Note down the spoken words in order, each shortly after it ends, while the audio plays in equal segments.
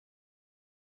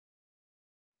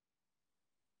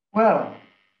Well,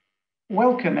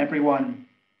 welcome everyone.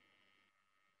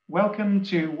 Welcome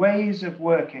to Ways of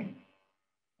Working,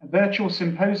 a virtual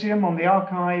symposium on the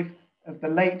archive of the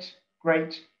late,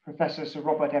 great Professor Sir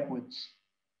Robert Edwards.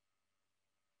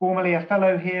 Formerly a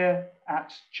fellow here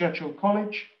at Churchill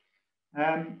College.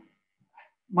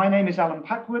 My name is Alan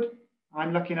Packwood.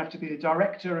 I'm lucky enough to be the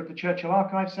director of the Churchill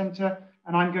Archive Centre,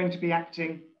 and I'm going to be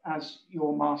acting as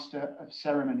your Master of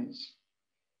Ceremonies.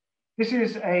 This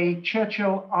is a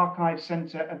Churchill Archive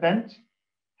Centre event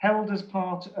held as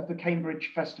part of the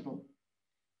Cambridge Festival.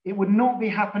 It would not be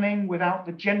happening without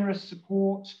the generous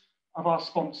support of our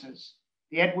sponsors,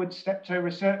 the Edwards Steptoe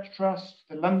Research Trust,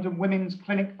 the London Women's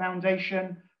Clinic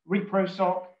Foundation,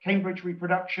 ReproSoc, Cambridge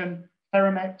Reproduction,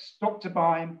 Theramex, Dr.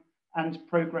 Bime, and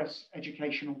Progress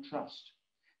Educational Trust.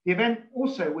 The event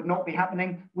also would not be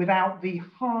happening without the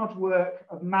hard work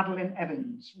of Madeline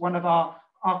Evans, one of our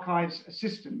archives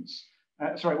assistants,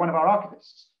 one of our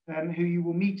archivists, who you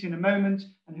will meet in a moment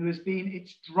and who has been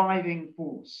its driving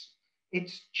force.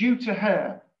 It's due to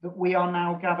her that we are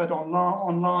now gathered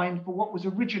online for what was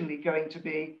originally going to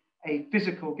be a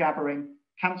physical gathering,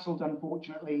 cancelled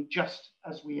unfortunately just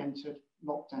as we entered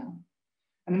lockdown.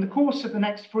 And in the course of the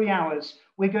next 3 hours,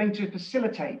 we're going to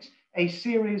facilitate a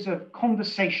series of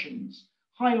conversations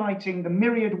highlighting the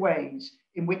myriad ways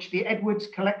in which the Edwards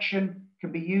collection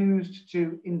can be used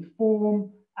to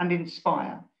inform and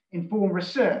inspire, inform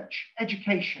research,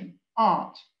 education,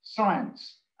 art,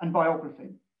 science, and biography.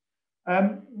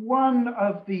 One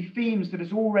of the themes that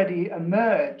has already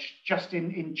emerged just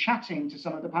in chatting to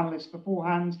some of the panelists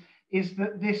beforehand is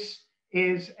that this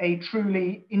is a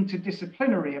truly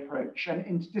interdisciplinary approach, an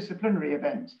interdisciplinary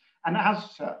event, and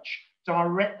as such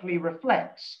directly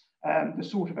reflects the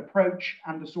sort of approach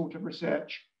and the sort of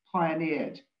research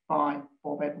pioneered by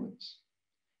Bob Edwards.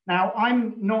 Now,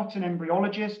 I'm not an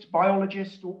embryologist,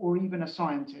 biologist, or even a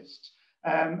scientist.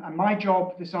 And my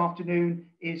job this afternoon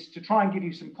is to try and give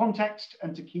you some context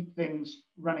and to keep things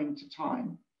running to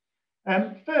time.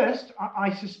 First,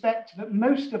 I suspect that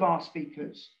most of our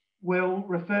speakers will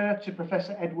refer to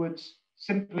Professor Edwards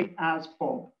simply as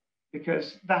Bob,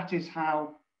 because that is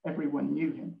how everyone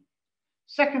knew him.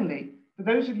 Secondly, for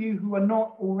those of you who are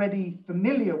not already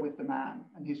familiar with the man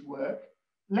and his work,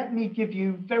 let me give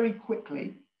you very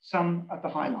quickly some of the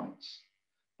highlights.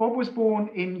 Bob was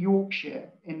born in Yorkshire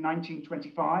in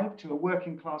 1925 to a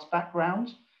working class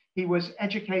background. He was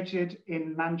educated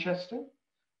in Manchester.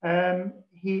 After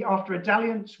a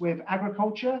dalliance with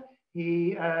agriculture,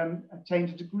 he obtained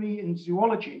a degree in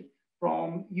zoology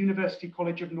from University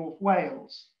College of North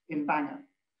Wales in Bangor.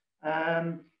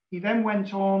 He then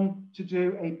went on to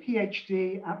do a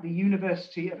PhD at the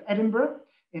University of Edinburgh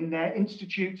in their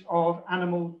Institute of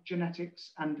Animal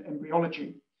Genetics and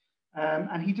Embryology.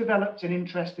 And he developed an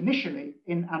interest initially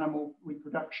in animal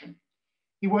reproduction.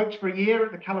 He worked for a year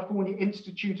at the California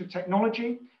Institute of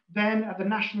Technology, then at the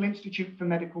National Institute for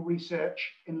Medical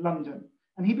Research in London.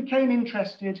 And he became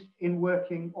interested in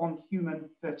working on human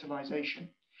fertilization.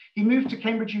 He moved to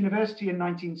Cambridge University in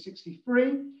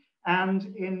 1963, and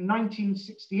in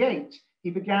 1968, he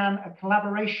began a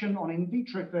collaboration on in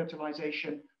vitro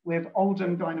fertilization with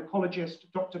Oldham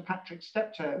gynecologist Dr. Patrick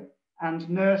Steptoe and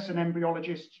nurse and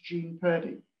embryologist Jean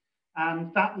Purdy.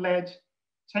 And that led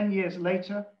 10 years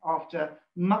later, after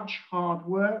much hard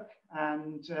work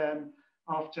and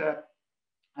after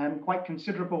quite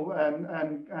considerable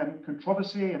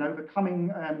controversy and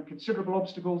overcoming considerable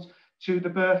obstacles, to the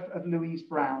birth of Louise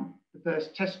Brown, the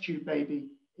first test tube baby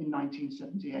in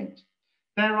 1978.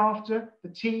 Thereafter, the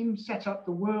team set up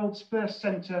the world's first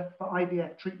centre for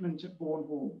IVF treatment at Bourne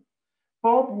Hall.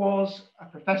 Bob was a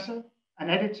professor, an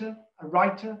editor, a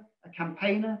writer, a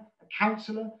campaigner, a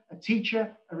counsellor, a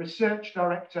teacher, a research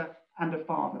director, and a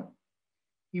father.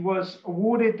 He was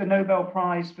awarded the Nobel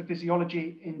Prize for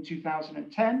Physiology in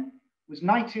 2010, was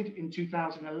knighted in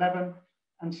 2011,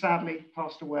 and sadly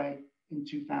passed away in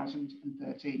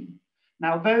 2013.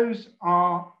 Now, those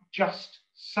are just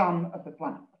some of the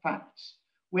facts.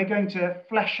 We're going to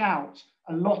flesh out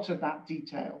a lot of that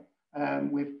detail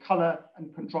with colour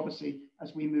and controversy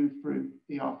as we move through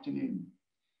the afternoon.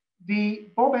 The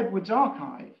Bob Edwards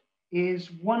Archive is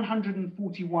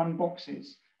 141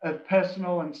 boxes of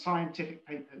personal and scientific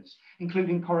papers,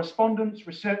 including correspondence,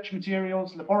 research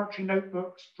materials, laboratory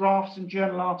notebooks, drafts and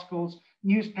journal articles,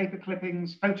 newspaper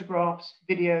clippings, photographs,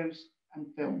 videos, and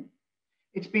film.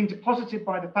 It's been deposited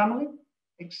by the family,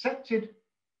 accepted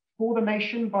for the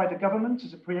nation by the government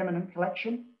as a preeminent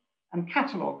collection, and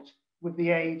catalogued with the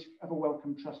aid of a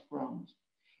Wellcome Trust grant.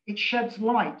 It sheds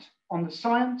light on the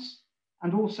science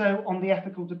and also on the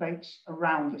ethical debates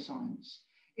around the science.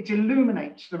 It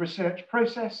illuminates the research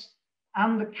process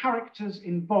and the characters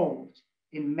involved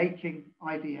in making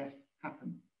IVF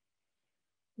happen.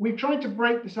 We've tried to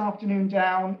break this afternoon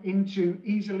down into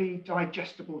easily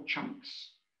digestible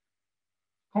chunks,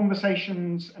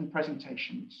 conversations and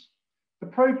presentations. The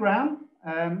programme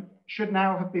should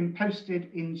now have been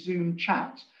posted in Zoom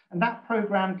chat, and that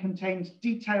programme contains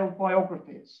detailed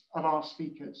biographies of our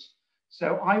speakers.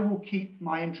 So I will keep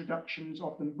my introductions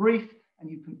of them brief,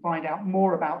 and you can find out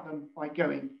more about them by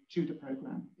going to the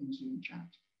programme in Zoom chat.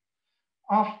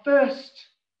 Our first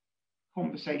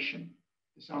conversation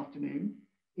this afternoon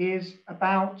is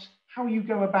about how you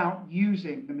go about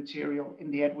using the material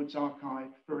in the Edwards Archive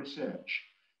for research.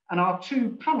 And our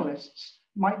two panelists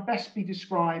might best be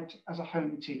described as a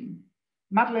home team.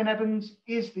 Madeleine Evans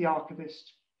is the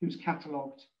archivist who's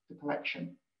catalogued the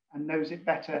collection and knows it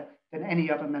better than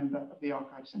any other member of the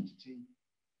Archive Centre team.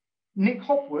 Nick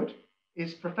Hopwood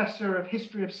is Professor of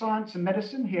History of Science and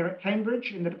Medicine here at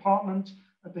Cambridge in the Department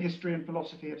of the History and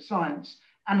Philosophy of Science,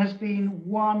 and has been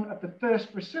one of the first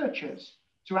researchers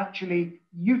to actually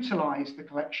utilise the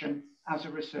collection as a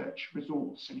research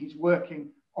resource, and he's working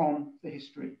on the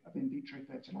history of in vitro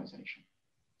fertilisation.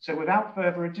 So without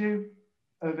further ado,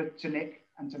 over to Nick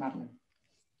and to Madeleine.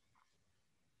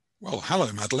 Well,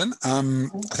 hello, Madeleine.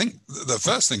 I think the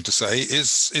first thing to say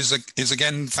is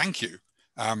again, thank you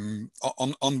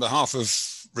on behalf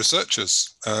of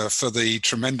researchers for the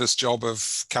tremendous job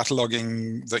of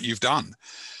cataloguing that you've done.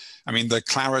 I mean, the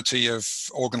clarity of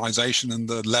organisation and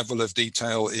the level of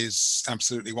detail is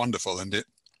absolutely wonderful, and it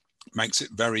makes it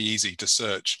very easy to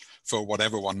search for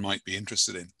whatever one might be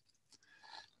interested in.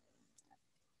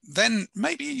 Then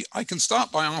maybe I can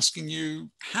start by asking you,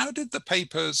 how did the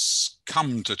papers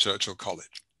come to Churchill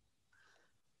College?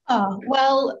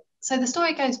 Well, so the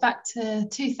story goes back to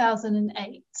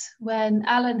 2008, when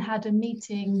Alan had a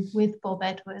meeting with Bob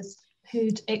Edwards,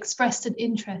 who'd expressed an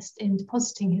interest in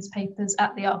depositing his papers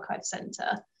at the Archive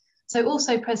Centre. So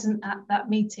also present at that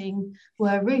meeting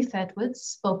were Ruth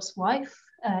Edwards, Bob's wife,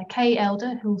 Kay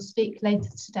Elder, who will speak later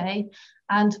today,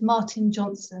 and Martin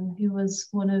Johnson, who was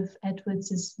one of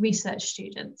Edwards's research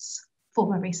students,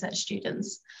 former research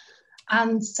students.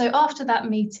 And so after that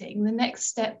meeting, the next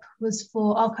step was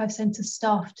for Archive Centre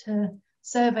staff to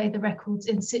survey the records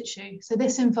in situ. So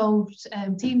this involved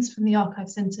teams from the Archive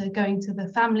Centre going to the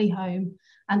family home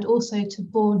and also to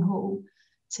Bourne Hall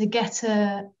to get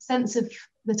a sense of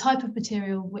the type of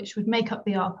material which would make up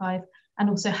the archive and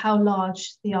also how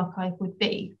large the archive would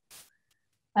be.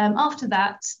 After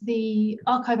that, the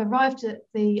archive arrived at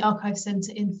the Archive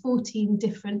Centre in 14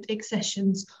 different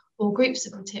accessions or groups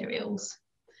of materials.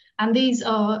 And these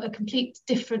are a complete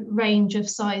different range of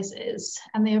sizes,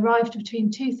 and they arrived between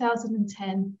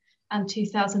 2010 and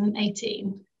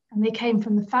 2018. And they came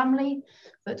from the family,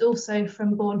 but also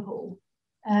from Bourne Hall.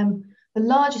 The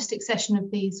largest accession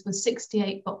of these was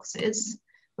 68 boxes,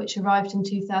 which arrived in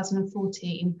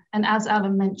 2014. And as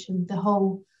Alan mentioned, the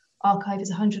whole archive is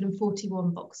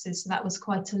 141 boxes, so that was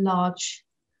quite a large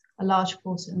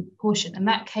portion. And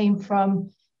that came from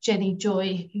Jenny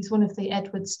Joy, who's one of the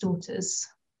Edwards daughters.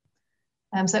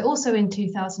 So also in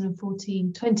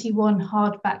 2014, 21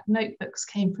 hardback notebooks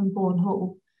came from Bourne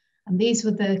Hall. And these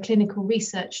were the clinical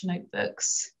research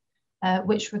notebooks,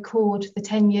 which record the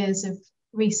 10 years of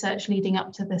research leading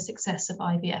up to the success of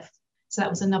IVF. So that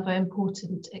was another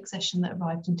important accession that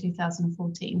arrived in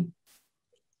 2014.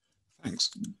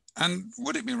 Thanks. And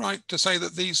would it be right to say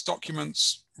that these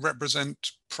documents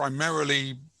represent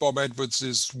primarily Bob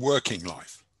Edwards's working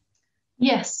life?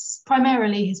 Yes,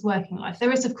 primarily his working life.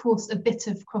 There is, of course, a bit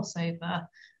of crossover.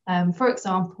 For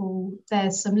example,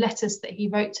 there's some letters that he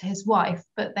wrote to his wife,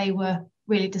 but they were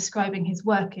really describing his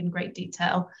work in great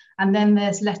detail. And then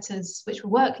there's letters which were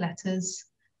work letters,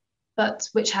 but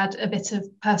which had a bit of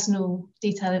personal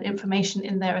detail and information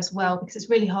in there as well, because it's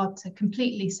really hard to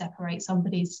completely separate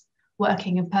somebody's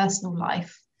working and personal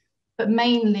life. But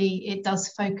mainly it does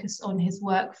focus on his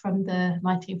work from the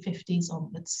 1950s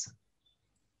onwards.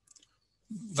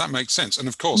 That makes sense. And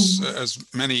of course, as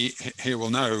many here will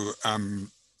know,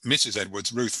 Mrs.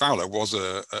 Edwards, Ruth Fowler, was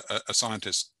a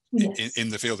scientist in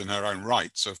the field in her own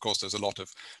right. So of course, there's a lot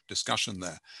of discussion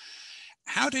there.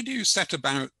 How did you set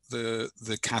about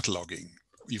the cataloguing?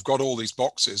 You've got all these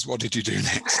boxes. What did you do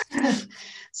next?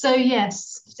 So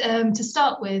yes, to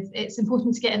start with, it's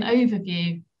important to get an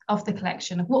overview of the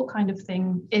collection, of what kind of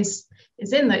thing is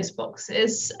in those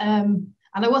boxes. And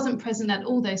I wasn't present at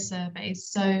all those surveys.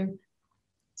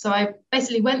 So I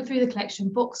basically went through the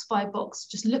collection box by box,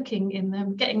 just looking in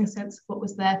them, getting a sense of what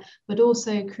was there, but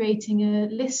also creating a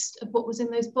list of what was in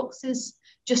those boxes,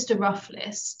 just a rough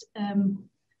list.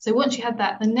 So once you had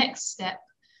that, the next step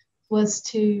was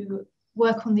to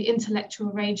work on the intellectual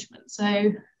arrangement.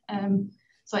 So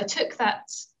I took that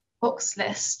box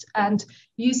list and,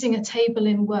 using a table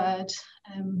in Word,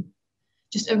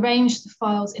 just arranged the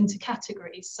files into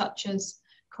categories such as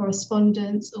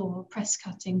correspondence or press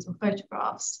cuttings or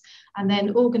photographs, and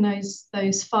then organise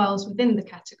those files within the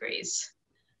categories.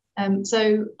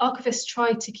 So archivists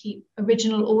try to keep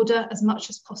original order as much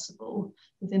as possible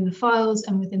within the files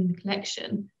and within the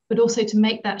collection, but also to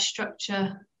make that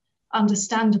structure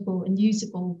understandable and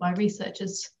usable by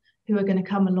researchers who are going to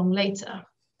come along later.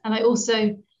 And I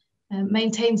also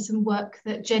maintained some work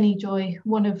that Jenny Joy,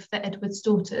 one of the Edwards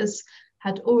daughters,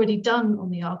 had already done on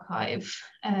the archive.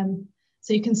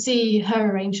 So you can see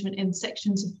her arrangement in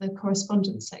sections of the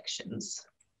correspondence sections.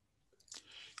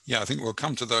 Yeah, I think we'll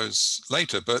come to those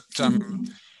later, but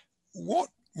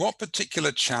what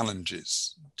particular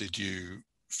challenges did you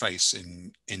face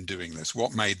in doing this?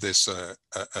 What made this a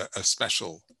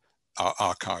special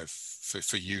archive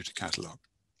for you to catalogue?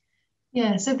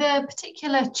 Yeah, so the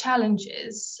particular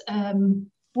challenges,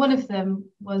 one of them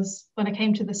was when I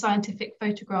came to the scientific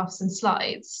photographs and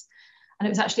slides, and it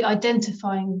was actually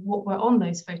identifying what were on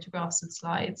those photographs and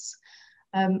slides.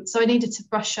 So I needed to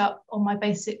brush up on my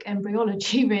basic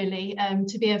embryology, really,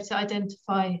 to be able to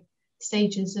identify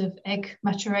stages of egg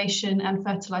maturation and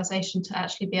fertilization, to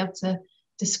actually be able to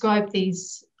describe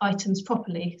these items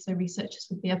properly, so researchers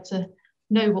would be able to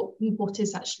know what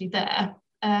is actually there.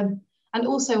 And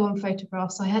also on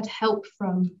photographs, I had help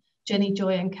from Jenny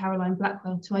Joy and Caroline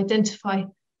Blackwell to identify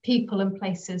people and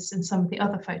places in some of the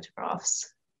other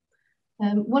photographs.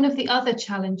 One of the other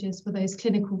challenges were those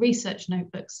clinical research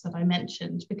notebooks that I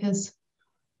mentioned, because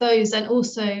those, and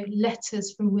also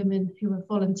letters from women who were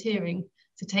volunteering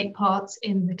to take part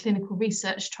in the clinical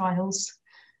research trials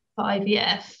for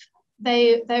IVF,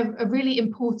 they're a really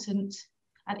important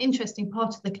and interesting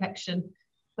part of the collection,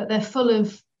 but they're full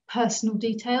of personal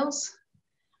details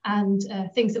and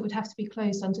things that would have to be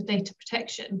closed under data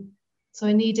protection. So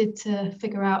I needed to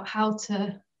figure out how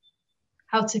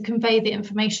to convey the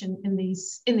information in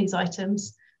these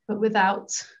items, but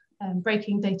without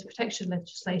breaking data protection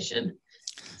legislation.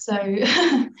 So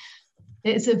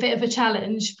it's a bit of a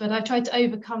challenge, but I tried to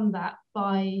overcome that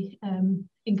by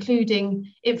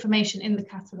including information in the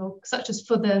catalogue, such as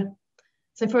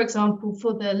for example,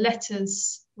 for the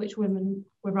letters which women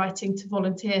were writing to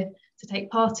volunteer to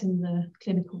take part in the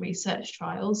clinical research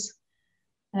trials,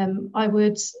 I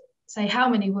would say how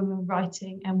many women were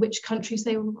writing and which countries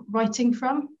they were writing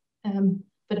from,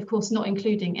 but of course not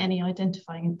including any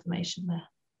identifying information there.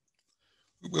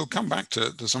 We'll come back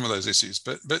to some of those issues,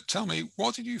 but tell me,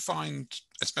 what did you find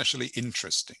especially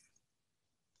interesting?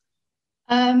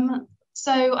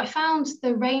 So I found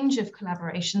the range of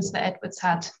collaborations that Edwards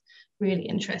had really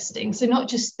interesting. So not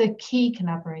just the key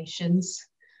collaborations,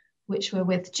 which were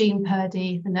with Jean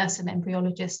Purdy, the nurse and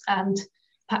embryologist, and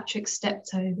Patrick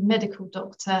Steptoe, the medical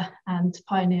doctor and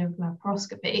pioneer of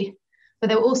laparoscopy, but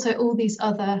there were also all these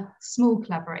other small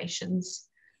collaborations.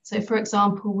 So for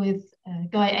example, with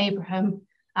Guy Abraham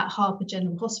at Harvard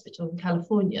General Hospital in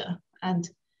California, and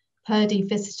Purdy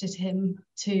visited him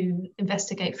to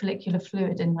investigate follicular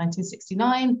fluid in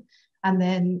 1969, and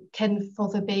then Ken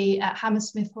Fotherby at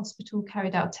Hammersmith Hospital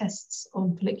carried out tests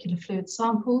on follicular fluid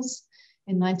samples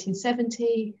in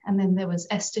 1970, and then there was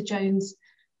Esther Jones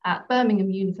at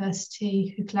Birmingham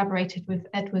University, who collaborated with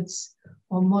Edwards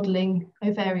on modelling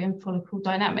ovarian follicle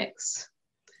dynamics.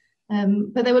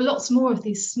 But there were lots more of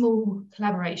these small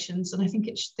collaborations, and I think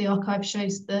the archive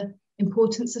shows the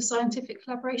importance of scientific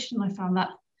collaboration. I found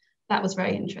that was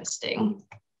very interesting.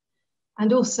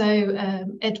 And also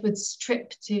Edwards'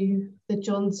 trip to the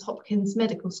Johns Hopkins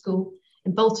Medical School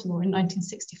in Baltimore in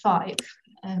 1965.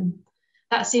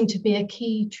 That seemed to be a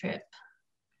key trip,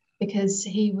 because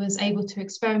he was able to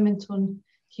experiment on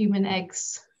human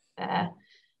eggs there,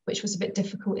 which was a bit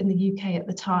difficult in the UK at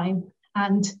the time.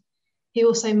 And he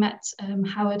also met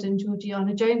Howard and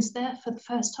Georgiana Jones there for the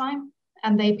first time,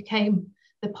 and they became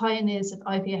the pioneers of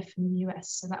IVF in the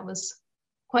US. So that was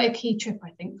quite a key trip, I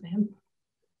think, for him.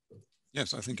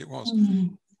 Yes, I think it was.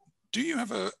 Do you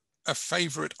have a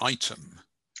favourite item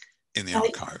in the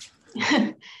archive?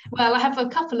 Well, I have a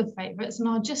couple of favourites, and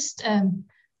I'll just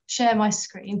share my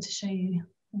screen to show you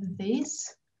one of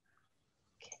these.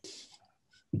 Okay.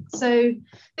 So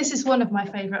this is one of my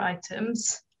favourite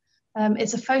items.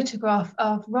 It's a photograph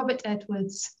of Robert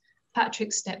Edwards,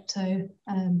 Patrick Steptoe,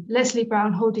 Leslie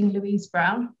Brown holding Louise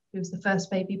Brown, who was the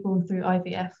first baby born through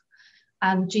IVF,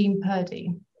 and Jean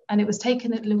Purdy. And it was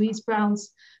taken at Louise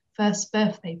Brown's first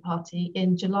birthday party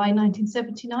in July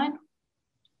 1979.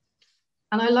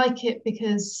 And I like it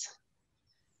because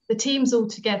the team's all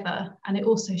together, and it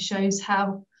also shows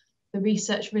how the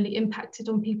research really impacted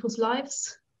on people's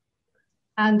lives.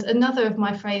 And another of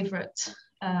my favourite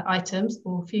items,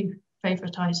 or a few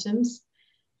favourite items,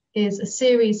 is a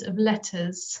series of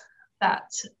letters that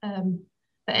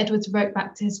Edwards wrote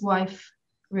back to his wife,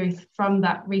 Ruth, from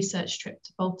that research trip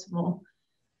to Baltimore.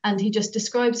 And he just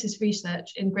describes his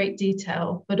research in great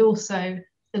detail, but also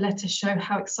the letters show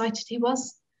how excited he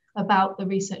was about the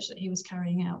research that he was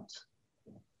carrying out.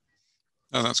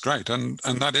 Oh, that's great. And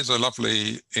that is a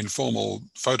lovely informal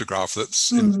photograph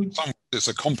that's it's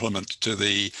a compliment to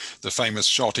the famous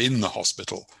shot in the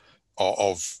hospital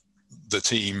of the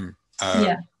team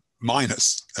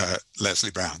minus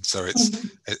Leslie Brown. So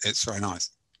it's very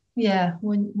nice. Yeah,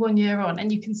 one year on. And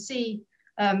you can see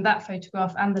that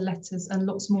photograph and the letters and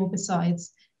lots more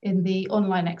besides in the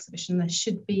online exhibition. There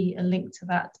should be a link to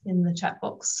that in the chat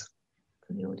box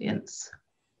for the audience.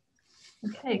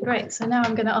 Okay, great. So now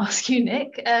I'm going to ask you,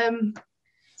 Nick.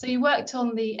 So you worked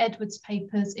on the Edwards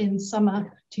papers in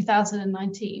summer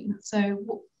 2019.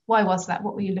 So why was that?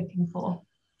 What were you looking for?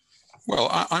 Well,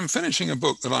 I'm finishing a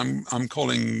book that I'm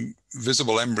calling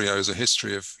Visible Embryos, A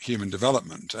History of Human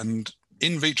Development. And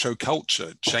in vitro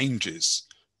culture changes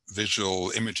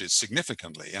visual images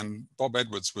significantly. And Bob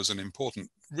Edwards was an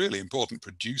really important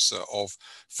producer of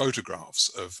photographs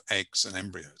of eggs and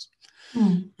embryos.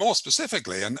 More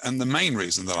specifically, and the main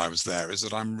reason that I was there is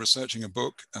that I'm researching a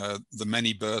book, The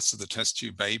Many Births of the Test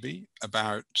Tube Baby,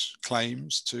 about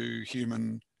claims to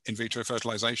human in vitro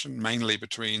fertilization, mainly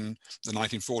between the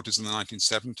 1940s and the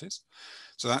 1970s.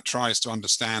 So that tries to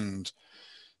understand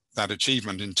that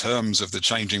achievement in terms of the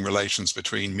changing relations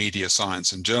between media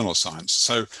science and journal science.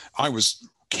 So I was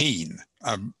keen,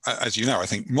 as you know, I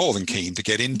think more than keen, to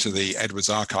get into the Edwards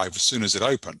archive as soon as it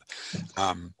opened.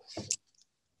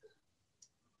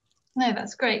 No,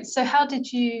 that's great. So how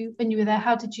did you, when you were there,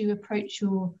 how did you approach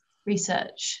your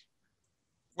research?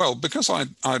 Well, because I'd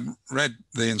read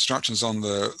the instructions on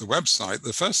the website,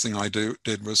 the first thing I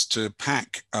did was to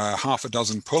pack half a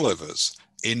dozen pullovers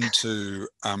into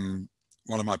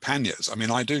one of my panniers. I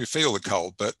mean, I do feel the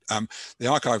cold, but the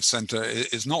archive centre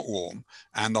is not warm.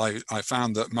 And I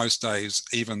found that most days,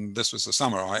 even this was the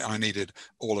summer, I needed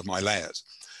all of my layers.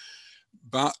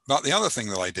 But the other thing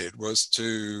that I did was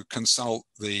to consult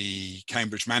the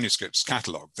Cambridge Manuscripts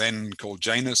Catalogue, then called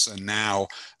Janus and now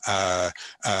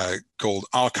called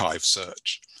Archive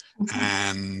Search.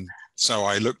 And so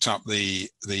I looked up the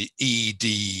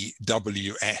EDWS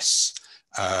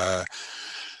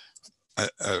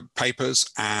papers,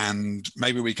 and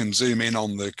maybe we can zoom in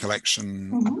on the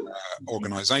collection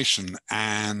organization,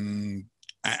 and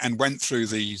went through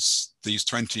these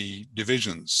 20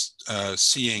 divisions,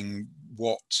 seeing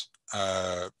what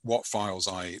files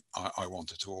I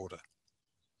wanted to order.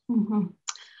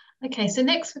 Okay, so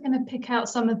next we're going to pick out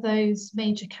some of those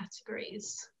major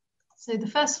categories. So the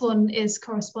first one is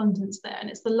correspondence there, and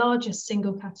it's the largest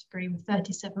single category with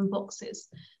 37 boxes.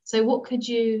 So what could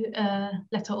you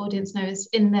let our audience know is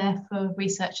in there for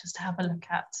researchers to have a look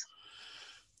at?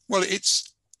 Well, it's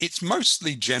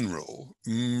mostly general,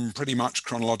 pretty much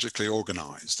chronologically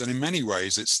organized. And in many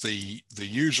ways, it's the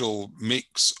usual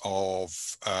mix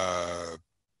of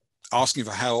asking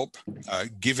for help,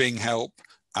 giving help,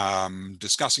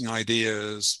 discussing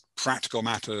ideas, practical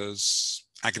matters,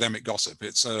 academic gossip.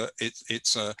 It's a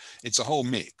whole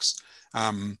mix.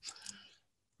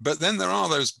 But then there are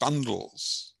those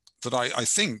bundles that I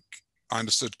think I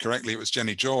understood correctly. It was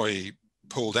Jenny Joy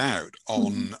pulled out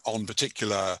on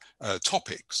particular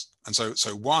topics. And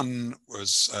so one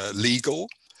was legal.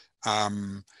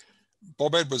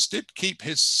 Bob Edwards did keep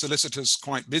his solicitors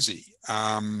quite busy,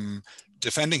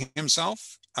 defending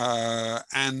himself,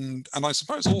 and I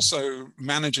suppose also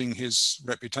managing his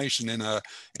reputation in a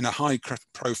high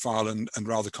profile and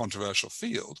rather controversial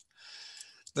field.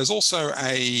 There's also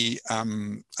a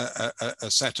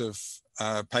set of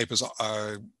papers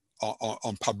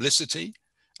on publicity,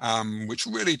 which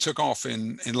really took off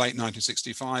in late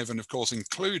 1965, and of course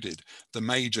included the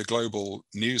major global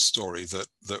news story that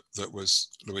was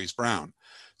Louise Brown.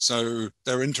 So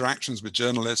there are interactions with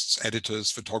journalists,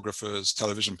 editors, photographers,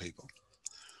 television people.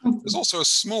 There's also a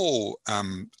small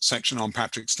section on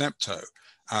Patrick Steptoe,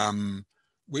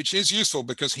 which is useful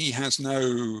because he has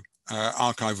no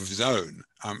archive of his own.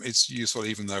 It's useful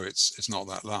even though it's not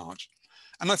that large.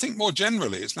 And I think more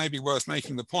generally, it's maybe worth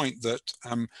making the point that,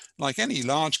 like any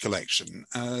large collection,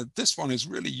 this one is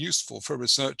really useful for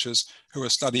researchers who are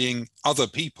studying other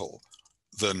people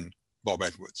than Bob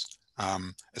Edwards,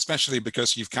 especially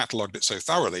because you've catalogued it so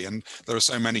thoroughly and there are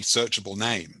so many searchable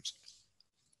names.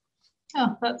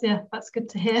 Oh, that's good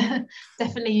to hear.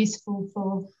 Definitely useful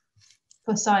for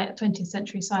science, 20th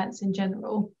century science in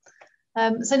general.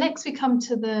 So next we come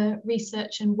to the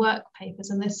research and work papers,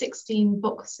 and there's 16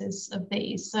 boxes of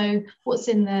these. So what's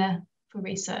in there for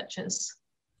researchers?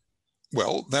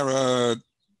 Well, there are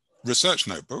research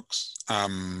notebooks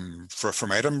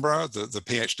from Edinburgh, the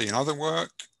PhD and other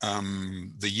work,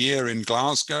 the year in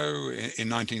Glasgow in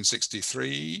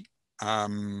 1963,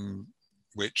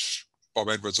 which Bob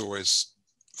Edwards always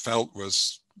felt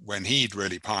was when he'd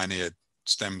really pioneered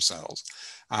stem cells.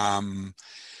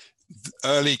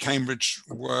 Early Cambridge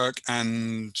work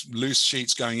and loose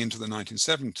sheets going into the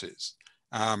 1970s.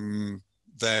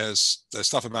 There's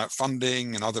stuff about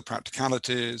funding and other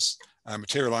practicalities,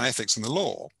 material on ethics and the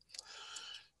law.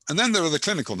 And then there are the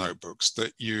clinical notebooks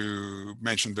that you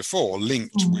mentioned before,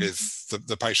 linked with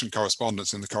the patient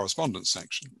correspondence in the correspondence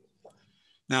section.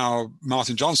 Now,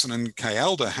 Martin Johnson and Kay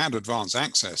Elder had advanced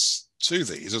access to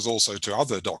these, as also to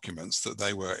other documents that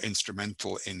they were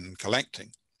instrumental in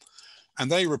collecting. And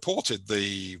they reported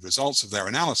the results of their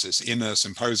analysis in a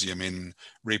symposium in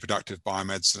Reproductive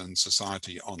Biomedicine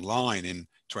Society online in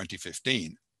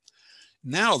 2015.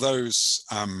 Now those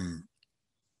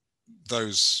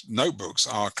notebooks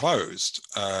are closed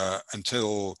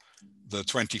until the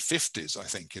 2050s, I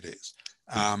think it is.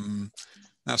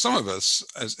 Now, some of us,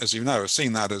 as you know, have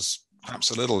seen that as perhaps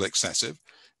a little excessive.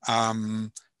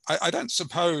 I don't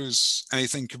suppose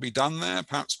anything could be done there,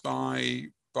 perhaps by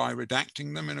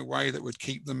redacting them in a way that would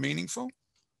keep them meaningful?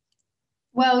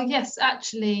 Well, yes,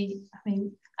 actually, I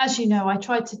mean, as you know, I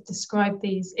tried to describe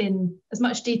these in as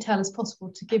much detail as possible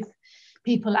to give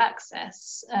people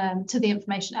access to the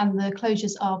information, and the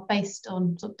closures are based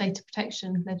on sort of data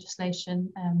protection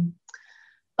legislation.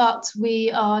 But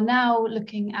we are now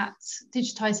looking at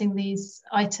digitising these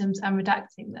items and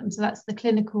redacting them. So that's the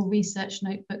clinical research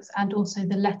notebooks and also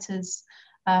the letters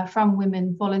from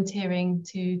women volunteering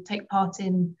to take part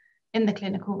in the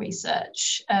clinical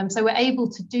research. So we're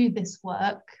able to do this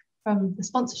work from the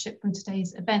sponsorship from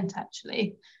today's event,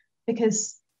 actually,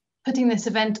 because putting this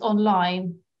event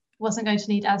online wasn't going to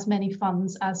need as many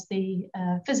funds as the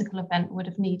physical event would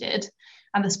have needed.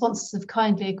 And the sponsors have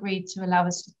kindly agreed to allow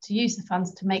us to use the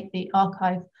funds to make the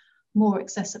archive more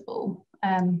accessible.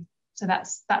 So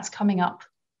that's coming up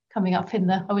in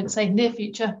the, I wouldn't say near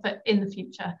future, but in the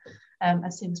future,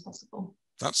 as soon as possible.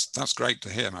 That's great to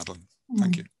hear, Madeline.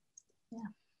 Thank you. Yeah,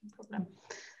 no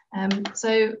problem.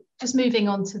 So just moving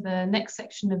on to the next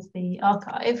section of the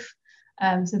archive.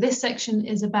 So this section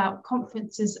is about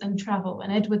conferences and travel,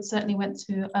 and Edward certainly went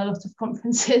to a lot of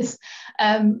conferences.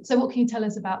 So what can you tell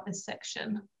us about this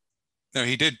section? No,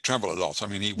 he did travel a lot. I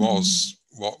mean, he was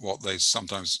what they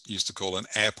sometimes used to call an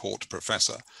airport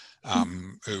professor,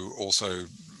 who also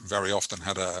very often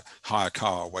had a hire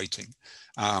car waiting.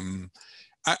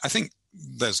 I think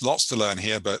there's lots to learn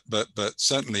here, but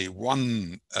certainly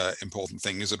one important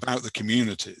thing is about the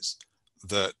communities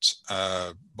that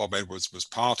Bob Edwards was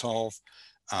part of,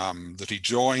 that he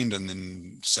joined, and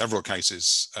in several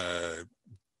cases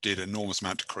did an enormous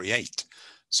amount to create.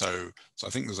 So I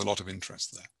think there's a lot of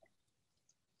interest there.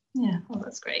 Yeah, well,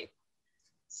 that's great.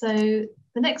 So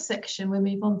the next section we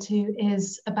move on to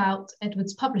is about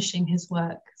Edwards publishing his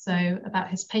work, so about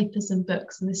his papers and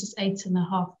books, and this is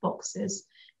 8.5 boxes.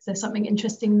 Is there something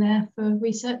interesting there for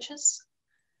researchers?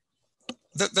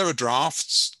 There are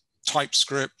drafts,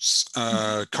 typescripts,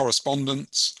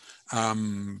 correspondence,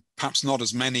 perhaps not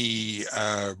as many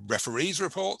referees'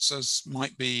 reports as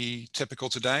might be typical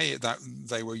today, that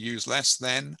they were used less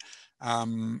then.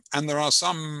 And there are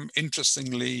some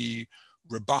interestingly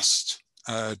robust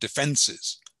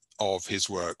defenses of his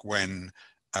work when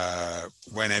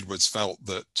Edwards felt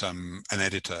that an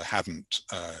editor hadn't,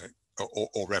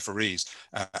 or referees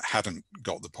hadn't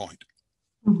got the point.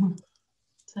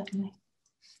 Certainly.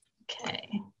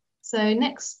 Okay. So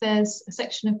next there's a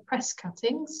section of press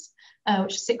cuttings,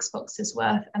 which is 6 boxes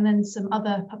worth, and then some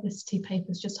other publicity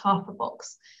papers, just half a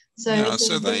box. So, yeah,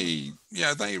 so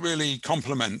they really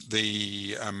complement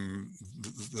the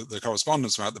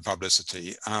correspondence about the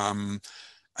publicity. And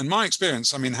my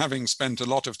experience, I mean, having spent a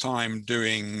lot of time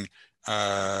doing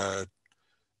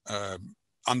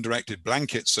undirected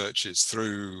blanket searches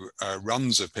through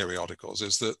runs of periodicals,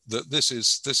 is that this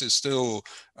is still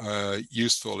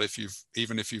useful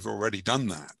even if you've already done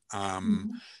that.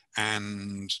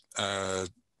 And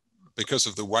because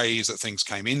of the ways that things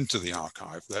came into the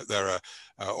archive, that there are,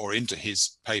 or into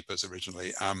his papers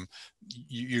originally,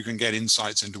 you can get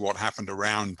insights into what happened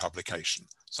around publication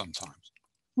sometimes.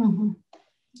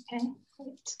 Okay,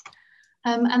 great.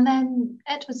 And then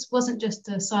Edwards wasn't just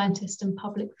a scientist and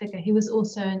public figure, he was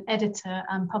also an editor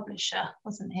and publisher,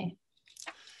 wasn't he?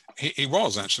 He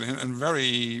was actually, and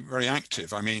very, very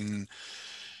active. I mean,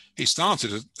 He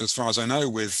started, as far as I know,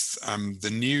 with the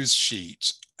news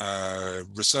sheet,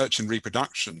 Research and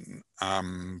Reproduction,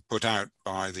 put out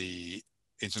by the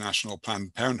International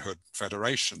Planned Parenthood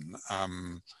Federation.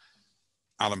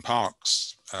 Alan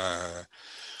Parks,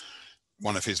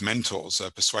 one of his mentors,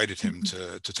 persuaded him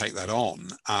to take that on.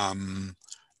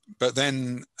 But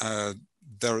then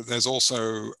there's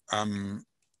also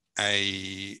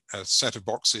a set of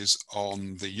boxes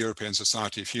on the European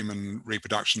Society of Human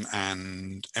Reproduction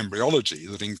and Embryology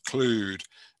that include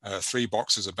 3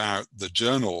 boxes about the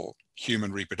journal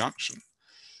Human Reproduction.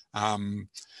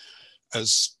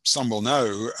 As some will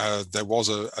know, there was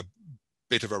a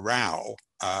bit of a row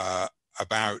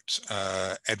about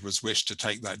Edward's wish to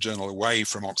take that journal away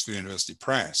from Oxford University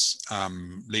Press,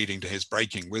 leading to his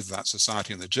breaking with that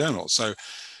society and the journal. So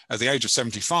at the age of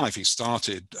 75, he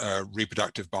started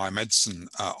reproductive biomedicine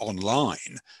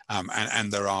online,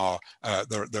 and there are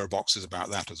boxes about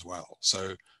that as well.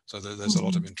 So there's a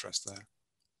lot of interest there.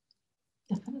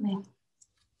 Definitely.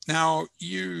 Now,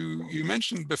 you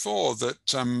mentioned before that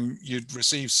you'd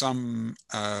received some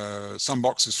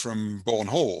boxes from Bourne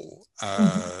Hall,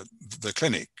 the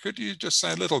clinic. Could you just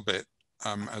say a little bit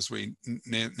as we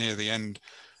near the end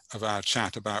of our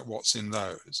chat about what's in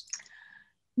those?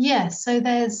 Yes, so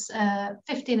there's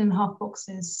 15.5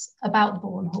 boxes about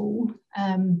Bourne Hall,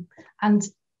 and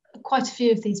quite a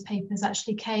few of these papers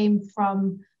actually came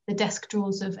from the desk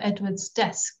drawers of Edward's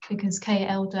desk, because Kay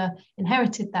Elder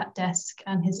inherited that desk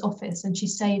and his office, and she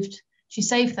saved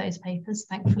those papers,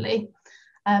 thankfully.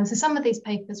 So some of these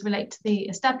papers relate to the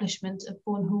establishment of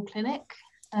Bourne Hall Clinic.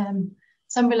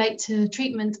 Some relate to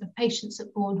treatment of patients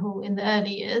at Bourne Hall in the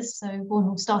early years. So Bourne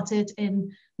Hall started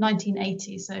in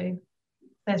 1980, so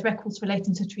there's records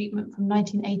relating to treatment from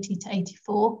 1980 to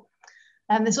 84.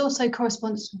 There's also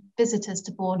correspondence with visitors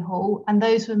to Bourne Hall, and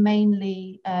those were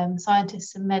mainly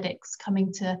scientists and medics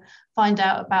coming to find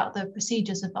out about the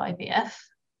procedures of IVF.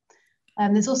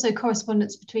 There's also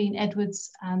correspondence between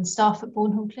Edwards and staff at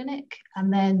Bourne Hall Clinic,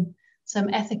 and then some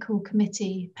ethical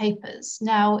committee papers.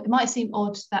 Now, it might seem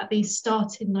odd that these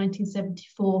started in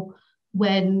 1974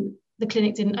 when the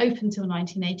clinic didn't open until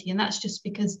 1980, and that's just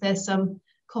because there's some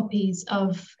copies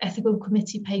of ethical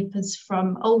committee papers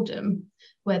from Oldham,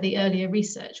 where the earlier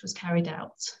research was carried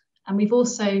out. And we've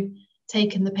also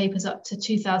taken the papers up to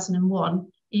 2001,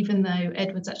 even though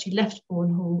Edwards actually left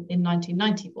Bourne Hall in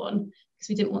 1991, because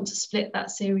we didn't want to split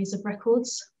that series of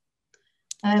records.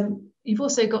 You've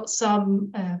also got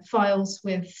some files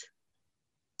with,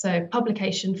 so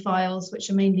publication files, which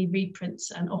are mainly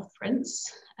reprints and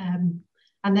off-prints.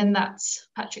 And then that's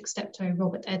Patrick Steptoe,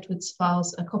 Robert Edwards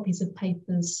files are copies of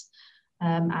papers,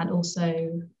 and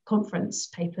also conference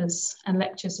papers and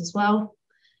lectures as well.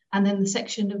 And then the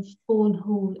section of Bourne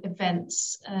Hall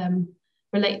events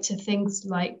relate to things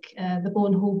like the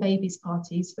Bourne Hall babies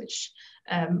parties, which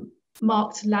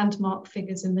marked landmark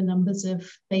figures in the numbers of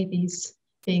babies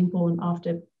being born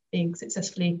after being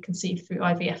successfully conceived through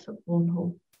IVF at Bourne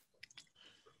Hall.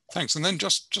 Thanks. And then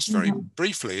just very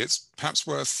briefly, it's perhaps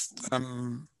worth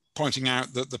pointing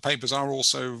out that the papers are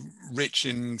also rich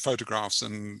in photographs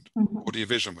and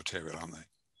audiovisual material, aren't they?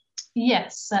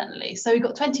 Yes, certainly. So we've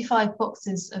got 25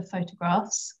 boxes of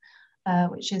photographs,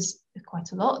 which is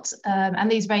quite a lot. And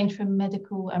these range from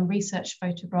medical and research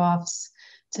photographs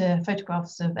to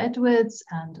photographs of Edwards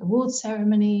and award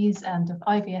ceremonies and of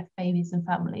IVF babies and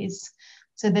families.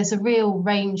 So there's a real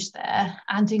range there,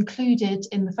 and included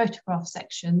in the photograph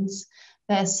sections,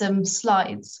 there's some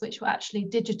slides which were actually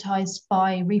digitized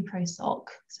by ReproSoc,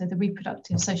 so the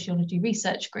Reproductive Sociology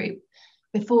Research Group,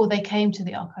 before they came to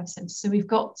the Archive Centre. So we've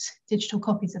got digital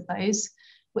copies of those,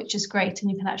 which is great, and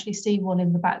you can actually see one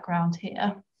in the background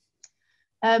here.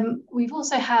 We've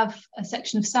also have a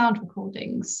section of sound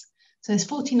recordings. So there's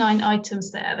 49 items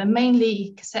there. They're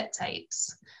mainly cassette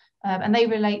tapes. And they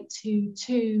relate to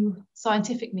 2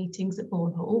 scientific meetings at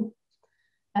Bourne Hall,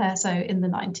 so in the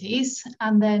 90s,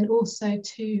 and then also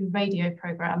 2 radio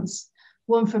programmes,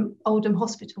 one from Oldham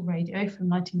Hospital Radio from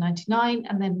 1999,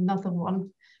 and then another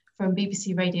one from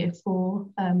BBC Radio 4,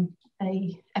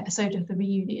 a episode of The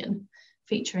Reunion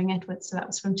featuring Edwards, so that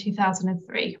was from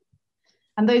 2003.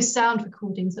 And those sound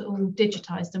recordings are all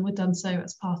digitised and were done so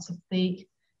as part of the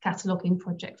cataloguing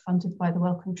project funded by the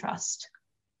Wellcome Trust.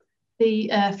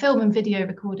 The film and video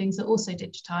recordings are also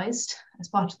digitised as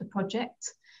part of the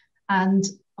project. And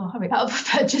I'll hurry up,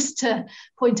 but just to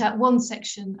point out one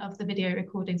section of the video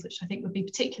recordings, which I think would be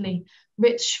particularly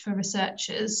rich for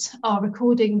researchers, are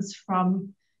recordings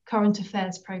from current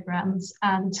affairs programmes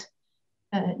and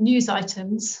news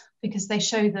items, because they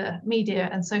show the media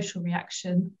and social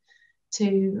reaction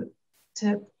to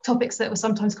topics that were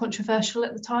sometimes controversial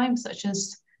at the time, such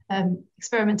as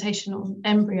experimentation on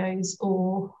embryos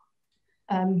or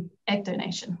egg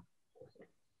donation.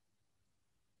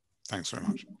 Thanks very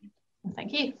much.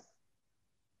 Thank you.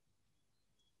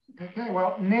 Okay,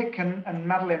 well, Nick and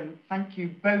Madeline, thank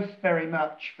you both very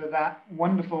much for that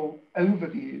wonderful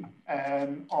overview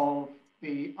of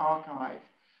the archive.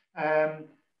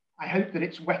 I hope that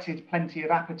it's whetted plenty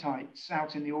of appetites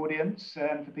out in the audience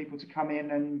for people to come in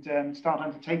and start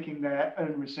undertaking their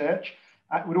own research.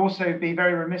 It would also be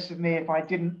very remiss of me if I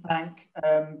didn't thank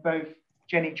both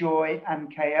Jenny Joy and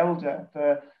Kay Elder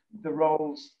for the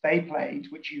roles they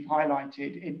played, which you've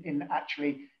highlighted in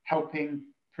actually helping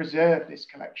preserve this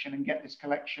collection and get this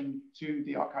collection to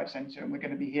the Archive Centre. And we're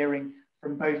going to be hearing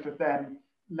from both of them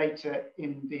later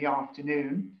in the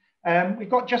afternoon. We've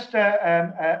got just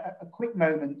a quick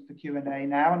moment for Q&A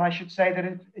now, and I should say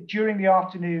that during the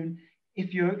afternoon,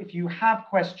 if you have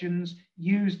questions,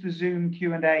 use the Zoom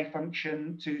Q&A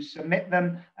function to submit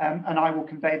them, and I will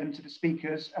convey them to the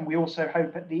speakers. And we also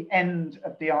hope at the end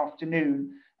of the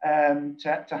afternoon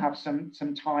to have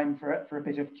some time for a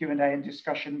bit of Q&A and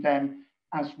discussion then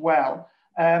as well.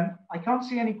 I can't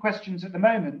see any questions at the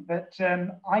moment, but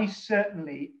I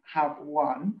certainly have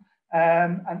one.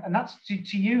 And that's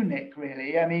to you, Nick,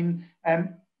 really. I mean,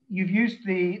 you've used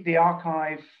the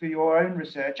archive for your own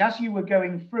research. As you were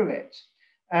going through it,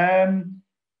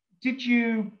 did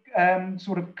you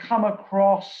sort of come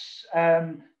across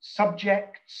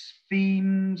subjects,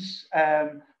 themes,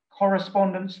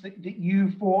 correspondence that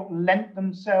you thought lent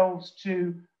themselves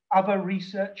to other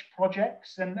research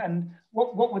projects? And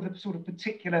what were the sort of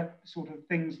particular sort of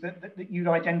things that you'd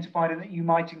identified and that you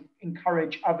might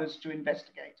encourage others to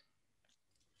investigate?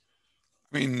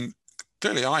 I mean,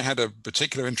 clearly I had a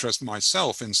particular interest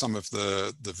myself in some of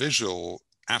the visual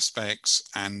aspects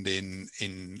and in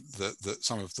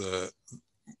some of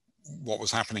what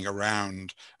was happening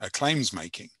around claims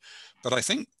making. But I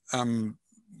think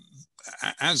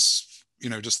as you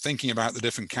know, just thinking about the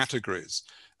different categories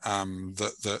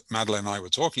that Madeline and I were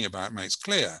talking about makes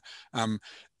clear,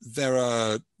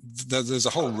 there's a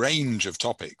whole range of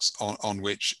topics on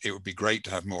which it would be great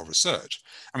to have more research.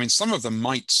 I mean, some of them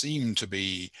might seem to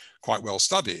be quite well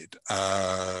studied,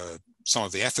 some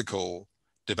of the ethical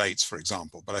debates, for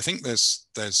example, but I think there's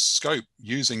scope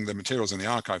using the materials in the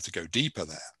archive to go deeper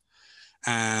there.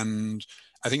 And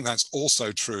I think that's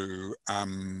also true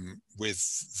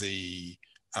with the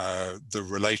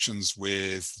relations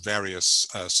with various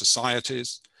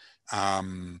societies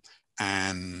and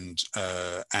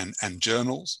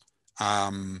journals.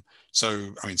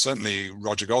 So, I mean, certainly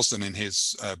Roger Gosden in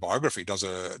his biography does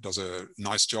a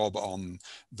nice job on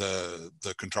the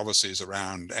controversies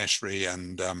around Eschri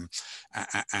and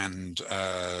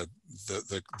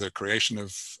the creation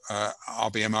of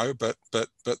RBMO, but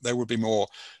there would be more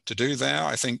to do there,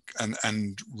 I think,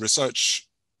 and research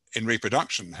in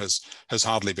reproduction has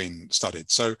hardly been studied.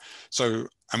 So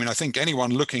I mean, I think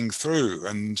anyone looking through,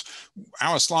 and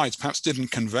our slides perhaps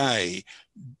didn't convey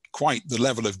quite the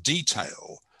level of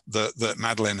detail that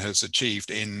Madeline has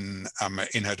achieved in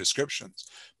her descriptions,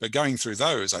 but going through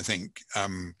those, I think,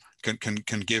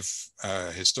 can give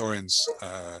historians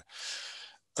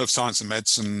of science and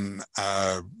medicine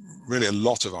really a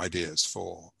lot of ideas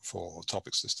for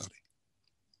topics to study.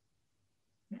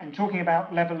 And talking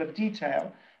about level of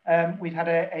detail, we've had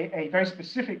a very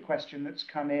specific question that's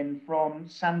come in from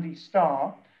Sandy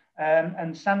Starr.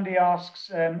 And Sandy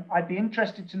asks, I'd be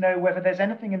interested to know whether there's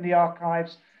anything in the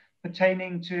archives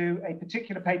pertaining to a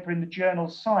particular paper in the journal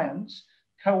Science,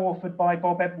 co-authored by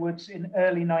Bob Edwards in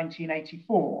early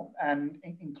 1984, and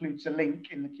includes a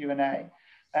link in the Q&A.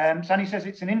 Sandy says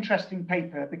it's an interesting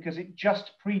paper because it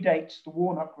just predates the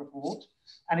Warnock report,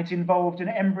 and it involved an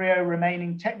embryo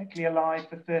remaining technically alive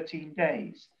for 13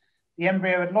 days. The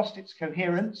embryo had lost its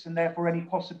coherence and therefore any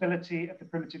possibility of the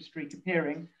primitive streak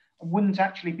appearing, and wouldn't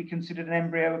actually be considered an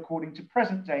embryo according to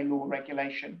present day law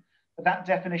regulation. But that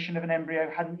definition of an embryo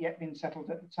hadn't yet been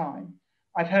settled at the time.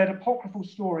 I've heard apocryphal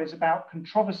stories about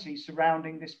controversy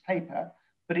surrounding this paper,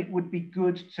 but it would be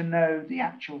good to know the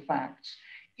actual facts.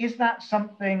 Is that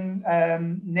something,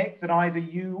 Nick, that either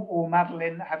you or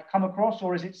Madeline have come across,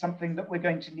 or is it something that we're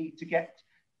going to need to get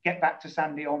back to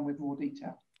Sandy on with more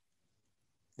detail?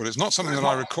 Well, it's not something that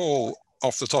I recall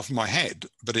off the top of my head,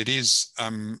 but it is,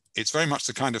 it's very much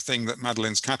the kind of thing that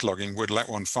Madeline's cataloguing would let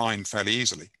one find fairly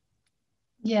easily.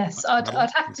 Yes, I'd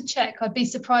have to check. I'd be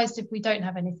surprised if we don't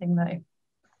have anything though.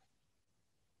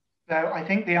 So I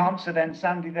think the answer then,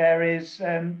 Sandy, there is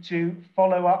to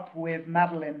follow up with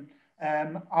Madeline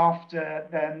after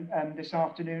this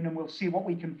afternoon, and we'll see what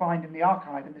we can find in the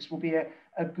archive, and this will be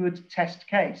a good test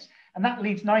case. And that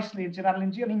leads nicely into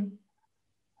Madeline. I mean,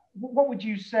 what would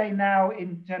you say now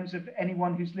in terms of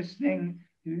anyone who's listening,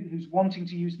 who's wanting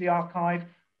to use the archive?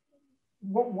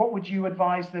 What would you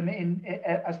advise them in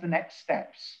as the next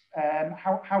steps?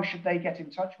 How should they get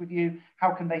in touch with you?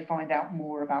 How can they find out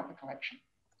more about the collection?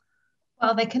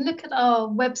 Well, they can look at our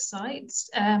website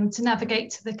to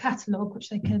navigate to the catalogue, which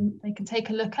they can take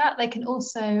a look at. They can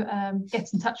also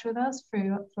get in touch with us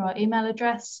through our email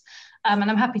address, and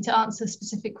I'm happy to answer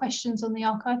specific questions on the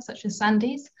archive, such as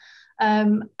Sandy's.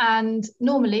 And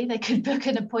normally they could book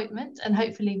an appointment, and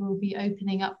hopefully we'll be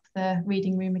opening up the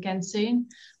reading room again soon.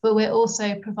 But we're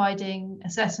also providing a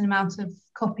certain amount of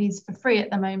copies for free at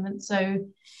the moment. So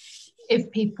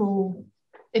if people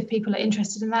are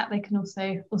interested in that, they can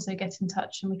also get in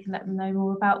touch, and we can let them know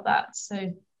more about that. So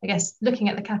I guess looking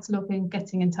at the catalogue and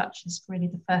getting in touch is really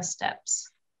the first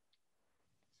steps.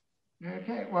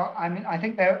 Okay, well, I mean, I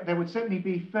think there would certainly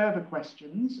be further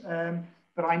questions,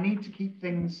 but I need to keep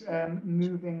things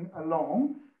moving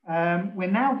along.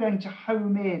 We're now going to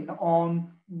home in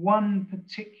on one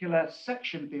particular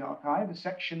section of the archive, a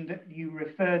section that you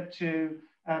referred to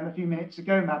a few minutes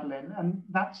ago, Madeline, and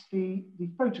that's the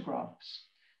photographs.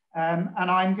 And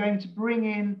I'm going to bring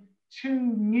in two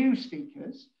new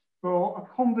speakers for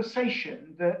a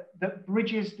conversation that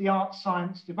bridges the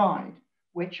art-science divide,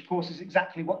 which of course is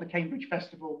exactly what the Cambridge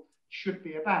Festival should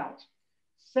be about.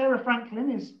 Sarah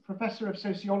Franklin is Professor of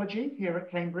Sociology here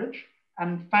at Cambridge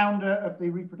and founder of the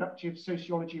Reproductive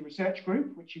Sociology Research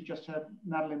Group, which you just heard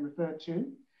Madeline refer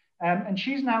to. And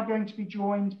she's now going to be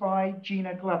joined by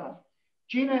Gina Glover.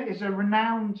 Gina is a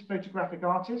renowned photographic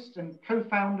artist and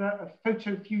co-founder of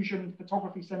Photo Fusion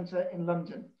Photography Centre in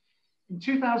London. In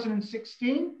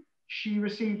 2016, she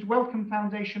received Wellcome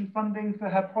Foundation funding for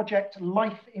her project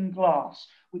Life in Glass,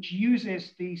 which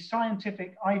uses the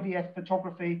scientific IVF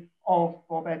photography of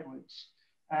Bob Edwards.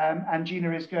 And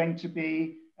Gina is going to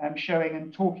be showing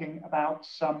and talking about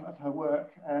some of her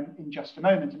work in just a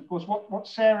moment. And of course, what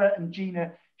Sarah and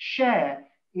Gina share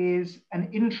is an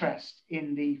interest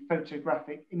in the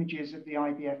photographic images of the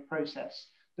IVF process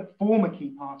that form a key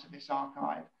part of this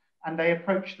archive. And they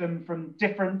approach them from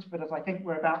different, but as I think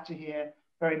we're about to hear,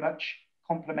 very much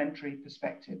complementary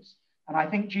perspectives. And I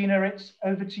think, Gina, it's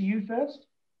over to you first.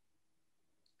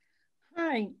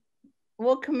 Hi,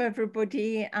 welcome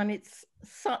everybody. And it's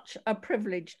such a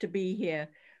privilege to be here,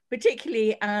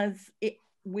 particularly as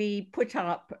we put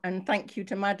up, and thank you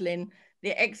to Madeline,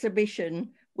 the exhibition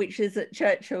which is at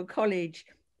Churchill College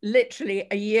literally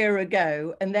a year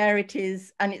ago, and there it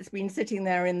is, and it's been sitting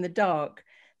there in the dark.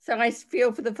 So I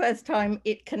feel for the first time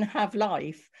it can have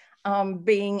life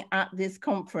being at this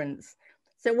conference.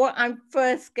 So what I'm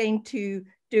first going to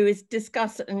do is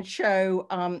discuss and show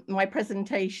my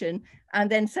presentation,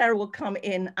 and then Sarah will come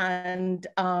in and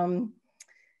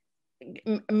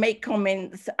make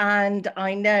comments, and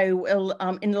I know will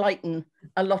enlighten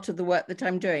a lot of the work that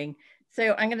I'm doing.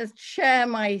 So I'm going to share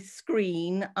my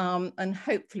screen and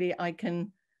hopefully I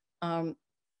can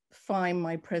find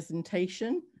my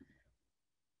presentation.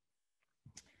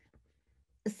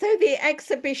 So the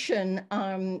exhibition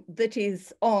that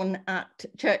is on at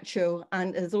Churchill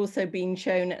and has also been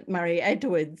shown at Mary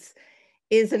Edwards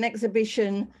is an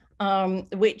exhibition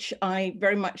which I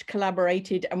very much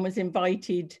collaborated and was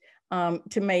invited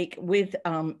to make with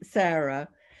Sarah.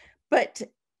 But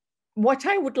what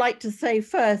I would like to say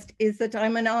first is that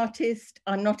I'm an artist,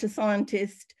 I'm not a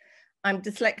scientist, I'm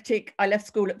dyslexic, I left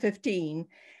school at 15.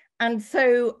 And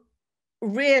so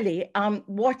really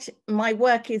what my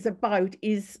work is about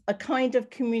is a kind of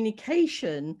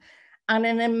communication and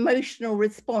an emotional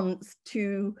response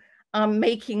to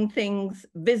making things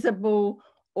visible,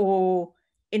 or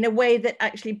in a way that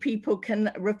actually people can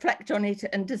reflect on it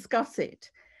and discuss it.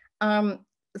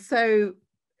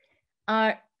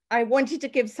 I wanted to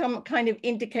give some kind of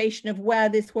indication of where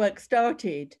this work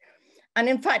started. And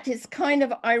in fact, it's kind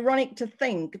of ironic to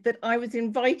think that I was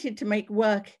invited to make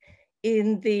work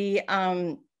in the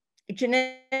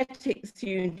genetics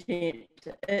unit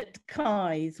at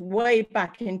Kai's way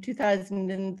back in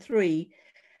 2003,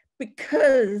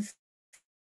 because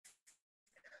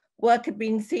work had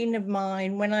been seen of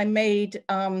mine when I made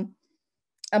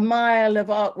a mile of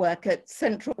artwork at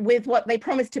Central with what they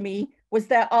promised to me was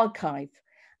their archive.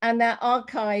 And their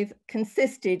archive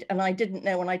consisted, and I didn't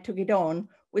know when I took it on,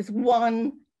 was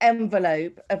one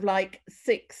envelope of like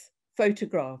 6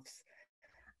 photographs.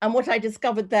 And what I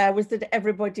discovered there was that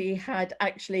everybody had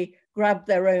actually grabbed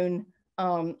their own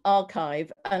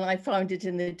archive, and I found it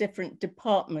in the different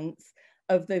departments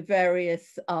of the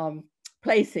various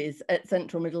places at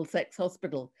Central Middlesex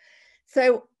Hospital.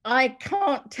 So I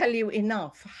can't tell you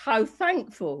enough how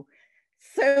thankful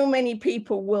so many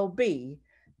people will be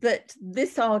that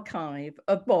this archive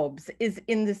of Bob's is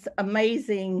in this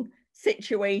amazing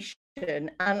situation.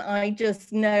 And I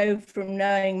just know from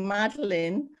knowing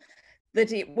Madeline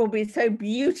that it will be so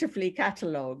beautifully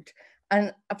catalogued.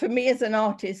 And for me as an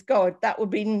artist, God, that would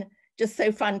be just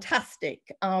so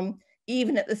fantastic,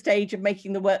 even at the stage of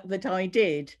making the work that I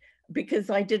did, because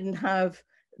I didn't have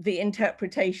the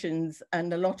interpretations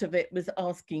and a lot of it was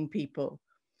asking people.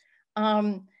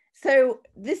 So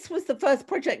this was the first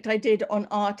project I did on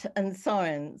art and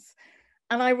science.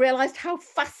 And I realized how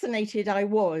fascinated I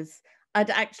was at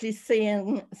actually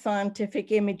seeing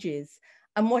scientific images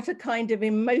and what a kind of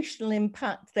emotional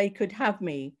impact they could have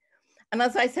me. And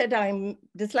as I said, I'm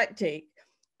dyslexic.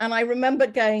 And I remember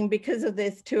going, because of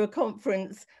this, to a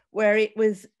conference where it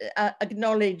was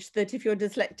acknowledged that if you're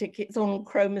dyslexic, it's on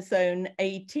chromosome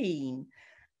 18.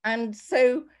 And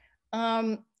so,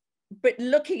 but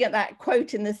looking at that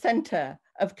quote in the center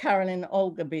of Carolyn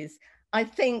Olgaby's, I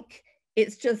think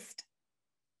it's just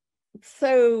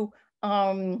so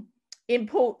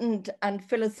important and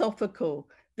philosophical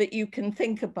that you can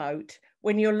think about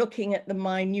when you're looking at the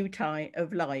minutiae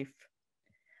of life.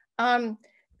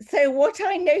 So what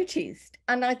I noticed,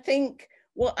 and I think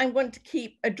what I want to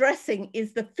keep addressing,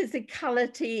 is the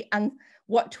physicality and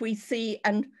what we see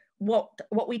and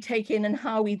what we take in and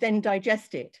how we then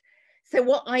digest it. So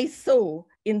what I saw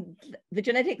in the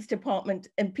genetics department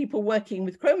and people working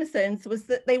with chromosomes was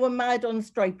that they were mad on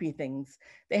stripy things.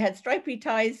 They had stripy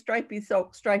ties, stripy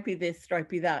socks, stripy this,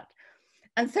 stripy that.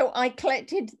 And so I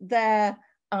collected their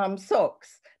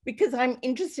socks because I'm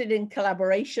interested in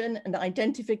collaboration and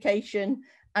identification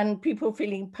and people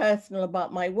feeling personal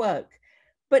about my work.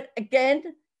 But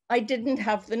again, I didn't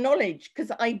have the knowledge because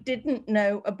I didn't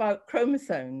know about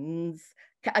chromosomes,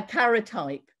 a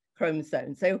karyotype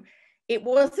chromosome. So it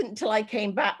wasn't until I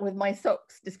came back with my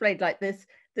socks displayed like this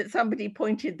that somebody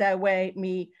pointed their way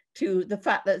me to the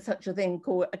fact that such a thing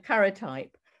called a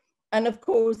karyotype. And of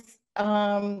course,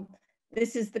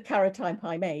 this is the karyotype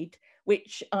I made,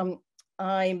 which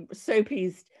I'm so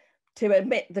pleased to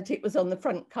admit that it was on the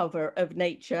front cover of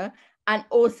Nature and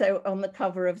also on the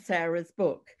cover of Sarah's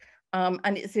book.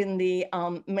 And it's in the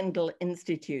Mendel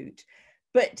Institute.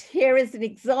 But here is an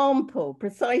example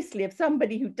precisely of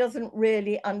somebody who doesn't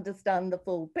really understand the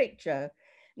full picture,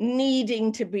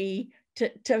 needing to be,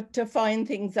 to find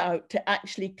things out, to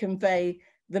actually convey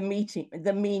the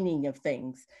meaning of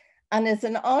things. And as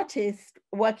an artist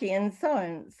working in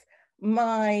science,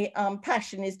 my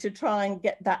passion is to try and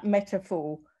get that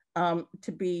metaphor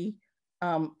to be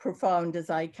profound as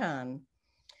I can.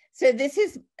 So this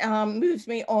is moves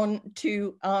me on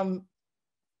to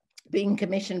being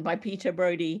commissioned by Peter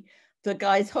Brodie for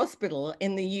Guy's Hospital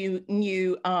in the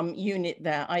new unit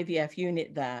there, IVF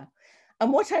unit there.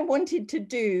 And what I wanted to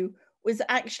do was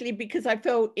actually, because I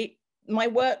felt my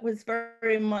work was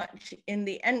very much in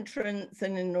the entrance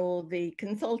and in all the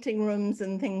consulting rooms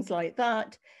and things like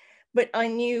that. But I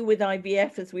knew with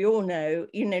IVF, as we all know,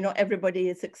 not everybody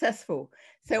is successful.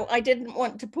 So I didn't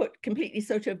want to put completely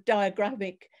sort of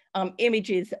diagrammic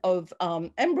images of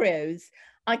embryos.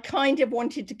 I kind of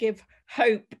wanted to give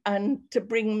hope and to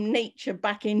bring nature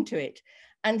back into it.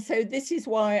 And so this is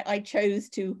why I chose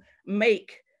to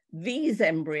make these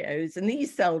embryos and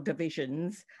these cell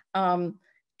divisions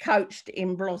couched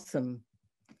in blossom.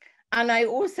 And I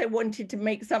also wanted to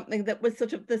make something that was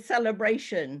sort of the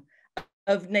celebration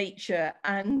of nature.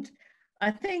 And I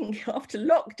think after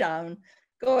lockdown,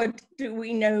 God, do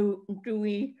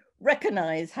we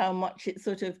recognize how much it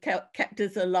sort of kept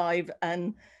us alive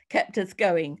and kept us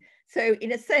going? So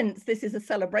in a sense, this is a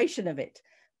celebration of it.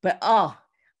 But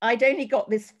I'd only got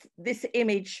this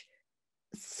image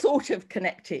sort of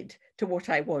connected to what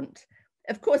I want.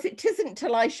 Of course, it isn't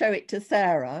till I show it to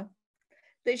Sarah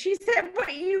that she said,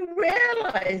 but you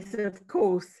realize, of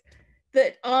course,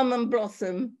 that Almond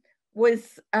Blossom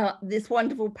was this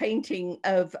wonderful painting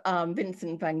of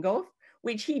Vincent van Gogh,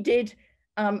 which he did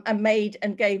and made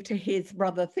and gave to his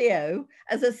brother Theo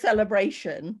as a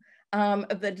celebration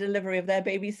of the delivery of their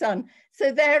baby son.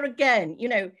 So there again,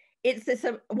 it's this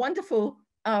wonderful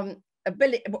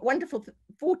ability, wonderful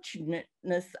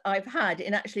fortunateness I've had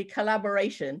in actually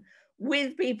collaboration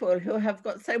with people who have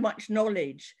got so much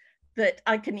knowledge that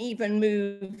I can even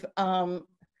move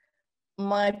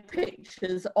my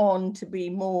pictures on to be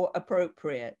more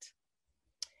appropriate.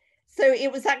 So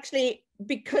it was actually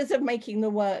because of making the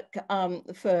work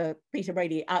for Peter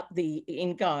Brodie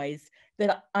in Guy's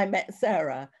that I met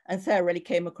Sarah, and Sarah really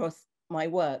came across my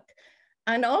work.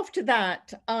 And after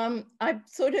that, I've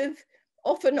sort of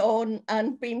off and on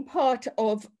and been part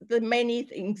of the many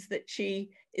things that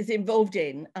she is involved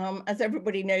in. As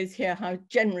everybody knows here, how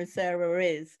generous Sarah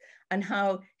is and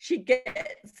how she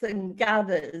gets and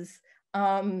gathers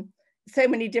so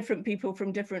many different people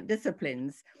from different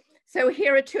disciplines. So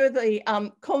here are two of the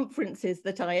conferences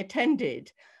that I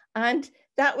attended. And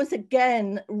that was,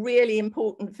 again, really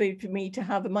important for me to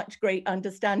have a much great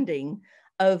understanding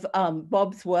of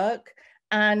Bob's work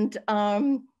and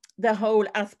the whole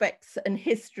aspects and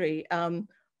history of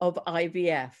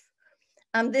IVF.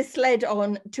 And this led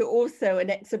on to also an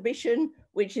exhibition,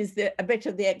 which is a bit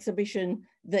of the exhibition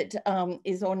that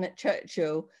is on at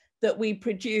Churchill, that we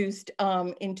produced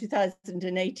in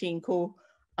 2018 called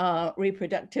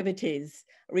Reproductivities,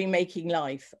 Remaking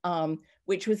Life,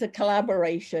 which was a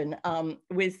collaboration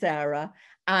with Sarah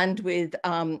and with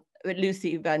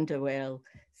Lucy van der Weel.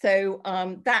 So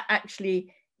that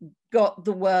actually got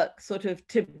the work sort of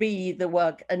to be the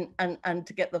work and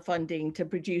to get the funding to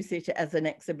produce it as an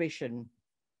exhibition.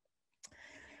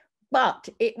 But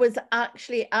it was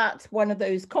actually at one of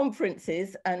those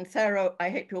conferences, and Sarah, I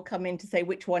hope you'll come in to say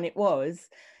which one it was,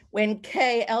 when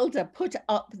Kay Elder put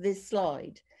up this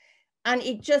slide. And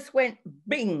it just went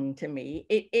bing to me.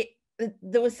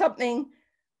 There was something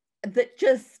that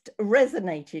just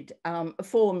resonated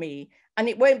for me. And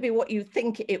it won't be what you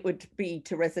think it would be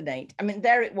to resonate. I mean,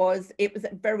 there it was a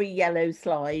very yellow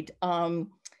slide.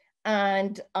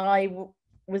 And I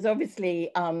was obviously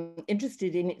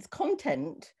interested in its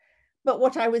content. But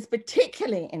what I was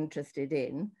particularly interested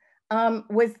in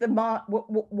was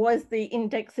the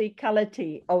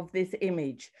indexicality of this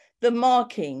image, the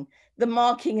marking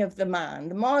of the man,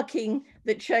 the marking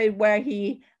that showed where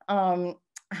he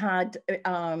had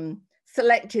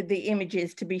selected the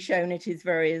images to be shown at his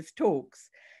various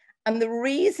talks. And the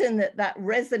reason that that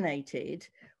resonated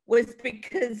was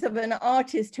because of an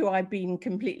artist who I've been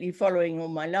completely following all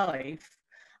my life,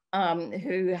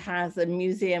 who has a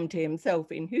museum to himself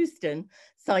in Houston,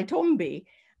 Saitombi,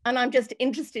 and I'm just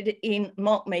interested in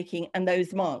mark making and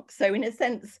those marks. So in a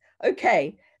sense,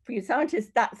 okay, for you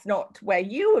scientists, that's not where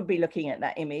you would be looking at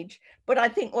that image, but I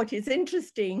think what is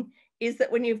interesting is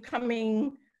that when you're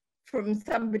coming from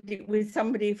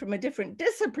somebody from a different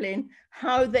discipline,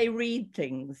 how they read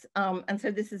things. And so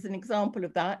this is an example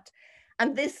of that.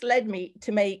 And this led me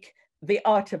to make The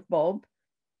Art of Bob.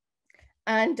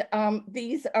 And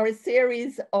these are a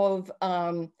series of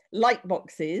light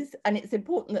boxes, and it's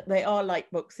important that they are light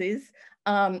boxes.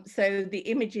 So the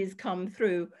images come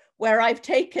through where I've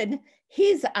taken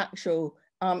his actual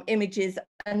images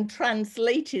and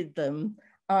translated them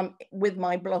with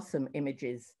my Blossom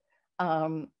images.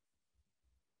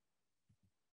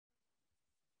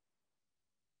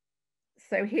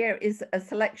 So here is a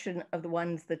selection of the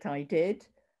ones that I did.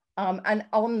 And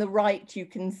on the right, you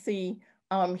can see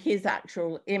his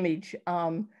actual image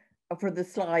for the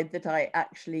slide that I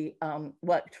actually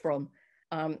worked from.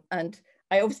 And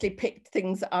I obviously picked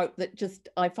things out that just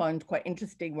I found quite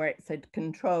interesting, where it said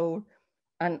control,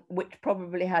 and which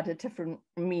probably had a different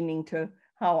meaning to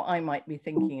how I might be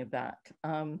thinking of that.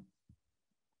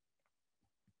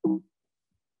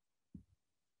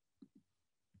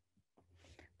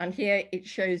 And here it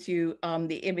shows you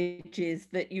the images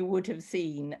that you would have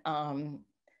seen.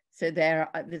 So they're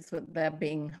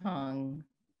being hung.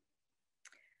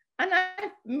 And I'm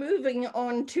moving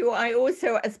on to, I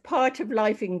also, as part of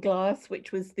Life in Glass,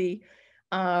 which was the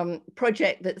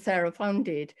project that Sarah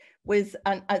funded, was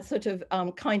a sort of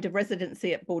kind of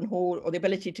residency at Bourne Hall, or the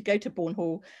ability to go to Bourne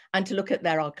Hall and to look at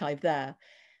their archive there.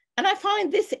 And I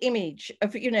find this image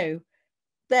of, you know,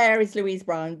 there is Louise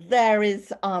Brown, there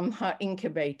is her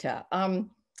incubator,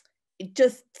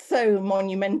 just so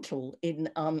monumental in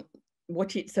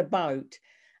what it's about,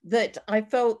 that I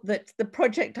felt that the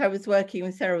project I was working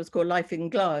with Sarah was called Life in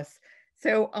Glass.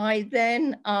 So I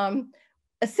then,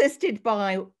 assisted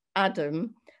by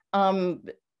Adam,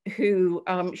 who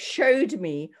showed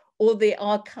me all the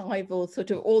archival,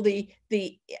 sort of all the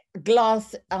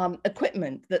glass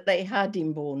equipment that they had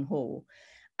in Bourne Hall.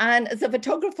 And as a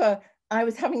photographer, I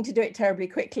was having to do it terribly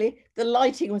quickly. The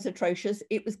lighting was atrocious.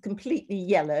 It was completely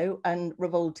yellow and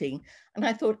revolting. And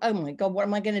I thought, oh my God, what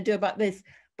am I going to do about this?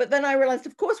 But then I realized,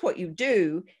 of course, what you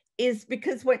do is,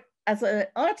 because as an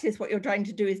artist, what you're trying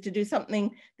to do is to do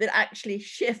something that actually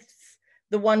shifts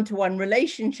the one-to-one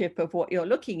relationship of what you're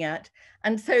looking at.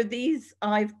 And so these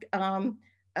I've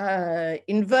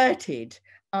inverted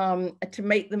to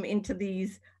make them into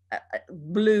these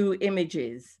blue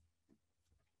images.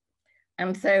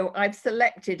 And so I've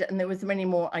selected, and there was many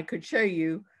more I could show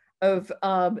you, of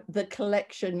the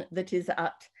collection that is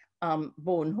at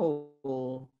Bourne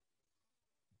Hall.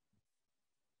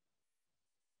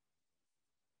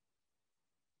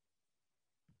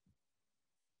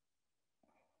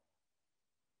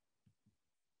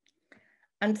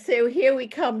 And so here we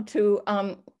come to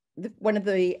one of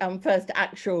the first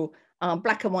actual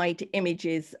black and white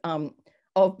images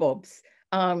of Bob's,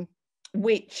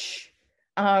 which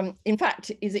in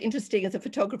fact is interesting as a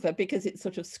photographer because it's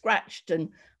sort of scratched and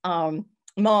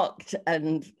marked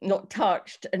and not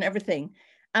touched and everything.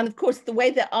 And of course, the way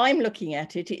that I'm looking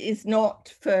at it is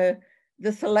not for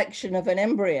the selection of an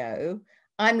embryo.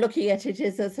 I'm looking at it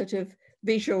as a sort of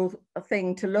visual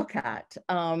thing to look at.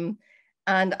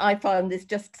 And I found this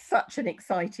just such an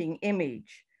exciting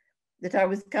image that I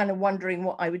was kind of wondering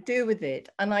what I would do with it.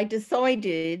 And I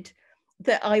decided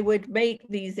that I would make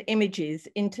these images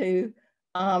into,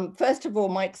 first of all,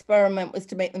 my experiment was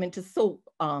to make them into salt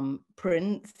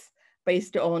prints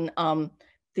based on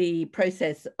the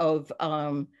process of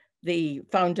the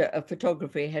founder of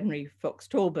photography, Henry Fox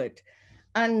Talbot.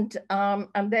 And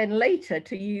then later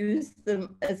to use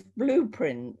them as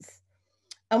blueprints.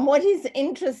 And what is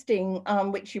interesting,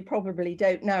 which you probably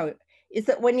don't know, is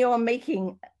that when you're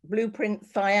making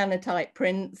blueprints, cyanotype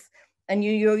prints, and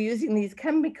you're using these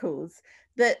chemicals,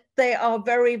 that they are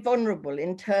very vulnerable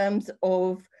in terms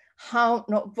of how,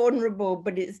 not vulnerable,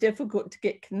 but it's difficult to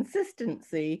get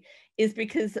consistency, is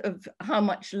because of how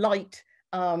much light,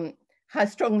 how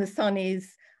strong the sun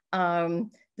is,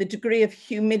 the degree of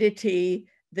humidity,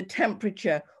 the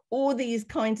temperature, all these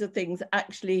kinds of things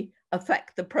actually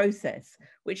affect the process,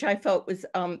 which I felt was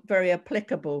very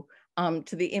applicable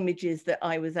to the images that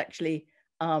I was actually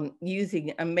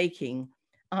using and making.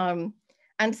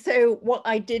 And so what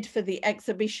I did for the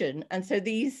exhibition, and so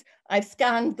these, I've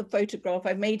scanned the photograph,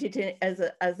 I made it as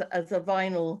a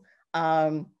vinyl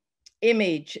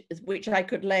image, which I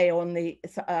could lay on the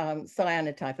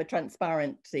cyanotype, a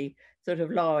transparency, sort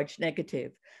of large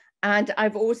negative. And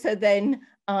I've also then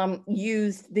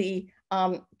used the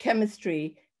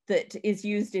chemistry that is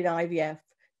used in IVF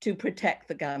to protect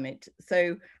the gamete.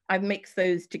 So I've mixed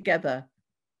those together.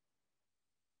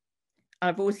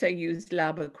 I've also used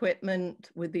lab equipment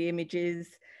with the images,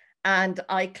 and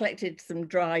I collected some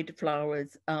dried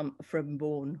flowers from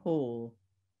Bourne Hall.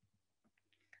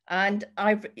 And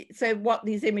so what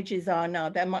these images are now,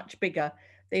 they're much bigger.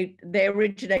 They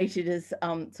originated as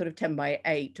sort of 10 by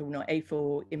 8 or not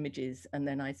A4 images, and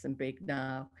they're nice and big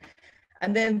now.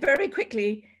 And then very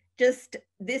quickly, just,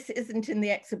 this isn't in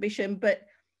the exhibition, but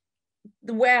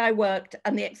the way I worked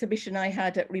and the exhibition I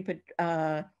had at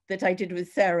that I did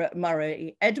with Sarah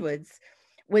Murray Edwards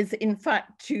was in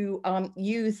fact to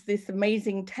use this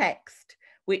amazing text,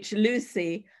 which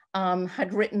Lucy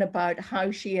had written about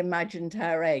how she imagined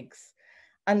her eggs.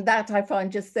 And that I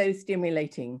find just so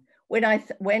stimulating. When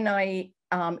I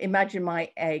imagine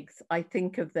my eggs, I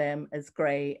think of them as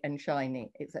gray and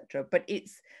shiny, etc. But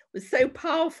it was so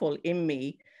powerful in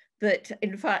me that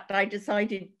in fact I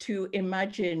decided to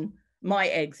imagine my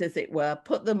eggs, as it were,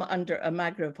 put them under a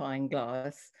magnifying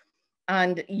glass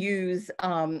and use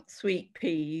sweet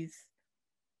peas,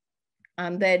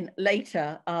 and then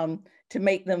later to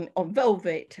make them on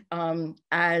velvet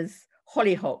as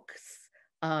hollyhocks,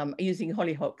 using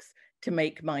hollyhocks to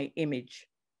make my image.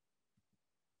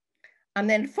 And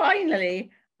then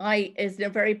finally, is a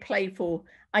very playful,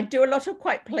 I do a lot of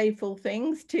quite playful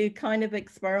things to kind of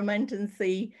experiment and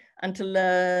see and to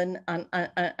learn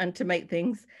and to make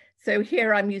things. So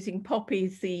here I'm using poppy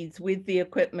seeds with the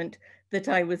equipment that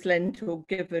I was lent or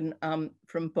given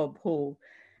from Bob Hall,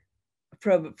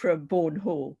 from Bourne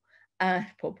Hall,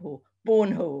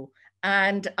 Bourne Hall.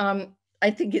 And I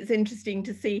think it's interesting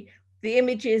to see the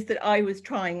images that I was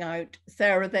trying out,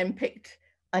 Sarah then picked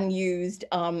and used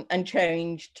and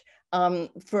changed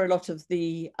for a lot of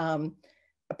the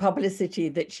publicity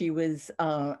that she was,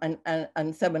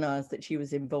 and seminars that she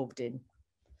was involved in.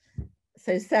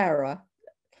 So Sarah,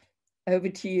 over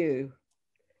to you.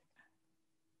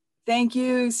 Thank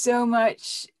you so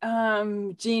much,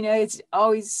 Gina. It's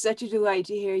always such a delight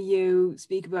to hear you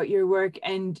speak about your work,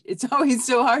 and it's always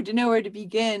so hard to know where to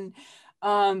begin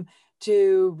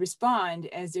to respond,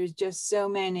 as there's just so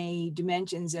many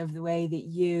dimensions of the way that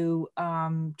you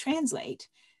translate.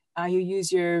 You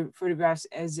use your photographs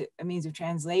as a means of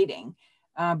translating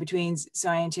between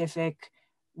scientific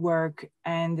work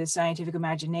and the scientific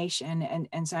imagination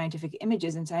and scientific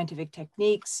images and scientific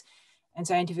techniques and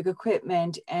scientific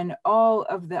equipment and all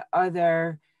of the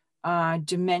other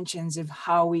dimensions of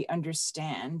how we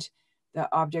understand the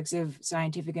objects of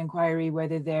scientific inquiry,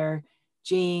 whether they're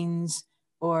genes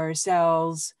or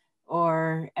cells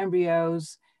or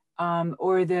embryos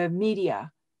or the media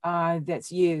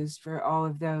that's used for all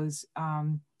of those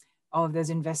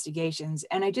investigations.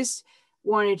 And I just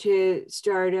wanted to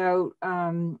start out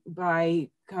by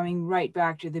coming right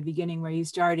back to the beginning where you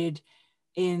started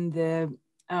in the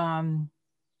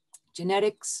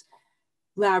genetics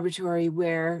laboratory,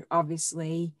 where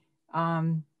obviously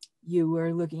you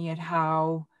were looking at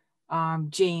how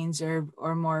genes,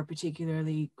 or more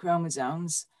particularly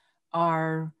chromosomes,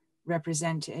 are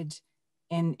represented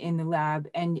in the lab,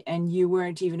 and you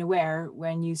weren't even aware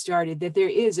when you started that there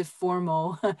is a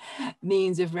formal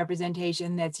means of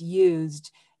representation that's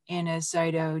used in a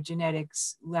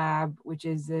cytogenetics lab, which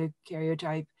is the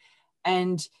karyotype,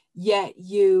 and yet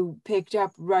you picked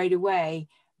up right away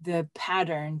the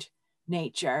patterned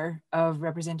nature of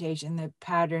representation, the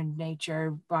patterned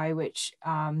nature by which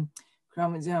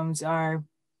chromosomes are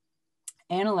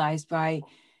analyzed by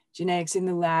genetics in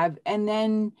the lab. And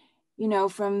then, you know,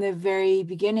 from the very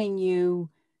beginning, you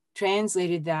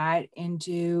translated that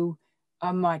into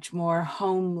a much more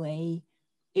homely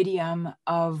idiom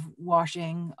of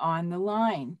washing on the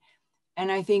line.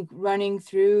 And I think running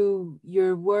through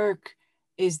your work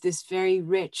is this very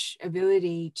rich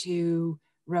ability to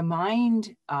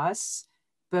remind us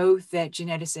both that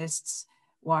geneticists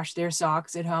wash their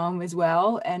socks at home as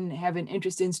well and have an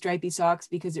interest in stripy socks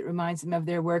because it reminds them of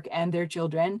their work and their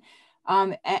children,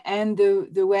 and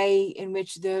the way in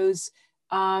which those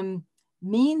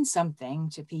mean something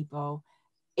to people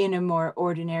in a more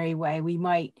ordinary way. We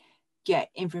might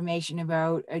get information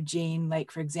about a gene,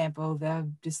 like, for example,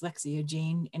 the dyslexia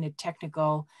gene, in a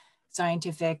technical,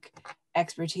 scientific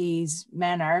expertise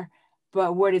manner,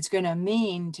 but what it's going to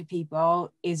mean to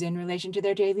people is in relation to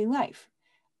their daily life.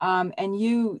 And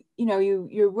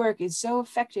your work is so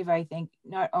effective, I think,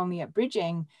 not only at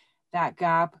bridging that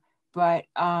gap, but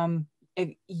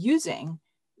using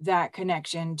that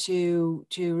connection to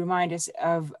remind us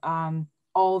of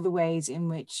all the ways in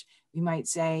which we might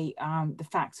say the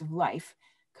facts of life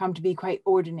come to be quite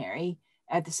ordinary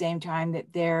at the same time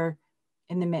that they're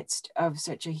in the midst of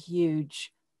such a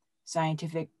huge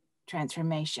scientific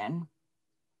transformation.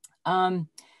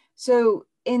 So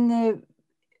in the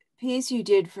piece you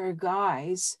did for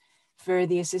Guy's, for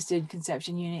the assisted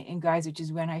conception unit in Guy's, which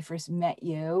is when I first met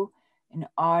you in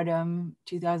autumn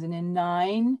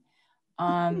 2009,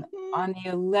 on the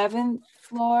 11th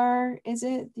floor, is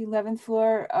it? The 11th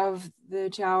floor of the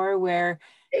tower, where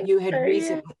you had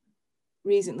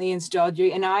recently installed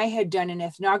you, and I had done an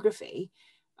ethnography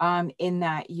in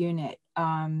that unit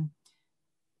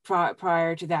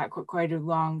prior to that, quite a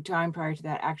long time prior to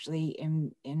that, actually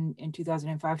in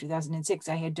 2005, 2006,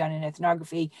 I had done an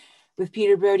ethnography with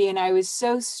Peter Brody, and I was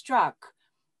so struck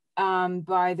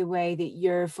by the way that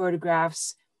your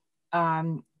photographs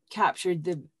captured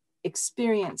the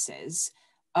experiences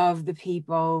of the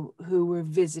people who were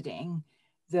visiting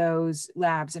those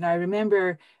labs. And I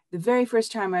remember the very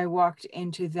first time I walked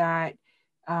into that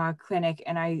clinic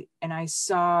and I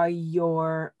saw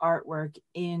your artwork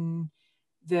in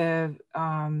the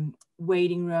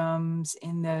waiting rooms,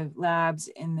 in the labs,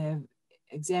 in the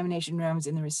examination rooms,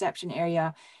 in the reception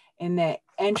area, in the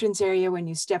entrance area when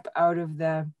you step out of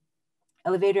the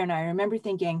elevator. And I remember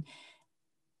thinking,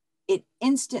 it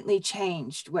instantly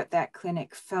changed what that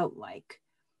clinic felt like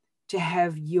to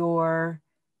have your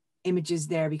images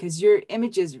there, because your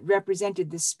images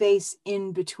represented the space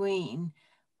in between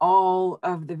all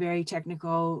of the very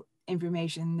technical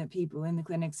information that people in the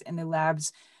clinics and the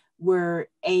labs were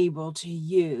able to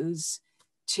use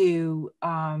to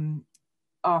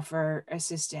offer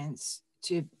assistance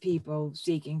to people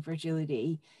seeking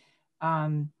fertility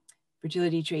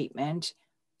treatment.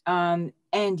 And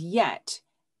yet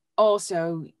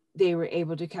also they were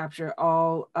able to capture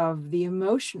all of the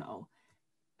emotional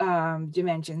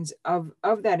dimensions of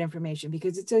that information,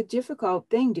 because it's a difficult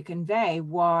thing to convey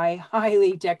why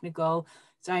highly technical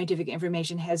scientific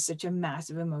information has such a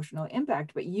massive emotional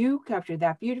impact. But you captured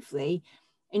that beautifully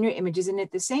in your images. And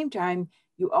at the same time,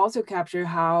 you also capture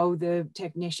how the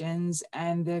technicians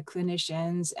and the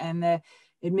clinicians and the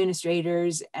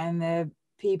administrators and the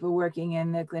people working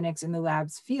in the clinics and the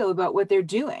labs feel about what they're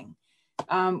doing,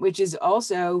 which is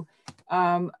also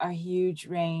a huge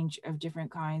range of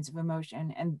different kinds of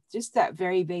emotion. And just that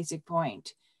very basic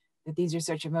point that these are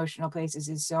such emotional places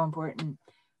is so important.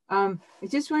 I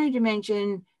just wanted to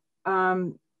mention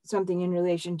something in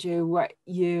relation to what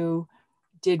you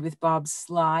did with Bob's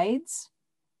slides.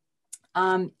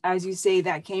 As you say,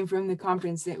 that came from the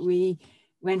conference that we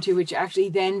went to, which actually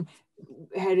then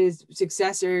had a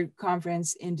successor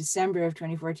conference in December of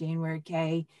 2014, where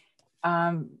Kay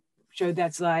showed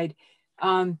that slide.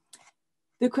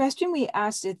 The question we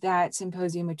asked at that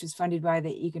symposium, which was funded by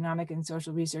the Economic and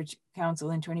Social Research Council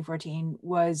in 2014,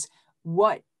 was,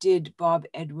 what did Bob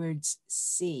Edwards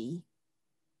see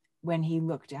when he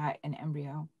looked at an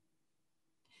embryo?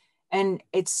 And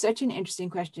it's such an interesting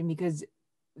question, because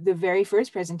the very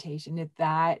first presentation at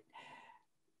that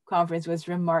conference was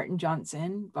from Martin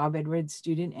Johnson, Bob Edwards'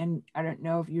 student. And I don't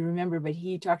know if you remember, but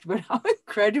he talked about how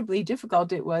incredibly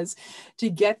difficult it was to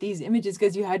get these images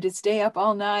because you had to stay up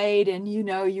all night and, you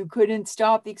know, you couldn't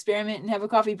stop the experiment and have a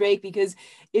coffee break because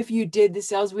if you did, the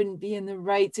cells wouldn't be in the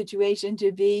right situation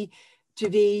to be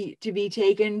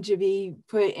taken, to be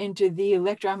put into the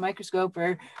electron microscope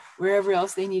or wherever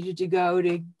else they needed to go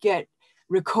to get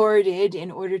recorded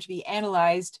in order to be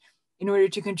analyzed, in order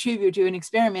to contribute to an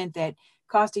experiment that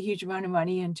cost a huge amount of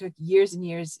money and took years and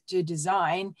years to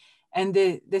design. And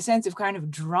the sense of kind of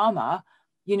drama,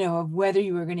 you know, of whether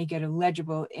you were going to get a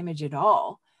legible image at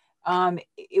all.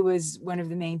 It was one of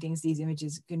the main things these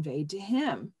images conveyed to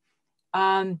him,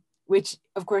 which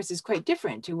of course is quite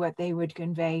different to what they would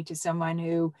convey to someone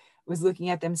who was looking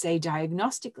at them, say,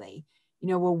 diagnostically. You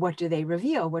know, well, what do they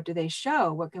reveal? What do they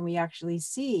show? What can we actually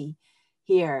see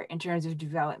here in terms of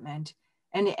development?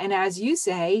 And as you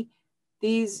say,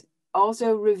 these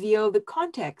also reveal the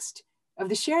context of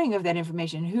the sharing of that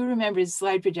information. Who remembers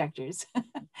slide projectors?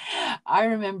 I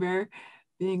remember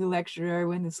being a lecturer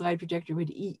when the slide projector would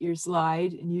eat your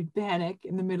slide and you'd panic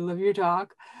in the middle of your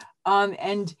talk.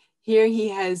 And here he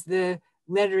has the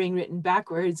lettering written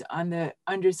backwards on the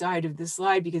underside of the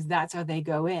slide because that's how they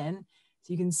go in.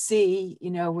 So you can see,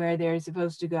 you know, where they're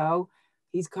supposed to go.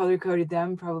 He's color coded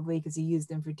them probably because he used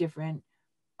them for different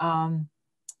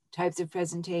types of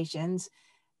presentations.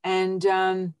 And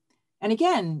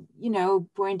again, you know,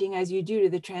 pointing as you do to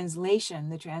the translation,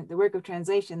 the work of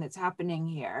translation that's happening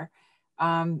here,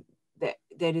 that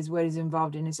is what is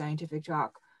involved in a scientific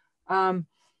talk.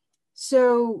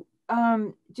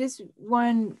 Just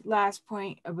one last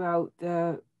point about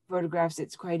the photographs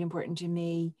that's quite important to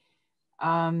me.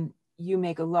 You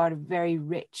make a lot of very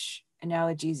rich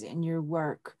analogies in your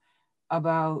work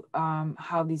about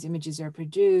how these images are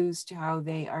produced, how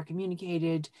they are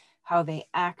communicated, how they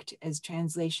act as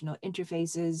translational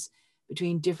interfaces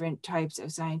between different types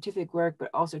of scientific work, but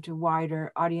also to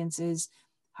wider audiences,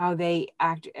 how they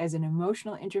act as an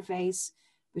emotional interface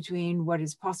between what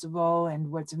is possible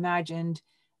and what's imagined,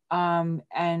 and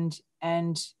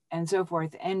so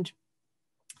forth. And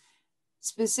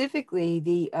specifically,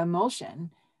 the emulsion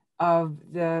of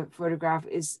the photograph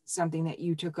is something that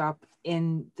you took up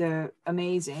in the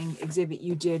amazing exhibit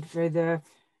you did for the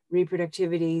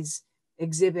Reproductivities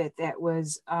exhibit that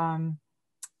was at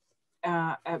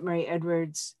Murray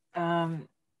Edwards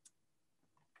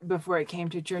before it came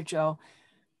to Churchill.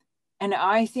 And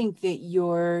I think that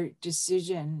your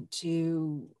decision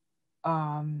to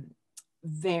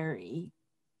vary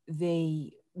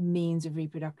the means of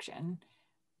reproduction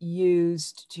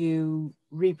used to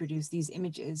reproduce these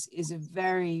images is a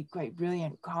very quite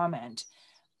brilliant comment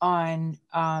on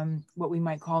what we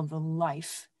might call the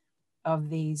life of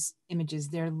these images,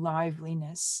 their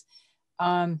liveliness,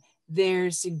 their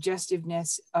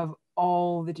suggestiveness of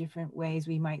all the different ways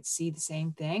we might see the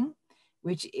same thing,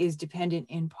 which is dependent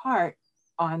in part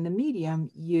on the medium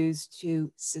used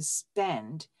to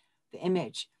suspend the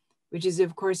image, which is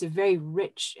of course a very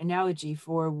rich analogy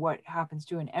for what happens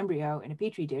to an embryo in a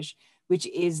petri dish, which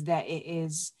is that it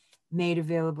is made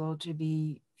available to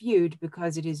be viewed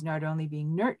because it is not only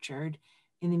being nurtured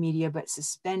in the media, but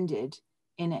suspended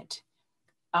in it.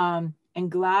 And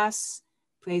glass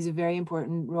plays a very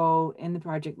important role in the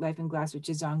project Life in Glass, which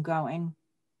is ongoing,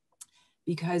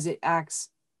 because it acts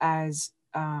as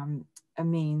a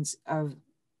means of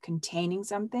containing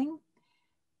something,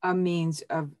 a means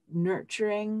of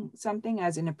nurturing something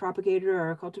as in a propagator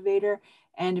or a cultivator,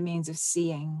 and a means of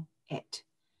seeing it.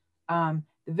 The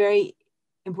very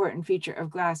important feature of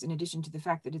glass, in addition to the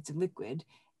fact that it's a liquid,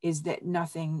 is that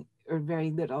nothing or very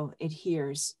little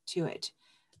adheres to it.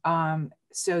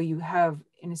 So you have,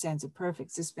 in a sense, a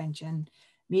perfect suspension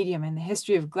medium, and the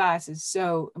history of glass is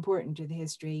so important to the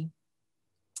history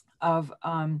of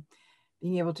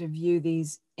being able to view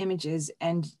these images.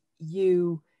 And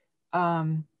you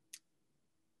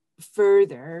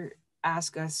further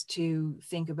ask us to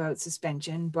think about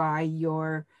suspension by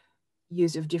your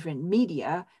use of different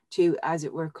media to, as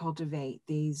it were, cultivate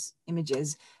these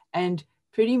images. And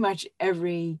pretty much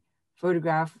every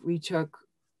photograph we took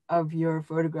of your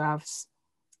photographs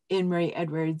in Murray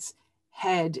Edwards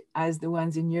had, as the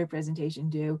ones in your presentation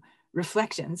do,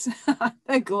 reflections on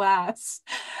the glass,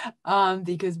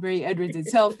 because Murray Edwards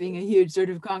itself, being a huge sort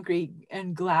of concrete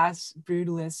and glass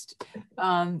brutalist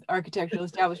architectural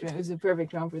establishment, was a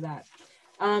perfect home for that.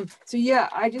 So yeah,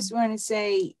 I just want to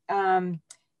say,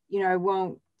 you know, I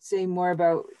won't say more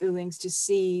about the links to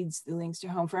seeds, the links to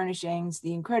home furnishings,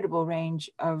 the incredible range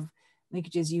of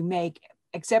linkages you make,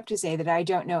 except to say that I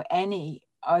don't know any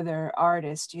other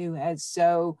artist who has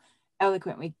so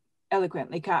eloquently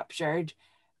captured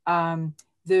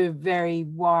the very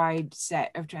wide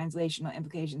set of translational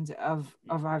implications of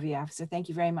IVF. So thank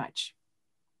you very much.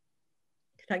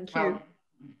 Thank you.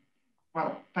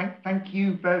 Well, thank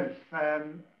you both.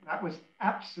 That was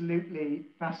absolutely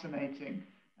fascinating.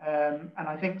 And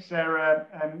I think, Sarah,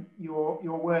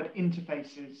 your word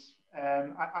interfaces,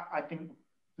 I think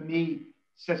for me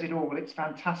says it all. It's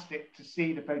fantastic to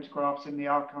see the photographs in the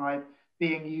archive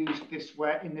being used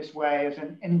in this way as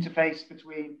an interface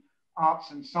between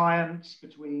arts and science,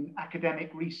 between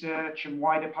academic research and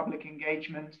wider public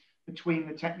engagement, between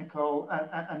the technical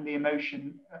and the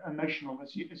emotional,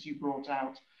 as you brought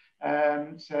out.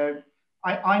 So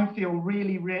I feel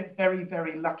really very,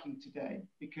 very lucky today,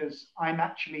 because I'm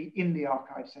actually in the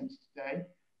archive centre today.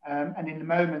 And in the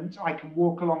moment, I can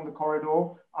walk along the corridor,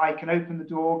 I can open the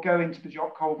door, go into the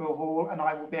Jock Colville Hall, and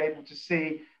I will be able to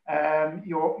see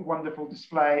your wonderful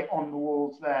display on the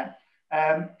walls there.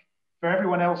 For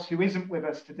everyone else who isn't with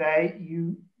us today,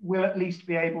 you will at least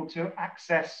be able to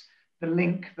access the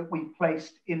link that we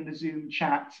placed in the Zoom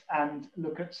chat and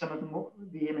look at some of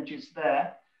the images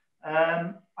there.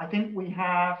 I think we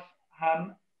have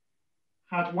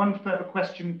had one further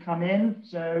question come in.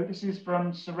 So this is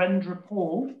from Surendra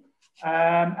Paul.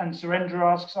 And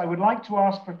Surendra asks, I would like to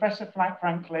ask Professor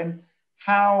Franklin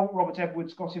how Robert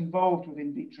Edwards got involved with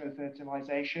in vitro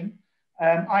fertilization.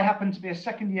 I happen to be a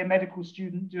second-year medical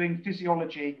student doing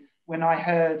physiology when I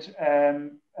heard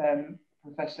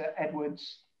Professor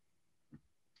Edwards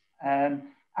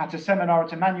at a seminar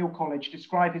at Emmanuel College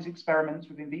describe his experiments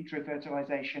with in vitro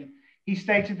fertilization. He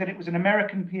stated that it was an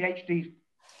American PhD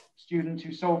student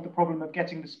who solved the problem of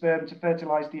getting the sperm to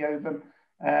fertilize the ovum.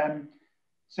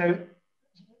 So,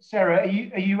 Sarah,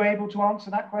 are you able to answer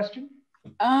that question?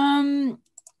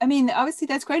 I mean, obviously,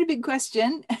 that's quite a big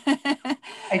question.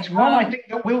 It's one I think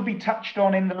that will be touched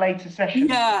on in the later session.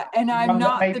 Yeah, and I'm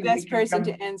not the best person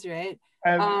to answer it.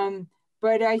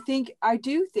 But I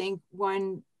do think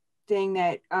one thing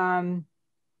that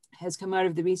has come out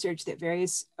of the research that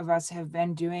various of us have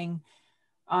been doing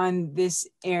on this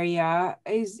area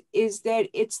is that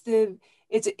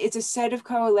it's a set of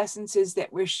coalescences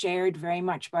that were shared very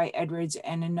much by Edwards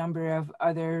and a number of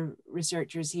other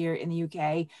researchers here in the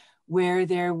UK, where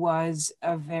there was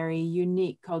a very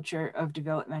unique culture of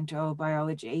developmental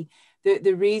biology.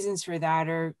 The reasons for that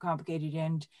are complicated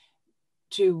and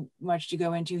too much to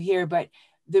go into here, but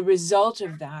the result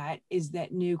of that is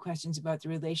that new questions about the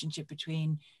relationship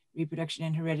between reproduction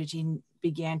and heredity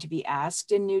began to be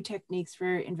asked, and new techniques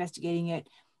for investigating it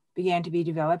began to be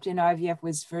developed. And IVF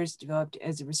was first developed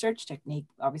as a research technique,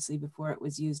 obviously, before it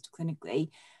was used clinically.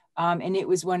 And it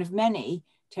was one of many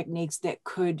techniques that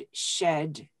could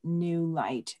shed new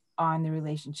light on the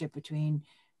relationship between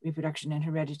reproduction and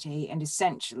heredity. And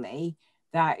essentially,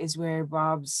 that is where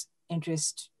Bob's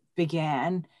interest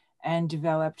began and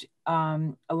developed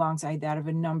alongside that of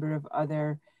a number of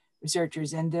other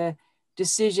researchers. And the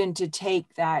decision to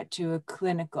take that to a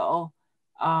clinical,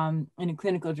 in a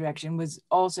clinical direction was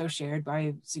also shared by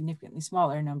a significantly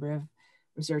smaller number of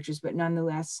researchers, but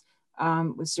nonetheless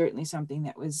was certainly something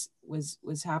that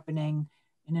was happening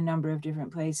in a number of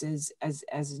different places,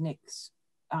 as Nick's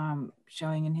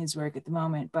showing in his work at the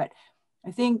moment. But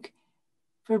I think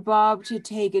for Bob to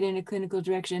take it in a clinical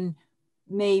direction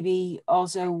maybe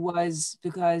also was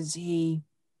because he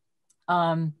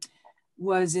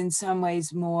was in some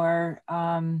ways more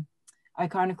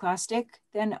iconoclastic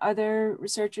than other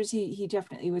researchers. He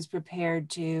definitely was prepared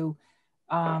to,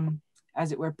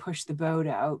 as it were, push the boat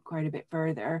out quite a bit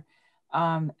further.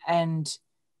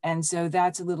 And so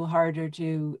that's a little harder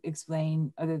to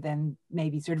explain other than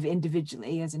maybe sort of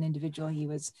individually. As an individual, he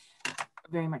was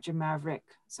very much a maverick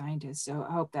scientist. So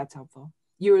I hope that's helpful.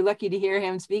 You were lucky to hear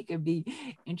him speak. I'd be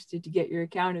interested to get your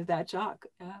account of that shock.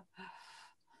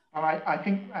 I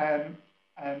think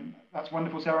that's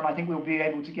wonderful, Sarah, and I think we'll be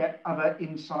able to get other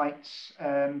insights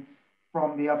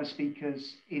from the other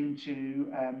speakers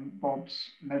into Bob's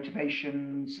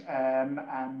motivations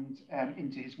and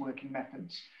into his working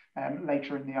methods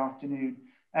later in the afternoon.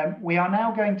 We are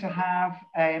now going to have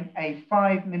a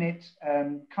 5-minute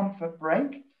comfort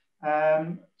break.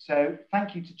 So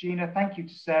thank you to Gina, thank you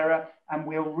to Sarah, and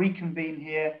we'll reconvene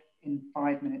here in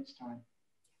 5 minutes' time.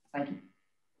 Thank you.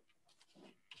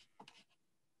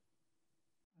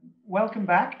 Welcome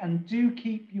back, and do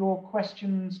keep your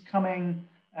questions coming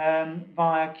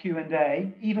via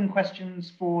Q&A, even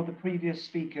questions for the previous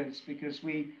speakers, because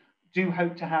we do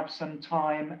hope to have some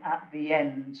time at the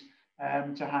end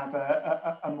to have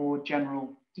a more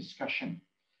general discussion.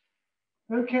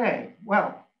 Okay,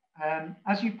 well,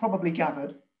 as you've probably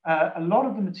gathered, a lot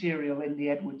of the material in the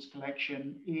Edwards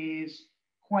collection is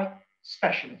quite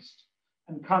specialist.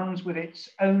 and comes with its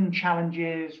own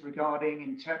challenges regarding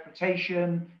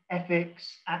interpretation,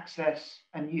 ethics, access,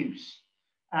 and use.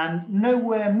 And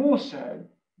nowhere more so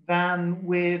than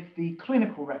with the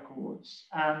clinical records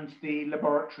and the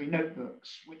laboratory notebooks,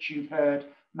 which you've heard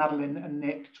Madeline and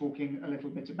Nick talking a little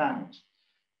bit about.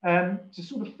 To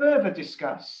sort of further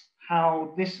discuss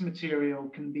how this material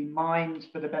can be mined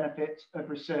for the benefit of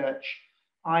research,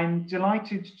 I'm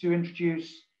delighted to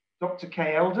introduce Dr.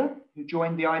 Kay Elder, who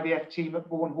joined the IVF team at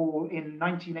Bourne Hall in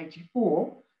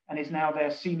 1984 and is now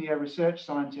their senior research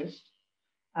scientist,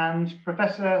 and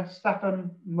Professor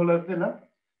Staffan Muller-Wille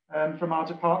from our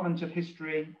Department of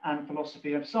History and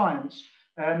Philosophy of Science,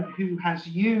 who has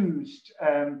used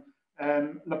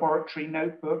laboratory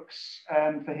notebooks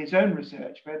for his own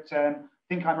research, but I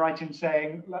think I'm right in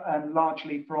saying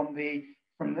largely from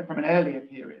an earlier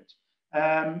period.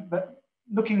 But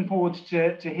looking forward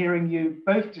to hearing you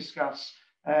both discuss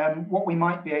what we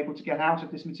might be able to get out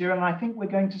of this material. And I think we're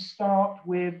going to start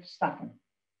with Staffan.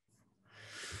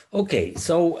 Okay,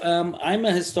 so I'm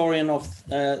a historian of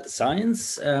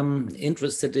science,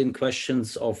 interested in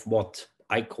questions of what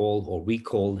I call, or we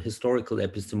call, historical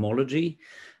epistemology.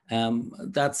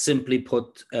 That simply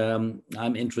put,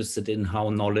 I'm interested in how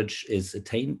knowledge is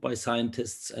attained by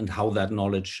scientists and how that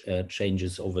knowledge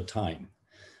changes over time.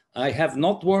 I have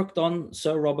not worked on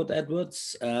Sir Robert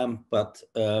Edwards, but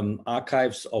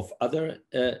archives of other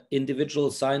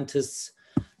individual scientists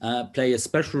play a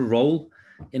special role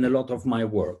in a lot of my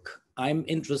work. I'm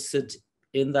interested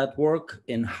in that work,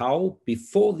 in how,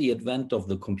 before the advent of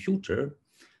the computer,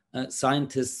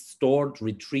 scientists stored,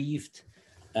 retrieved,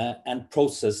 and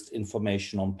processed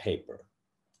information on paper.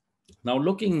 Now,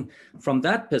 looking from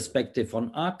that perspective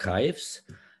on archives,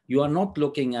 you are not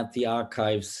looking at the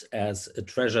archives as a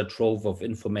treasure trove of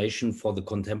information for the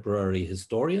contemporary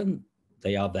historian.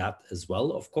 They are that as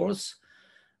well, of course,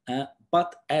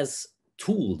 but as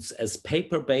tools, as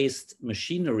paper-based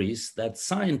machineries that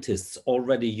scientists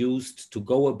already used to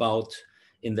go about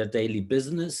in their daily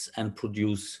business and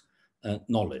produce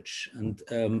knowledge. And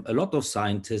a lot of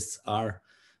scientists are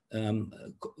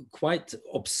quite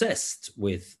obsessed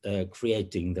with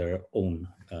creating their own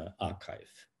archive.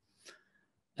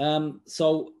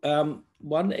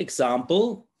 One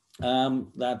example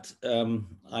that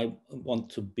I want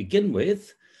to begin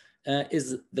with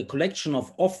is the collection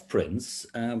of offprints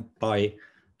by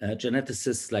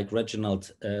geneticists like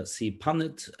Reginald C.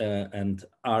 Punnett and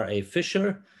R.A.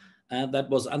 Fisher. That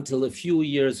was until a few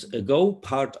years ago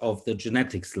part of the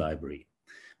genetics library.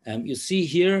 You see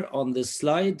here on this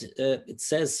slide, it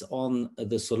says on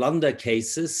the Solander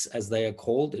cases, as they are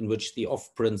called, in which the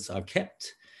offprints are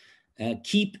kept,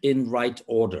 keep in right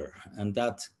order. And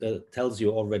that tells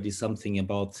you already something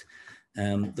about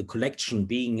the collection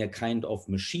being a kind of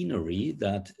machinery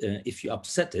that if you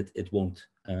upset it, it won't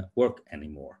work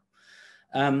anymore.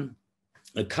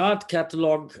 A card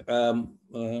catalog,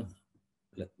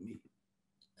 let me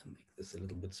make this a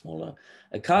little bit smaller.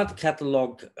 A card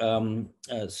catalog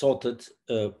sorted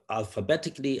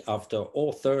alphabetically after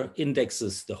author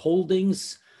indexes the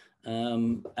holdings,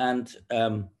 and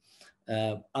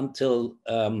until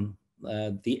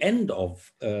the end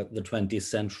of the 20th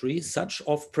century, such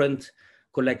off-print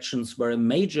collections were a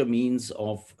major means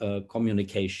of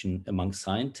communication among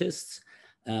scientists.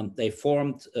 They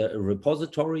formed a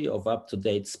repository of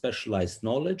up-to-date specialized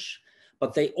knowledge,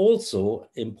 but they also,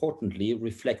 importantly,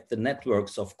 reflect the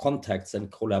networks of contacts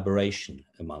and collaboration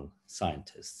among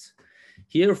scientists.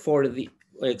 Here, for the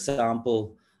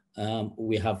example,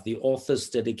 we have the author's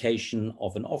dedication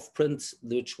of an offprint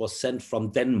which was sent from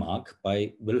Denmark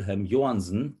by Wilhelm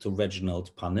Johansen to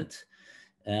Reginald Punnett.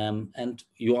 And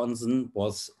Johansen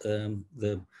was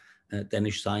the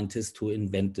Danish scientist who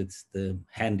invented the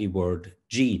handy word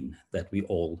gene that we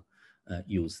all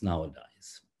use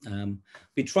nowadays.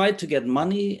 We tried to get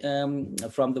money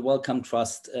from the Wellcome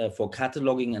Trust for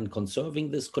cataloging and conserving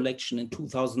this collection in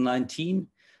 2019.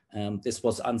 This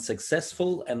was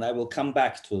unsuccessful, and I will come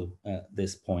back to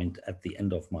this point at the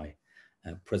end of my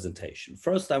presentation.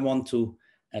 First, I want to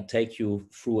take you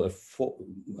through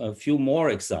a few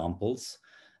more examples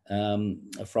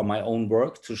from my own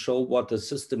work to show what a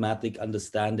systematic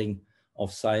understanding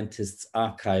of scientists'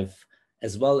 archive,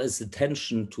 as well as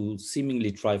attention to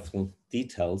seemingly trifling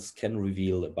details, can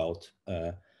reveal about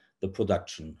the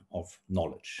production of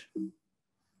knowledge.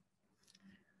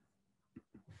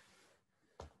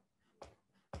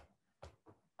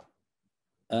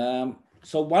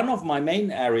 So one of my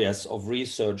main areas of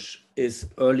research is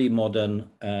early modern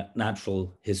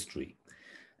natural history.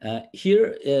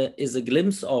 Here is a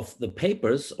glimpse of the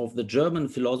papers of the German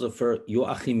philosopher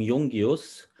Joachim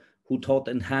Jungius, who taught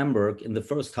in Hamburg in the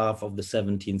first half of the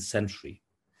 17th century.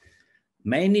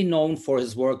 Mainly known for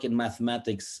his work in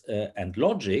mathematics and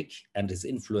logic and his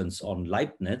influence on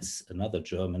Leibniz, another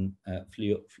German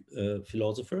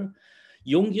philosopher,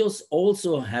 Jungius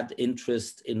also had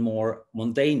interest in more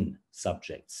mundane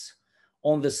subjects.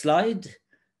 On the slide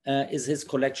is his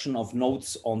collection of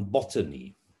notes on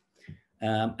botany.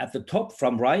 At the top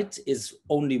from right is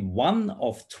only one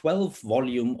of 12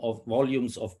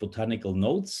 volumes of botanical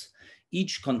notes,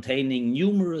 each containing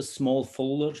numerous small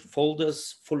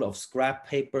folders full of scrap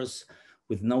papers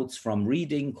with notes from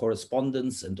reading,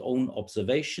 correspondence, and own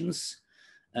observations.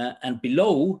 And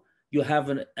below, you have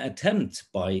an attempt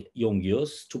by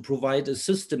Jungius to provide a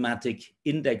systematic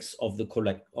index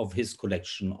of his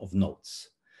collection of notes.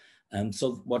 And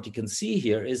so what you can see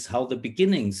here is how the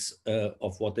beginnings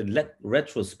of what in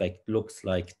retrospect looks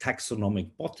like taxonomic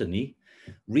botany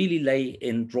really lay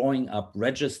in drawing up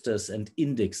registers and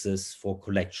indexes for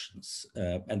collections.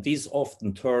 And these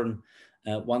often turn,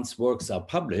 once works are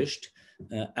published,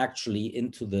 actually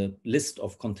into the list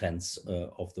of contents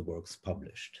of the works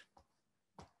published.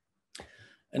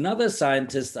 Another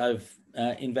scientist I've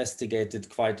investigated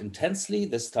quite intensely,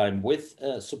 this time with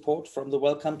support from the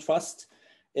Wellcome Trust,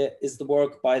 is the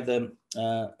work by the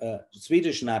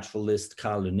Swedish naturalist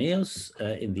Carl Linnaeus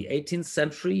in the 18th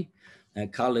century.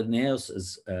 Carl Linnaeus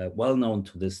is well known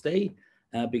to this day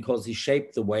because he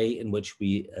shaped the way in which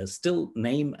we still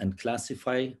name and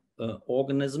classify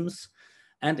organisms.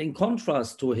 And in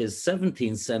contrast to his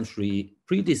 17th century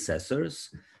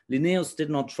predecessors, Linnaeus did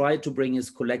not try to bring his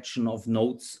collection of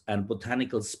notes and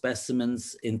botanical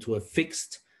specimens into a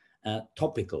fixed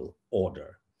topical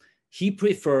order. He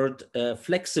preferred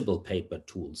flexible paper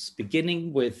tools,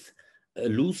 beginning with a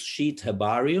loose sheet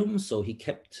herbarium. So he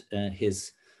kept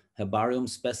his herbarium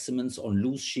specimens on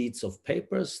loose sheets of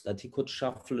papers that he could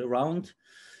shuffle around.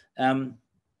 And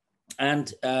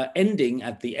ending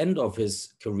at the end of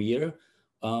his career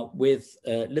with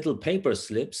little paper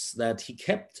slips that he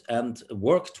kept and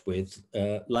worked with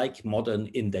like modern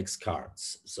index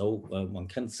cards. So one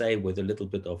can say with a little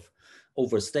bit of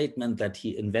overstatement that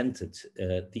he invented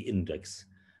the index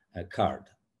card.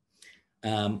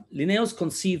 Linnaeus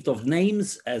conceived of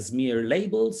names as mere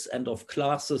labels and of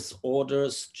classes,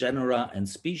 orders, genera, and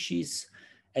species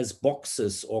as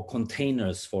boxes or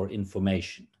containers for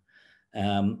information.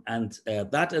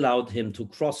 That allowed him to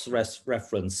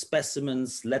cross-reference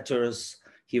specimens, letters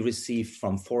he received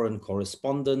from foreign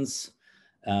correspondents,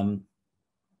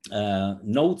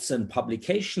 notes and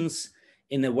publications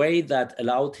in a way that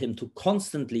allowed him to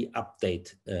constantly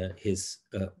update his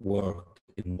work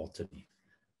in botany.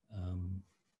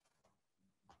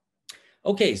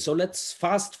 Okay, so let's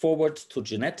fast forward to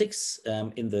genetics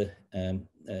in the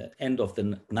end of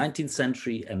the 19th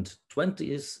century and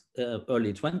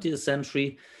early 20th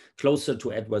century, closer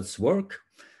to Edwards' work.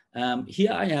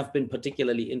 Here I have been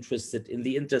particularly interested in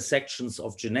the intersections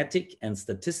of genetic and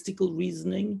statistical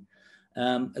reasoning.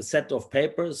 A set of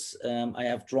papers I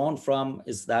have drawn from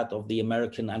is that of the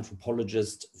American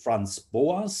anthropologist Franz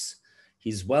Boas.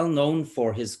 He's well known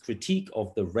for his critique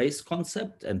of the race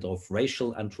concept and of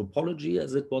racial anthropology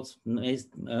as it was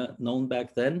known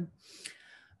back then.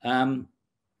 And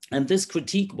this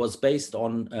critique was based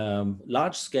on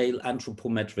large-scale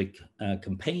anthropometric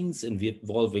campaigns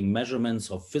involving measurements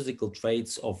of physical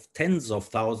traits of tens of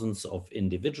thousands of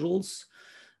individuals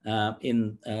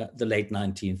in the late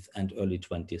 19th and early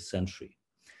 20th century.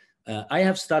 I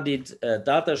have studied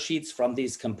data sheets from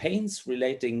these campaigns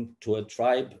relating to a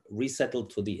tribe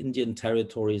resettled to the Indian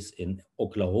territories in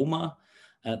Oklahoma,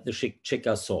 the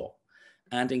Chickasaw.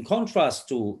 And in contrast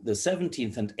to the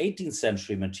 17th and 18th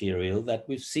century material that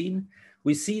we've seen,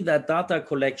 we see that data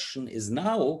collection is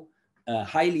now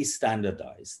highly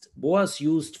standardized. Boas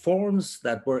used forms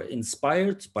that were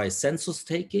inspired by census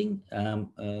taking.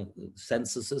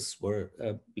 Censuses were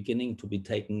beginning to be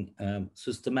taken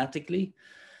systematically.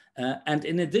 And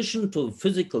in addition to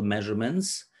physical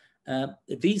measurements,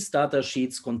 these data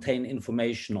sheets contain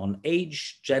information on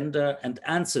age, gender, and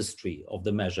ancestry of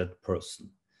the measured person.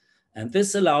 And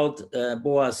this allowed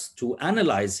Boas to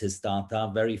analyze his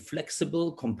data very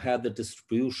flexible, compare the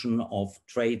distribution of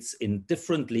traits in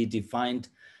differently defined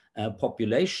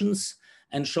populations,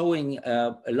 and showing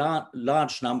a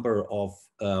large number of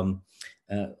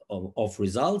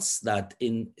results that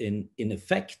in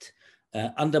effect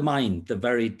undermined the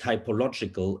very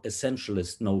typological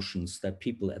essentialist notions that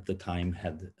people at the time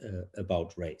had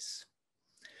about race.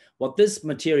 What this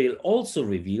material also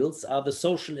reveals are the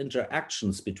social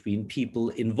interactions between people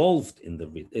involved in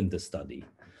the study.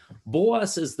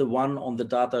 Boas is the one on the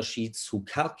data sheets who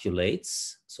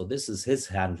calculates, so this is his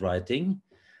handwriting,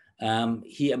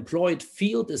 He employed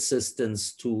field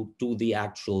assistants to do the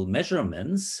actual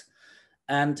measurements.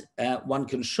 And one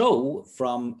can show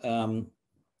from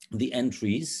the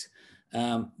entries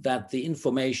that the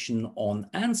information on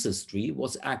ancestry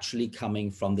was actually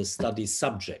coming from the study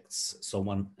subjects. So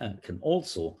one can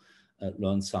also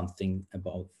learn something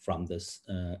about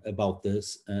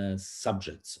this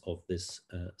subjects of this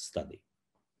study.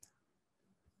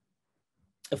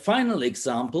 A final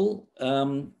example,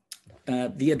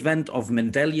 the advent of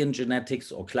Mendelian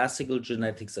genetics, or classical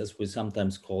genetics as we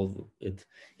sometimes call it,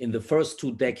 in the first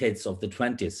 2 decades of the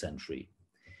 20th century.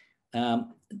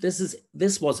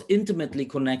 This was intimately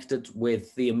connected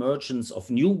with the emergence of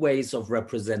new ways of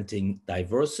representing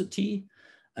diversity.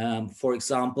 For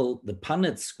example, the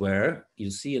Punnett square, you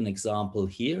see an example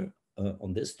here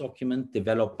on this document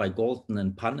developed by Galton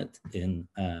and Punnett in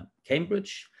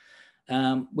Cambridge,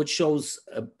 which shows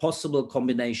possible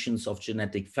combinations of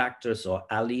genetic factors or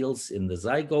alleles in the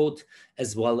zygote,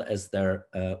 as well as their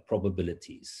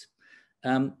probabilities.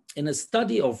 In a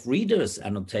study of readers'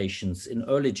 annotations in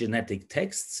early genetic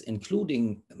texts,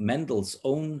 including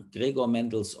Gregor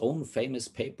Mendel's own famous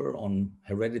paper on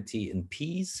heredity in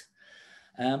peas,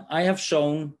 I have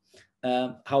shown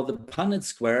how the Punnett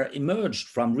square emerged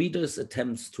from readers'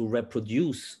 attempts to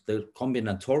reproduce the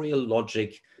combinatorial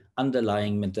logic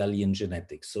underlying Mendelian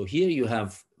genetics. So here you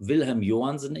have Wilhelm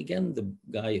Johannsen again, the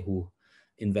guy who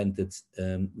invented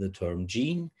the term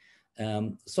gene,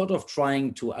 sort of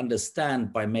trying to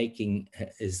understand by making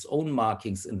his own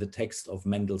markings in the text of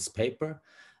Mendel's paper,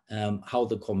 how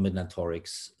the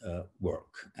combinatorics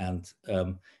work. And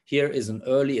here is an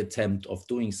early attempt of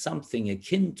doing something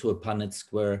akin to a Punnett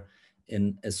square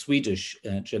in a Swedish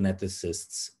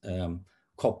geneticist's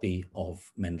copy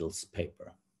of Mendel's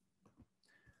paper.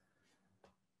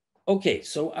 Okay,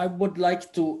 so I would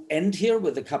like to end here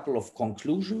with a couple of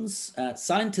conclusions.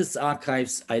 Scientists'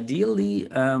 archives ideally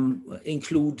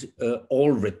include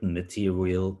all written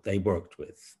material they worked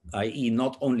with, i.e.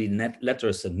 not only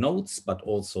letters and notes, but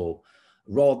also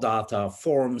raw data,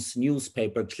 forms,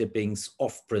 newspaper clippings,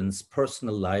 off-prints,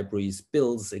 personal libraries,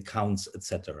 bills, accounts,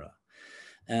 etc.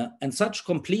 And such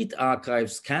complete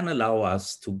archives can allow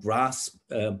us to grasp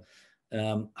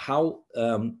how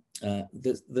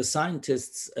the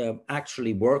scientists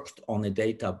actually worked on a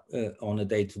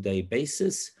day-to-day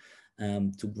basis,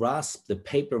 to grasp the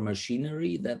paper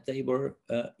machinery that they were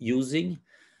using,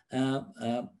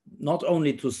 not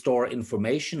only to store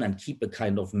information and keep a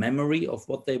kind of memory of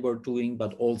what they were doing,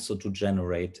 but also to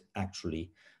generate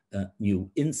actually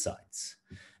new insights.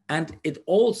 And it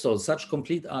also, such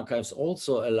complete archives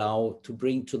also allow to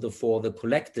bring to the fore the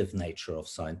collective nature of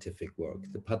scientific work,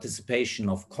 the participation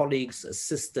of colleagues,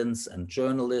 assistants, and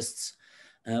journalists,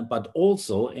 but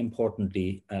also,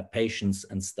 importantly, patients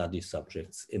and study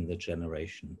subjects in the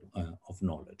generation of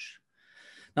knowledge.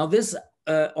 Now, this,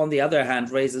 on the other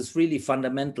hand, raises really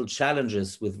fundamental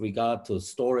challenges with regard to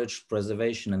storage,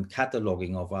 preservation, and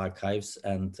cataloging of archives.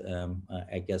 And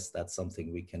I guess that's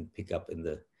something we can pick up in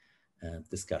the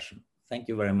discussion. Thank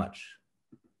you very much.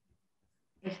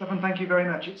 Yes, Stefan, thank you very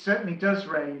much. It certainly does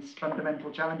raise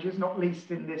fundamental challenges, not least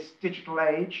in this digital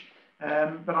age.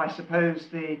 But I suppose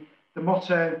the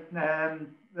motto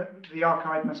that the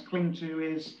archive must cling to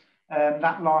is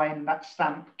that line, that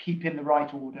stamp, keep in the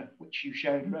right order, which you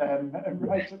showed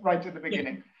right at the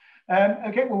beginning.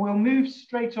 Okay, well, we'll move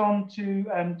straight on to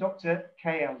Dr.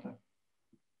 Kay Elder.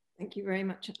 Thank you very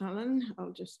much, Alan.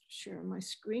 I'll just share my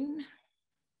screen.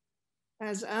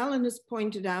 As Alan has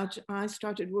pointed out, I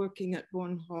started working at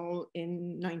Bourne Hall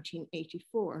in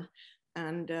 1984.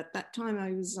 And at that time,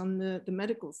 I was on the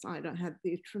medical side. I had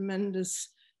the tremendous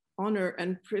honor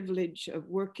and privilege of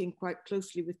working quite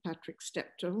closely with Patrick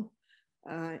Steptoe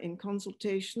in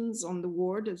consultations on the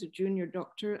ward as a junior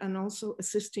doctor, and also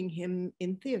assisting him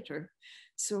in theater.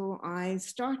 So I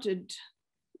started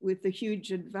with a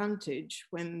huge advantage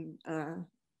when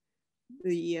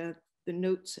the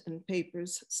notes and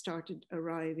papers started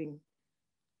arriving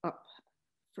up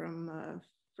from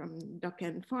Duck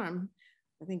End Farm.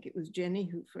 I think it was Jenny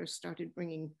who first started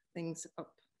bringing things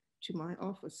up to my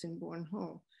office in Bourne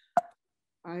Hall.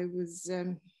 I was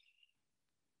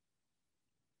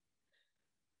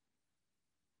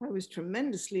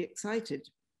tremendously excited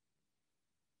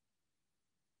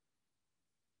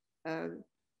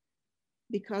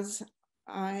because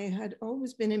I had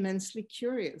always been immensely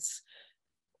curious.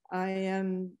 I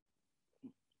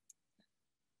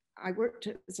worked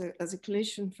as a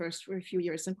clinician first for a few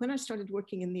years, and when I started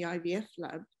working in the IVF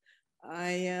lab,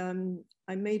 I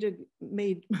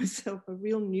made myself a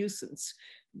real nuisance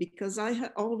because I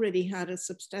had already had a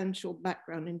substantial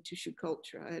background in tissue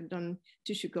culture. I had done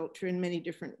tissue culture in many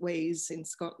different ways in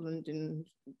Scotland, in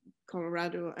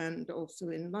Colorado, and also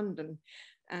in London.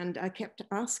 And I kept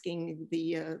asking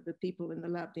the people in the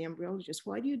lab, the embryologists,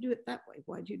 why do you do it that way?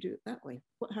 Why do you do it that way?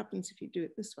 What happens if you do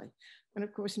it this way? And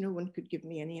of course, no one could give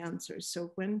me any answers.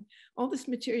 So when all this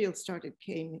material started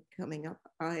coming up,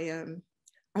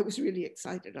 I was really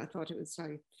excited. I thought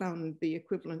I found the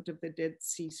equivalent of the Dead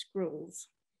Sea Scrolls.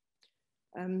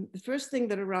 The first thing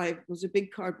that arrived was a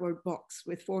big cardboard box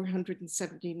with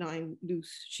 479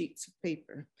 loose sheets of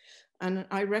paper. And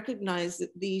I recognized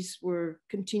that these were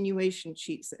continuation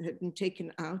sheets that had been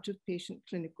taken out of patient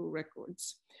clinical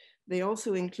records. They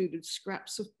also included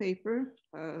scraps of paper,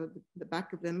 the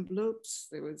back of envelopes.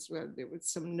 There was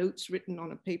some notes written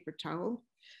on a paper towel.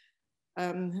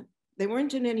 They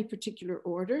weren't in any particular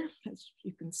order, as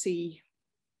you can see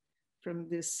from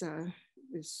this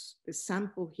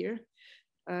sample here.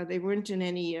 They weren't in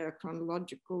any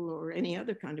chronological or any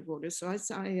other kind of order. So I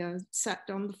sat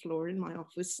on the floor in my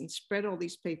office and spread all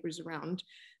these papers around.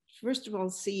 First of all,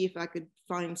 see if I could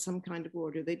find some kind of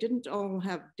order. They didn't all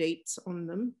have dates on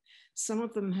them. Some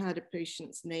of them had a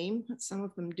patient's name. Some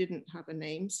of them didn't have a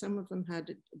name. Some of them had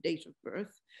a date of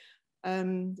birth.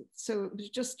 So it was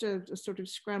just a sort of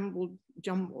scrambled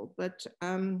jumble, but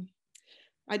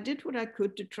I did what I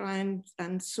could to try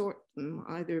and sort them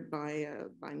either by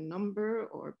number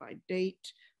or by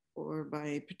date or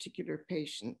by particular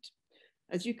patient.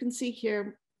 As you can see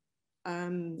here,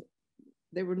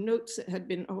 there were notes that had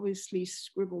been obviously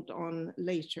scribbled on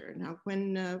later. Now,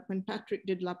 when Patrick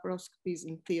did laparoscopies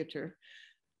in theater,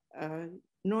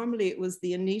 normally it was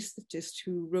the anesthetist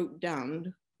who wrote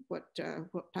down what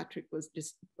Patrick was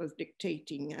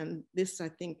dictating. And this, I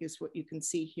think, is what you can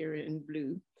see here in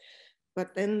blue.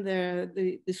 But then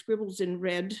the scribbles in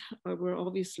red were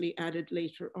obviously added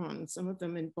later on, some of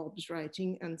them in Bob's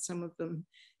writing and some of them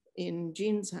in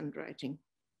Jean's handwriting.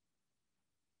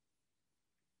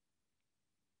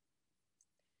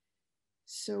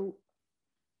 So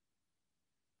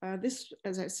this,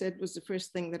 as I said, was the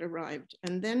first thing that arrived.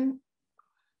 And then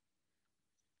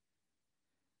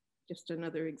just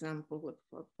another example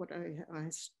of what I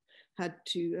had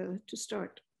to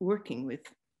start working with.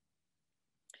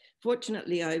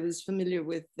 Fortunately, I was familiar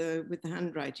with the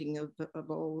handwriting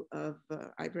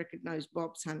I recognized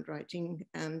Bob's handwriting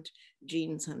and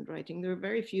Jean's handwriting. There were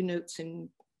very few notes in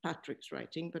Patrick's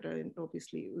writing, but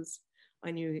obviously I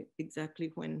knew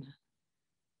exactly when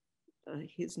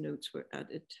his notes were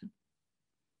added.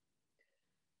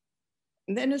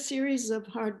 And then a series of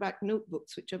hardback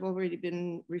notebooks, which have already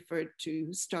been referred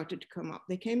to, started to come up.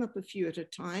 They came up a few at a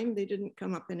time. They didn't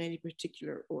come up in any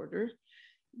particular order.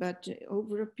 But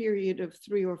over a period of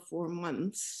 3 or 4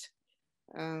 months,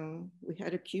 we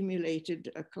had accumulated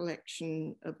a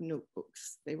collection of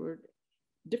notebooks. They were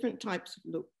different types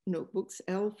of notebooks: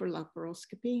 L for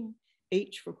laparoscopy,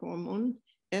 H for hormone,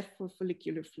 F for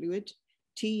follicular fluid,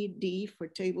 T, D for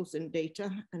tables and data,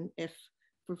 and F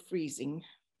for freezing.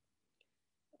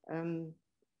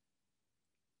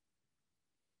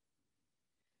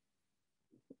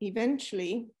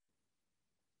 Eventually,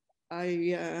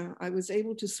 I was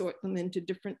able to sort them into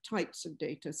different types of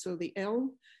data. So the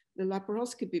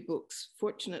laparoscopy books,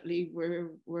 fortunately,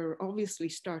 were obviously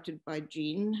started by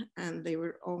Jean, and they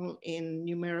were all in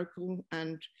numerical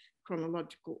and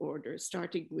chronological order,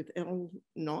 starting with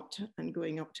L0 and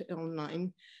going up to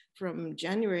L9 from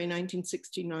January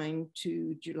 1969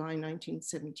 to July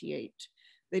 1978.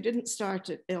 They didn't start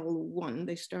at L1,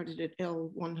 they started at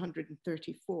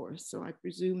L134. So I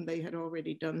presume they had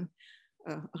already done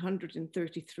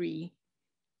 133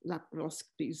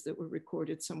 laparoscopies that were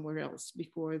recorded somewhere else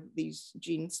before these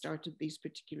Jean started these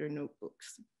particular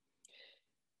notebooks.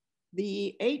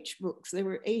 The H books, there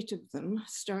were 8 of them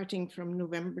starting from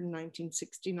November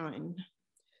 1969.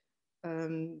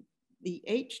 The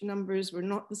H numbers were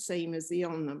not the same as the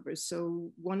L numbers.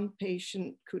 So one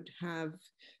patient could have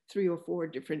 3 or 4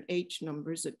 different H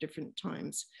numbers at different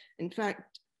times. In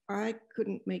fact, I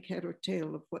couldn't make head or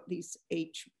tail of what these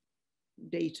H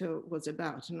data was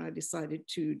about, and I decided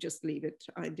to just leave it.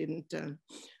 I didn't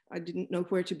know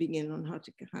where to begin on how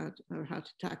to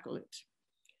tackle it.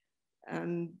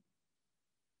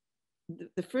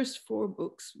 The first 4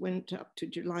 books went up to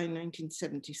July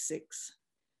 1976.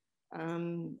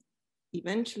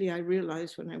 Eventually, I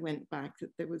realized when I went back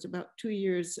that there was about 2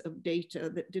 years of data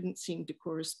that didn't seem to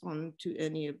correspond to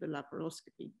any of the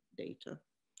laparoscopy data.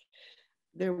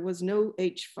 There was no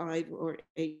H5 or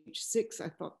H6. I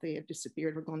thought they had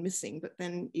disappeared or gone missing, but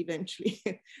then eventually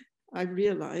I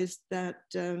realized that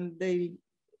they,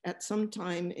 at some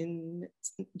time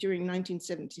during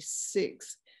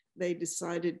 1976, they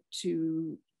decided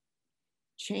to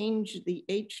change the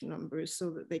H numbers so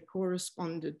that they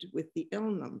corresponded with the L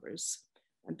numbers.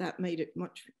 And that made it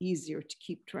much easier to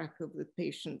keep track of the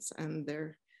patients and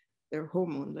their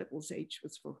hormone levels. H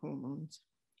was for hormones.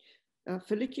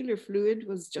 Follicular Fluid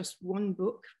was just one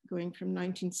book going from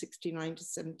 1969 to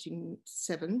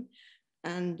 1977.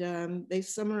 And they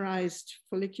summarized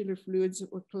follicular fluids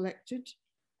that were collected,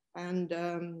 and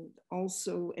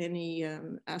also any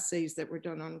assays that were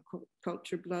done on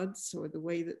culture bloods, or the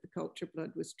way that the culture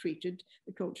blood was treated.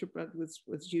 The culture blood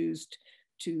was used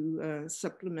to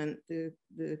supplement the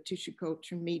tissue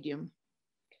culture medium.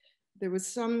 There was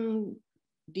some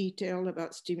detail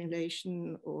about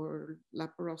stimulation or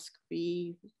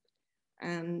laparoscopy,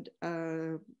 and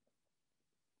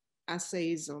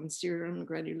assays on serum,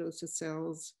 granulosa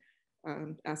cells,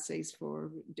 assays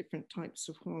for different types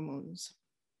of hormones.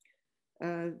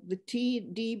 The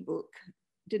TD book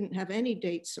didn't have any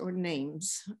dates or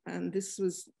names, and this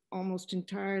was almost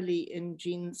entirely in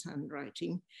Jean's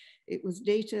handwriting. It was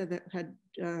data that had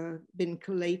been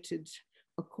collated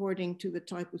according to the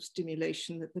type of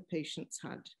stimulation that the patients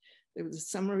had. There was a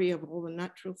summary of all the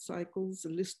natural cycles, a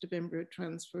list of embryo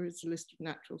transfers, a list of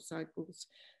natural cycles,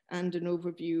 and an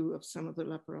overview of some of the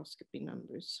laparoscopy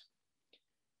numbers.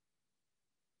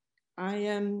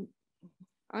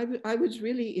 I was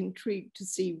really intrigued to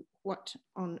see what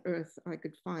on earth I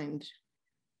could find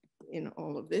in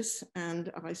all of this,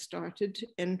 and I started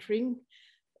entering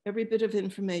every bit of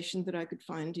information that I could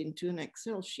find into an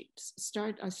Excel sheet.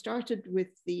 I started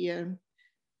with the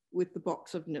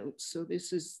box of notes. So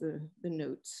this is the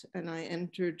notes, and I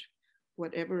entered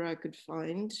whatever I could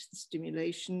find, the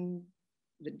stimulation,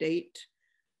 the date.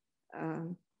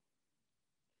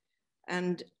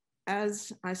 And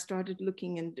as I started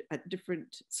looking at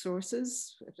different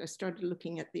sources, I started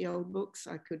looking at the old books,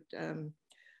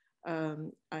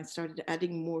 I started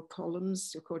adding more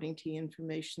columns according to the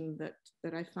information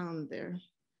that I found there.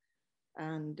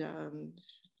 And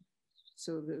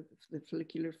so the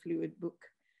follicular fluid book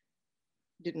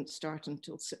didn't start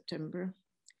until September.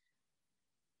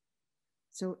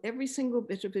 So every single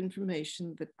bit of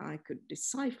information that I could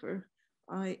decipher,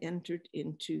 I entered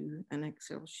into an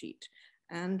Excel sheet,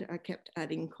 and I kept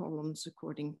adding columns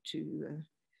according to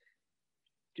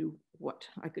what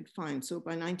I could find. So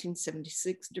by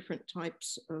 1976, different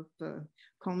types of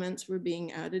comments were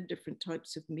being added, different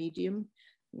types of medium.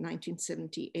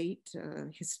 1978,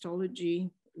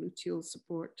 histology, luteal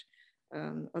support,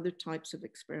 other types of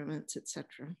experiments,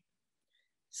 etc.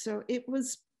 So it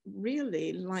was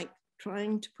really like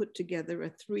trying to put together a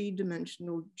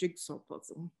three-dimensional jigsaw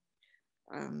puzzle.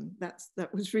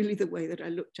 That was really the way that I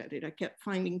looked at it. I kept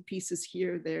finding pieces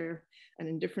here, there, and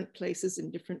in different places,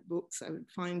 in different books. I would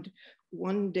find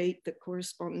one date that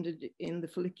corresponded in the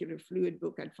follicular fluid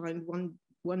book. I'd find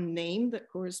one name that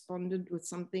corresponded with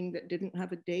something that didn't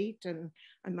have a date, and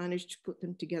I managed to put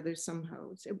them together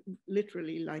somehow. It's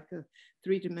literally like a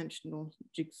three-dimensional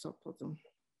jigsaw puzzle.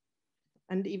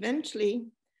 And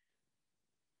eventually,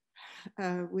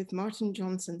 with Martin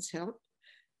Johnson's help,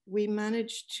 we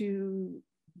managed to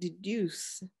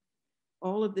deduce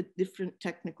all of the different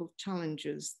technical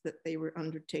challenges that they were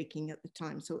undertaking at the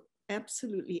time. So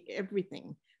absolutely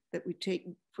everything that we take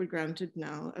for granted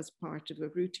now as part of a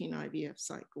routine IVF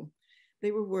cycle,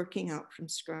 they were working out from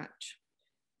scratch.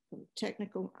 From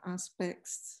technical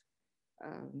aspects,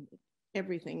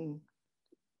 everything,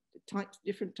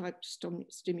 different types of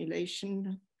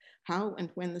stimulation, how and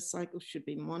when the cycle should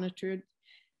be monitored,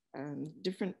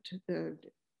 different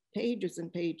pages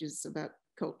and pages about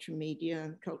culture media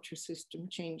and culture system,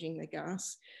 changing the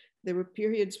gas. There were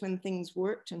periods when things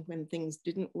worked and when things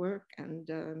didn't work. And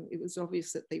it was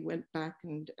obvious that they went back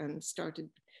and started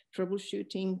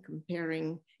troubleshooting,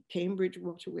 comparing Cambridge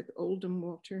water with Oldham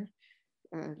water,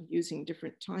 using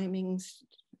different timings.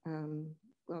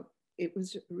 Well, it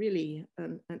was really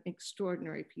an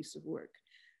extraordinary piece of work.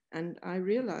 And I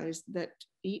realized that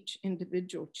each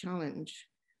individual challenge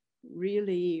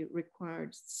really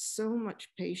required so much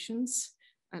patience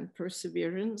and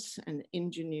perseverance and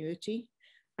ingenuity.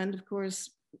 And of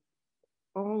course,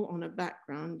 all on a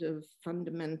background of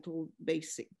fundamental,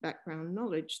 basic background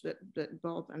knowledge that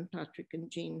Bob and Patrick and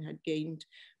Jean had gained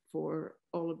for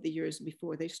all of the years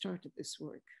before they started this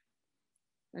work.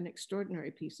 An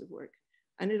extraordinary piece of work.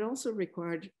 And it also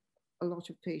required a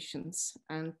lot of patience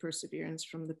and perseverance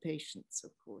from the patients, of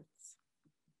course.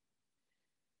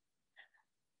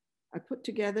 I put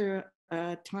together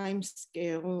a time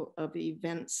scale of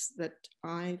events that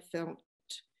I felt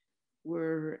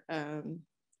were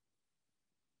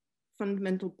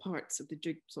fundamental parts of the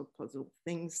jigsaw puzzle,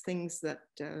 things that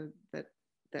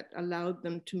allowed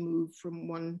them to move from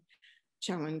one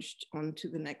challenge on to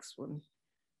the next one,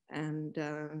 and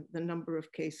the number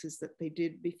of cases that they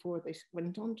did before they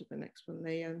went on to the next one.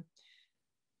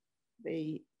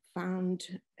 They found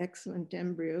excellent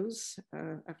embryos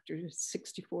after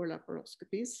 64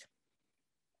 laparoscopies.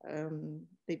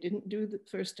 They didn't do the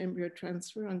first embryo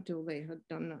transfer until they had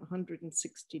done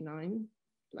 169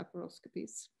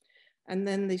 laparoscopies. And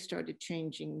then they started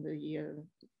changing the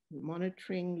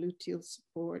monitoring, luteal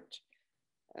support,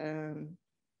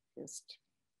 just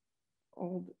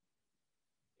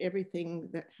everything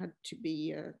that had to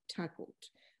be tackled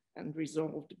and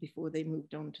resolved before they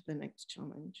moved on to the next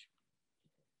challenge.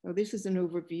 Now, this is an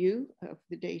overview of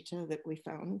the data that we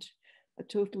found. A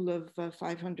total of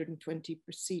 520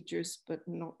 procedures, but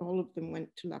not all of them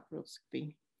went to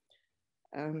laparoscopy.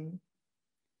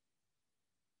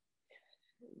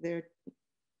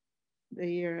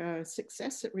 Their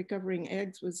success at recovering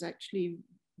eggs was actually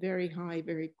very high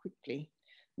very quickly.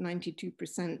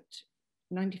 92%,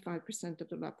 95% of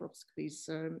the laparoscopies,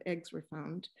 eggs were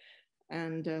found,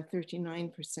 and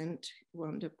 39%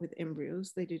 wound up with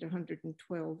embryos. They did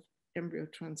 112 embryo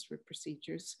transfer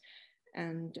procedures.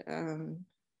 And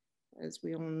as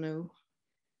we all know,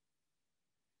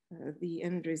 the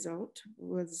end result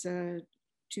was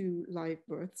 2 live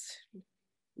births,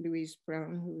 Louise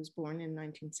Brown, who was born in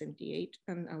 1978,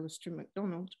 and Alistair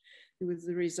MacDonald, who was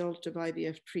the result of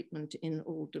IVF treatment in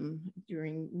Oldham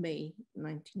during May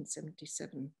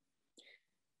 1977.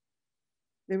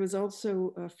 There was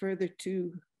also a further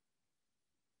 2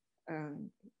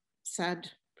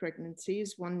 sad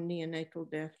pregnancies, 1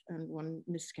 neonatal death and 1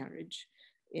 miscarriage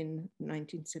in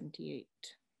 1978.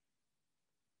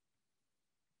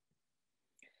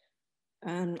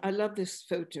 And I love this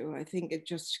photo. I think it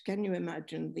just, can you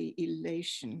imagine the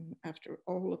elation after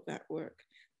all of that work?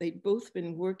 They'd both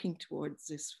been working towards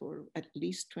this for at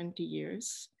least 20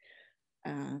 years.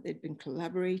 They'd been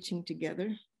collaborating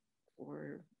together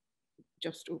for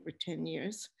just over 10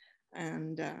 years.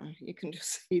 And you can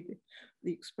just see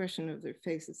the expression of their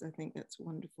faces. I think that's a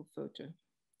wonderful photo.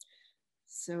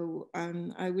 So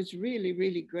I was really,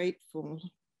 really grateful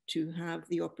to have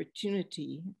the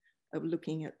opportunity of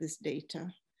looking at this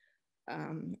data.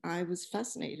 I was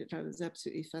fascinated. I was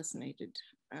absolutely fascinated,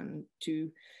 and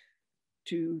to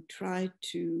try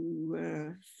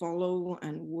to follow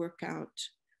and work out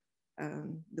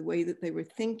the way that they were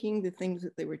thinking, the things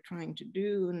that they were trying to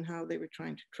do, and how they were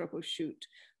trying to troubleshoot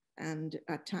and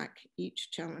attack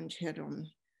each challenge head on.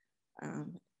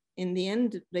 In the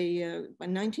end, they, by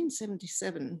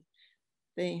 1977,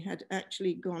 they had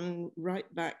actually gone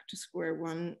right back to square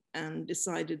one and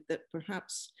decided that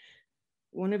perhaps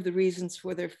one of the reasons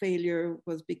for their failure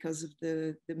was because of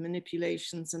the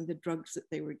manipulations and the drugs that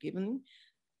they were given.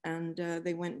 And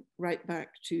they went right back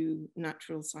to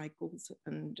natural cycles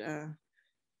and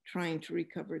trying to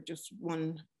recover just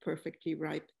 1 perfectly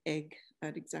ripe egg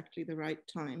at exactly the right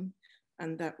time.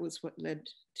 And that was what led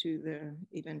to their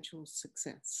eventual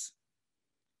success.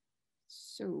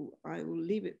 So I will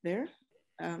leave it there.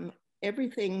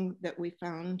 Everything that we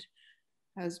found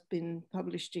has been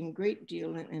published in great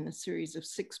deal in a series of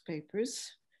 6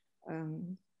 papers.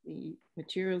 The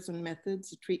materials and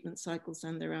methods, the treatment cycles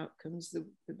and their outcomes, the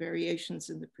variations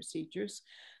in the procedures.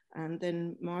 And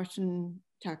then Martin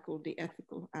tackled the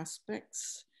ethical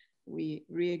aspects. We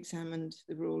re-examined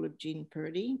the role of Jean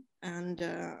Purdy, and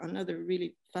another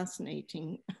really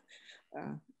fascinating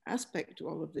aspect to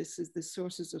all of this is the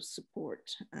sources of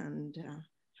support and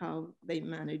how they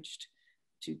managed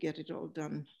to get it all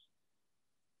done.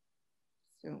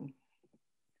 So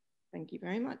thank you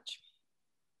very much.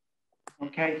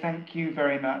 Okay, thank you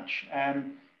very much.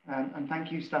 And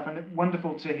thank you, Stefan.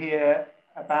 Wonderful to hear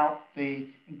about the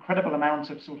incredible amount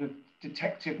of sort of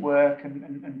detective work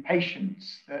and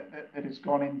patience that has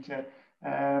gone into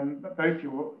both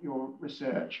your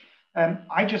research.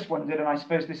 I just wondered, and I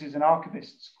suppose this is an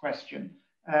archivist's question,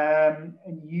 and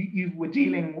you were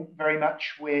dealing very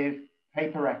much with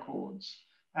paper records.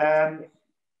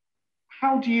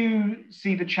 How do you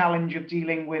see the challenge of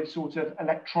dealing with sort of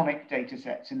electronic data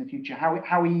sets in the future?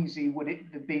 How easy would it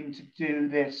have been to do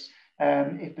this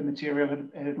if the material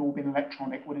had all been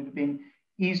electronic? Would it have been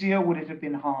easier? Would it have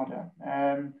been harder?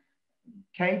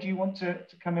 Kay, do you want to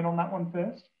come in on that one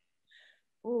first?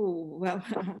 Oh, well,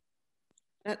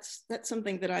 that's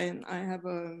something that I have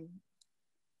a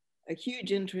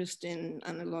huge interest in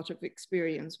and a lot of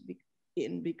experience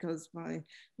in, because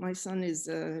my son is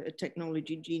a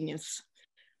technology genius.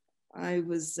 I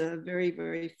was very,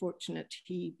 very fortunate.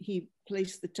 He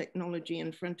placed the technology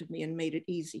in front of me and made it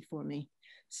easy for me.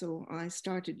 So I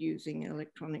started using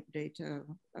electronic data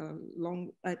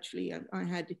I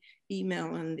had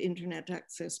email and internet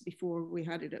access before we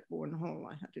had it at Bourne Hall.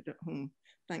 I had it at home,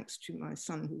 thanks to my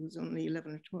son, who was only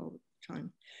 11 or 12 at the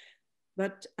time.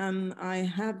 But I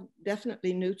have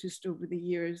definitely noticed over the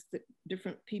years that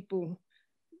different people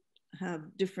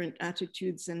have different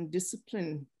attitudes and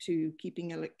discipline to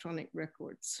keeping electronic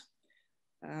records.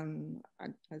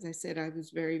 As I said, I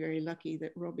was very, very lucky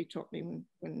that Robbie taught me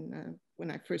when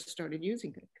I first started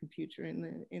using a computer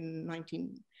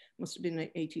must have been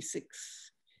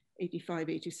 86, 85,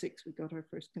 86, we got our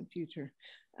first computer.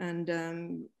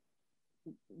 And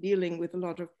dealing with a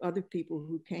lot of other people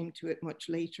who came to it much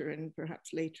later and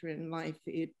perhaps later in life,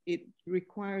 it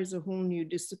requires a whole new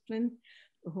discipline,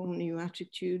 a whole new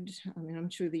attitude. I mean, I'm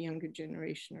sure the younger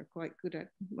generation are quite good at,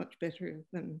 much better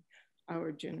than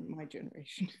my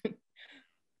generation.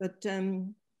 But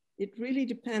it really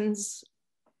depends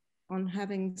on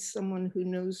having someone who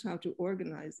knows how to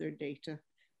organize their data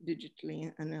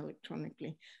digitally and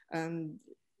electronically.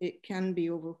 It can be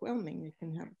overwhelming. It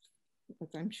can have,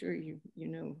 as I'm sure you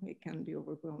know, it can be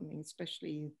overwhelming,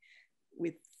 especially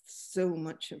with so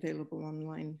much available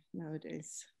online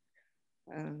nowadays.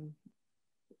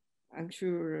 I'm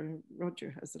sure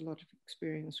Roger has a lot of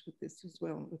experience with this as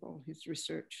well, with all his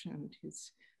research and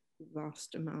his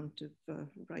vast amount of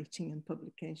writing and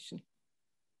publication.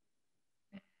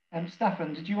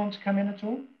 Staffan, did you want to come in at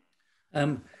all?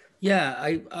 Yeah,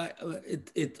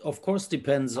 it of course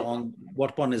depends on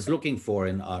what one is looking for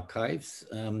in archives.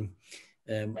 I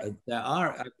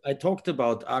talked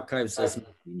about archives as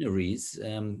machineries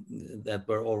that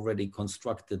were already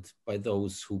constructed by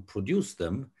those who produced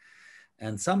them.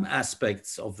 And some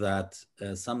aspects of that,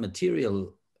 some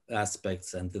material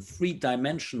aspects and the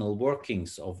three-dimensional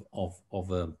workings of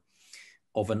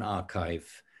an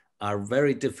archive are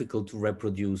very difficult to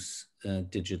reproduce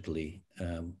digitally.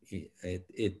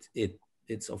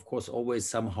 It's of course always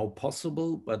somehow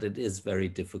possible, but it is very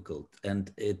difficult.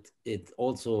 And it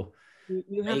also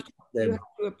you have to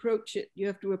approach it. You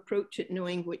have to approach it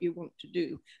knowing what you want to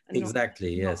do. And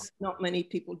exactly. Yes. Not many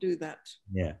people do that.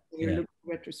 Yeah. You're looking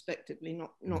retrospectively.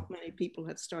 Not many people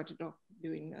have started off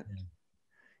doing that.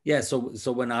 Yeah.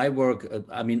 So when I work,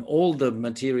 I mean, all the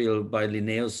material by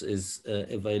Linnaeus is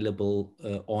available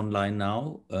online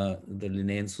now. The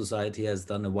Linnaean Society has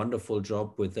done a wonderful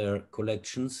job with their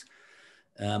collections,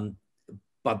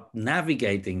 but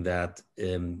navigating that.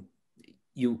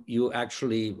 You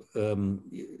actually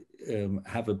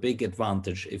have a big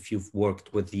advantage if you've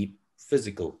worked with the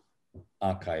physical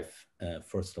archive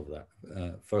first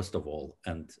of all,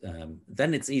 and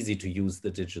then it's easy to use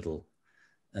the digital,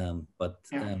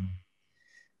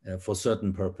 for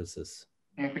certain purposes.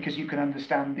 Yeah, because you can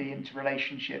understand the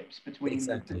interrelationships between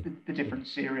exactly. the different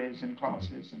series and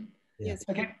classes. And yes,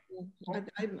 okay.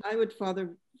 I would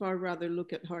far rather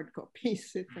look at hard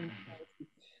copies if I'm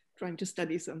trying to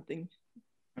study something.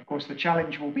 Of course, the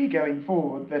challenge will be going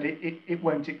forward that it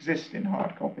won't exist in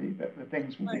hard copy, that the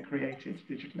things will be created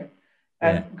digitally.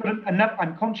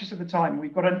 I'm conscious of the time.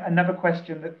 We've got another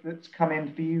question that's come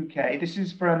in for you, Kay. This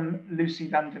is from Lucy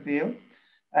van der Wiel.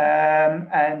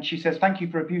 And she says, thank you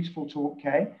for a beautiful talk,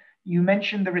 Kay. You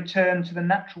mentioned the return to the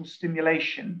natural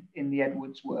stimulation in the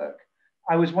Edwards work.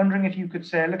 I was wondering if you could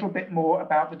say a little bit more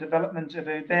about the development of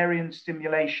ovarian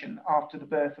stimulation after the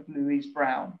birth of Louise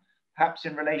Brown, perhaps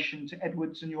in relation to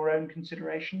Edwards and your own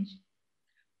considerations?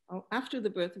 Oh, after the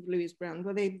birth of Louise Brown,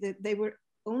 well, they were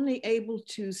only able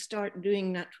to start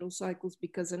doing natural cycles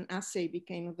because an assay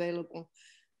became available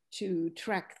to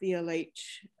track the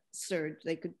LH surge.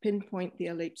 They could pinpoint the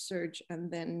LH surge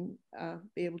and then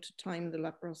be able to time the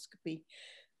laparoscopy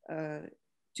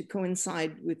to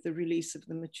coincide with the release of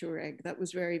the mature egg. That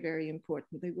was very, very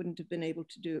important. They wouldn't have been able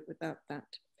to do it without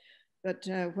that. But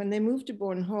when they moved to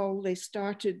Bourne Hall, they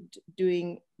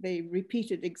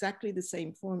repeated exactly the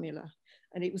same formula.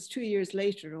 And it was 2 years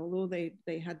later, although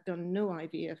they had done no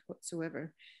IVF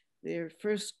whatsoever, their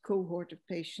first cohort of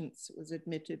patients was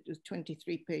admitted with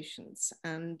 23 patients.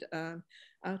 And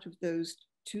out of those,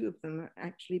 2 of them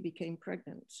actually became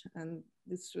pregnant. And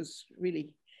this was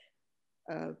really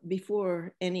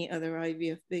before any other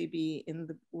IVF baby in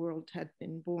the world had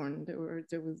been born.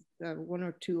 There was 1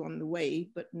 or 2 on the way,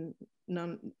 but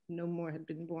no more had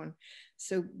been born.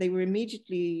 So they were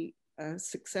immediately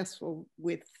successful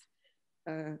with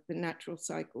the natural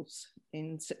cycles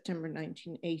in September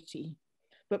 1980.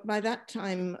 But by that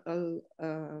time,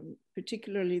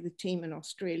 particularly the team in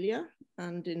Australia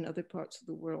and in other parts of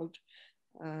the world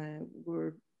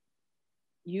were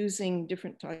using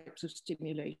different types of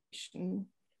stimulation.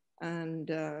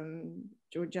 and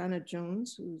Georgiana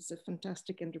Jones, who's a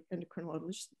fantastic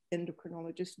endocrinologist,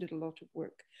 did a lot of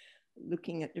work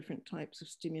looking at different types of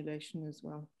stimulation as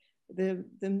well. The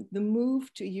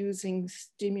move to using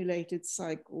stimulated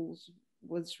cycles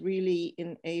was really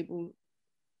enabled,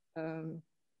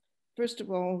 first of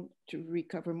all, to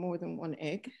recover more than one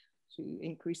egg, to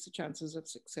increase the chances of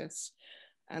success.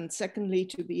 And secondly,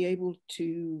 to be able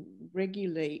to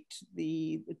regulate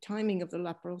the timing of the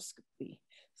laparoscopy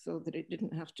so that it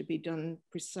didn't have to be done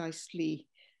precisely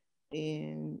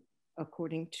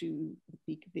according to the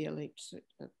peak of the LH,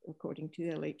 according to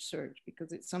the LH surge,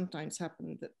 because it sometimes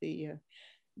happened that the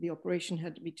operation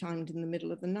had to be timed in the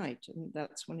middle of the night, and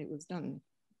that's when it was done.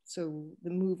 So the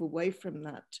move away from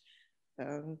that,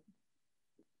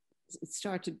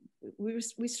 we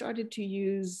started to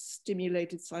use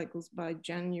stimulated cycles by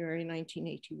January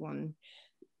 1981,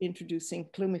 introducing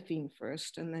clomiphene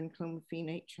first and then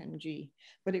clomiphene HMG.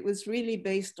 But it was really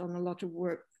based on a lot of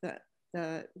work that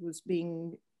was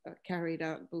being carried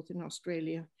out both in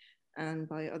Australia and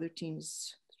by other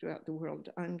teams throughout the world.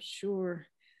 I'm sure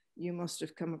you must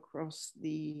have come across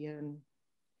the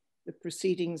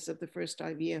proceedings of the first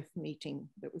IVF meeting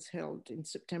that was held in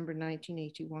September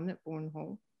 1981 at Bourne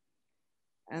Hall.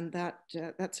 And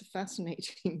that's a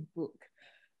fascinating book.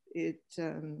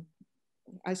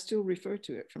 I still refer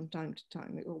to it from time to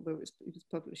time, although it was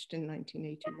published in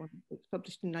 1981. It was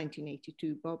published in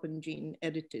 1982. Bob and Jean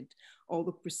edited all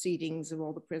the proceedings of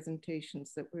all the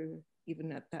presentations that were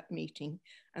given at that meeting.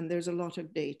 And there's a lot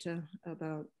of data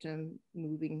about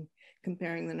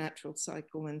comparing the natural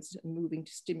cycle and moving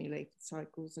to stimulated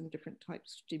cycles and different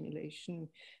types of stimulation,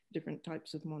 different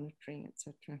types of monitoring,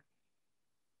 etc.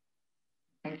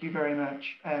 Thank you very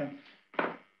much.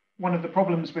 One of the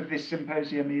problems with this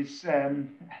symposium is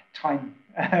time.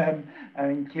 I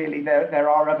mean, clearly there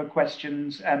are other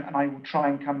questions, and I will try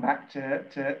and come back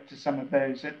to some of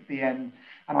those at the end.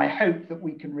 And I hope that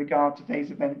we can regard today's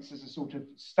events as a sort of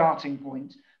starting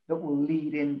point that will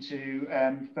lead into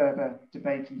further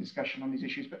debate and discussion on these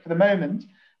issues. But for the moment,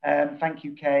 thank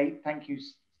you, Kay. Thank you,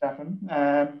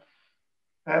 Stefan.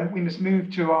 We must move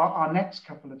to our next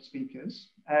couple of speakers.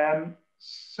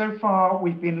 So far,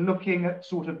 we've been looking at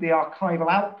sort of the archival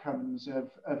outcomes of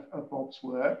Bob's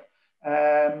work.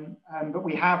 But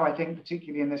we have, I think,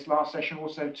 particularly in this last session,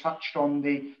 also touched on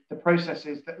the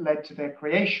processes that led to their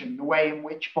creation, the way in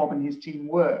which Bob and his team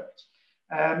worked.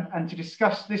 And to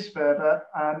discuss this further,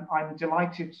 I'm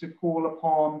delighted to call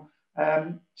upon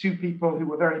two people who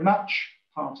were very much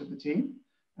part of the team.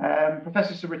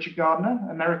 Professor Sir Richard Gardner,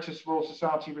 Emeritus Royal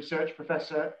Society Research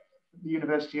Professor at the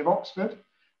University of Oxford,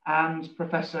 and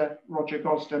Professor Roger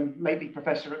Gosden, lately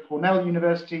Professor at Cornell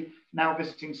University, now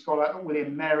visiting scholar at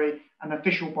William Mary, and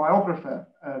official biographer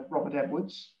of Robert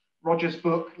Edwards. Roger's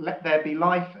book, Let There Be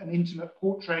Life, an intimate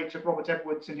portrait of Robert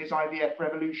Edwards and his IVF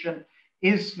revolution,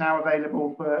 is now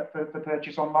available for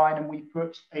purchase online, and we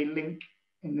put a link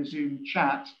in the Zoom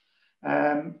chat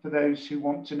for those who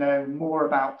want to know more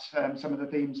about some of the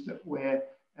themes that we're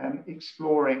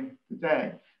exploring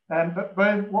today. But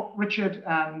what Richard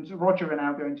and Roger are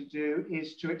now going to do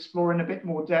is to explore in a bit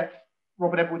more depth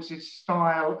Robert Edwards'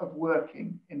 style of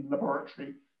working in the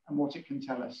laboratory and what it can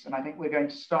tell us. And I think we're going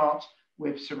to start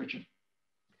with Sir Richard.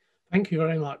 Thank you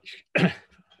very much.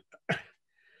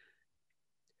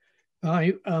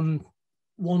 I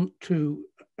want to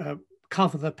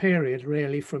cover the period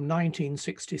really from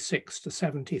 1966 to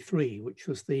 73, which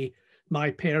was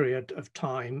my period of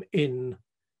time in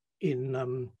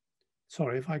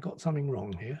sorry if I got something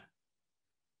wrong here,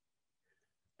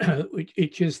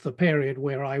 which is the period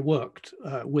where I worked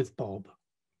with Bob.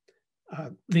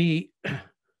 The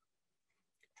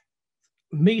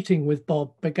meeting with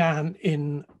Bob began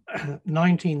in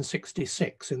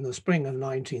 1966, in the spring of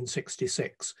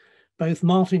 1966. Both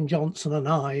Martin Johnson and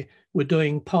I were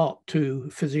doing part 2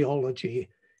 physiology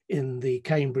in the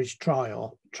Cambridge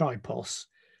Tripos,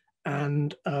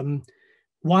 and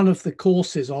one of the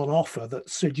courses on offer that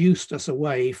seduced us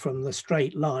away from the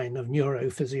straight line of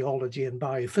neurophysiology and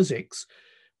biophysics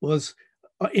was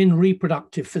in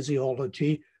reproductive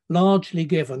physiology, largely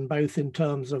given both in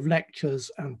terms of lectures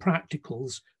and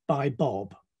practicals by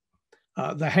Bob.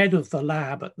 The head of the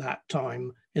lab at that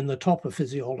time in the top of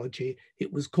physiology,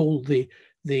 it was called he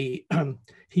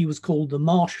was called the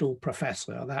Marshall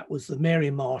Professor. That was the Mary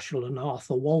Marshall and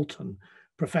Arthur Walton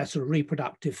Professor of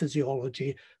Reproductive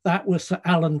Physiology. That was Sir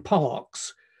Alan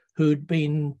Parkes, who'd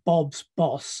been Bob's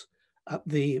boss at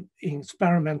the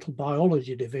Experimental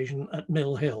Biology Division at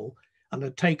Mill Hill and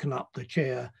had taken up the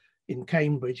chair in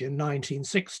Cambridge in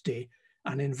 1960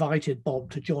 and invited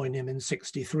Bob to join him in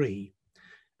 63.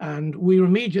 And we were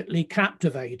immediately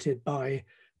captivated by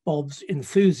Bob's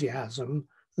enthusiasm,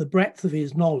 the breadth of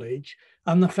his knowledge,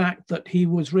 and the fact that he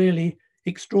was really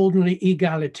extraordinarily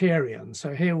egalitarian.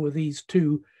 So here were these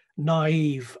two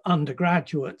naive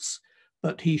undergraduates,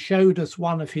 but he showed us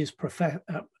one of his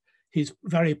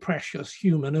very precious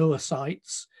human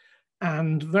oocytes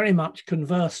and very much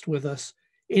conversed with us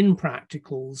in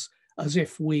practicals as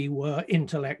if we were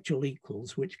intellectual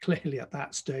equals, which clearly at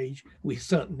that stage we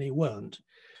certainly weren't.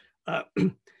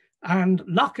 And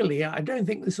luckily, I don't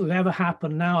think this will ever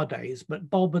happen nowadays, but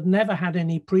Bob had never had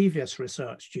any previous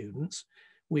research students.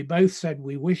 We both said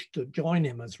we wished to join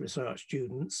him as research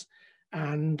students,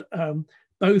 and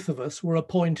both of us were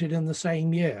appointed in the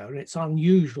same year. It's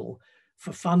unusual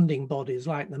for funding bodies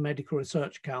like the Medical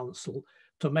Research Council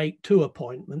to make two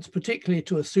appointments, particularly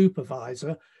to a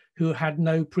supervisor who had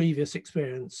no previous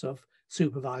experience of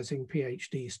supervising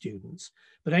PhD students.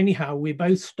 But anyhow, we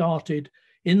both started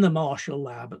in the Marshall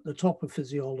Lab at the top of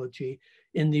physiology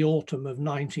in the autumn of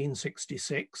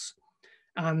 1966.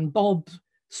 And Bob's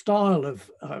style of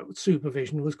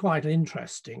supervision was quite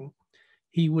interesting.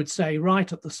 He would say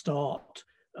right at the start,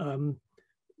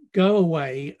 go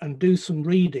away and do some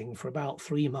reading for about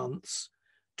 3 months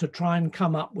to try and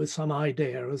come up with some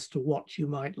idea as to what you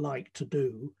might like to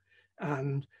do,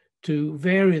 and to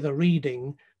vary the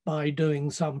reading by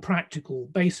doing some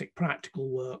basic practical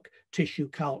work, tissue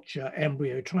culture,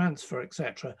 embryo transfer,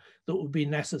 etc., that would be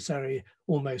necessary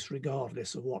almost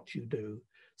regardless of what you do.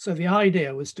 So the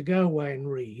idea was to go away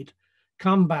and read,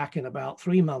 come back in about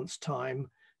 3 months' time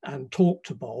and talk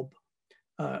to Bob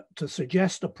to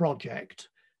suggest a project,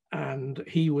 and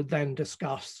he would then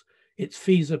discuss its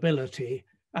feasibility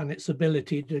and its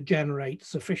ability to generate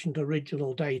sufficient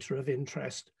original data of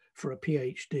interest for a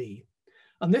PhD.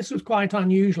 And this was quite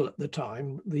unusual at the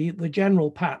time. The general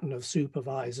pattern of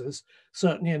supervisors,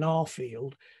 certainly in our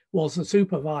field, was the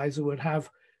supervisor would have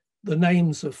the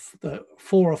names of the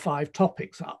 4 or 5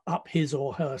 topics up his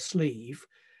or her sleeve.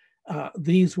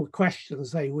 These were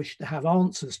questions they wished to have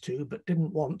answers to, but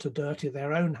didn't want to dirty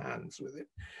their own hands with it.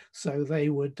 So they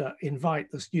would invite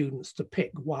the students to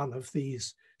pick one of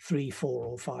these 3, 4,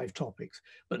 or 5 topics.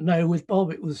 But no, with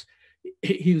Bob,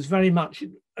 he was very much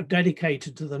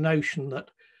dedicated to the notion that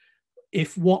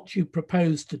if what you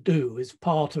propose to do is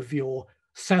part of your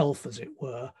self, as it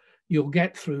were, you'll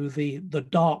get through the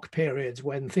dark periods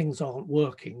when things aren't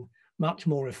working much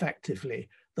more effectively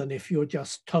than if you're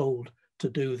just told to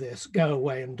do this, go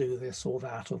away and do this or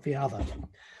that or the other.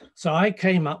 So I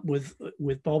came up with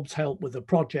Bob's help with a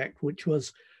project which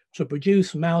was to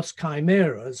produce mouse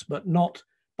chimeras, but not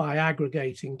by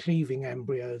aggregating cleaving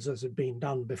embryos as had been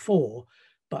done before,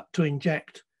 but to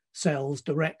inject cells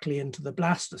directly into the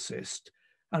blastocyst.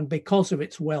 And because of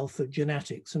its wealth of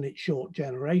genetics and its short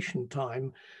generation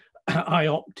time, I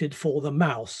opted for the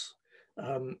mouse,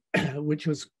 which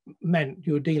meant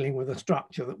you were dealing with a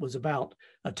structure that was about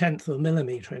 1/10 of a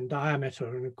millimeter in diameter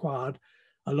and required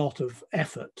a lot of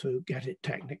effort to get it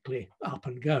technically up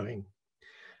and going.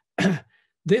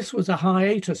 This was a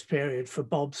hiatus period for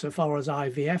Bob so far as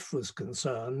IVF was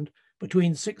concerned.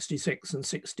 Between 66 and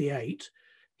 68,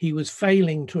 he was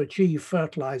failing to achieve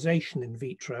fertilization in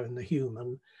vitro in the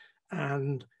human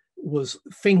and was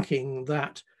thinking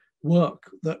that work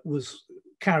that was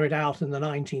carried out in the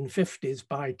 1950s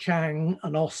by Chang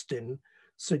and Austin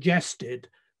suggested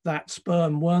that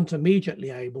sperm weren't immediately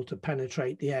able to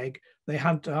penetrate the egg. They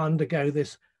had to undergo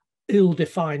this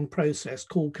ill-defined process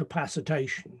called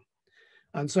capacitation.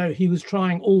 And so he was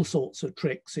trying all sorts of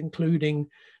tricks, including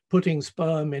putting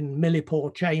sperm in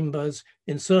millipore chambers,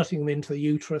 inserting them into the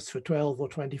uterus for 12 or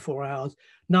 24 hours.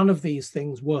 None of these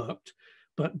things worked,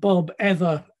 but Bob,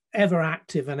 ever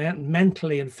active and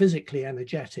mentally and physically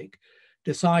energetic,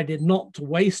 decided not to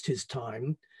waste his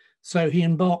time. So he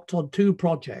embarked on 2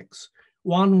 projects.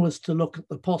 One was to look at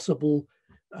the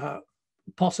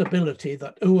possibility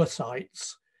that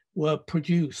oocytes were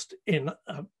produced in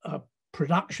a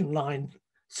production line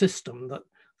system, that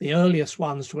the earliest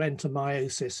ones to enter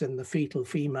meiosis in the fetal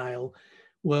female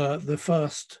were the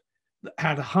first that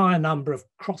had a higher number of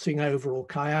crossing over or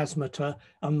chiasmata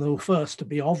and the first to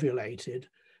be ovulated,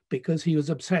 because he was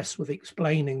obsessed with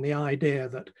explaining the idea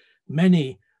that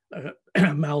many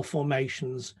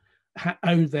malformations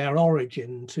owed their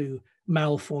origin to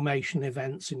malformation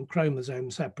events in chromosome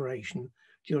separation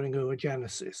during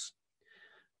oogenesis.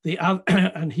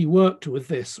 And he worked with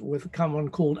this with someone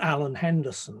called Alan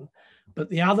Henderson. But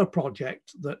the other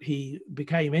project that he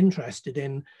became interested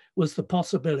in was the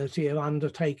possibility of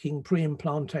undertaking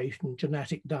pre-implantation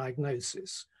genetic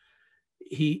diagnosis.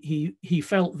 He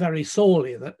felt very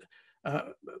sorely that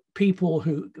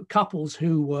couples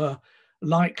who were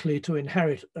likely to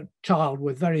inherit a child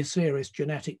with very serious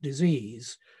genetic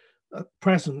disease,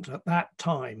 present at that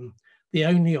time, the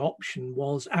only option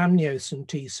was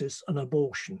amniocentesis and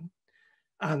abortion.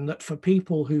 And that for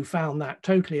people who found that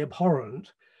totally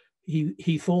abhorrent,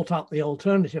 he thought up the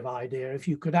alternative idea: if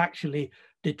you could actually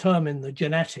determine the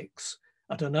genetics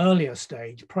at an earlier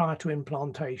stage prior to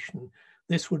implantation,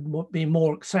 this would be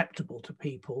more acceptable to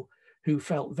people who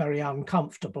felt very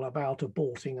uncomfortable about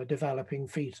aborting a developing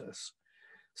fetus.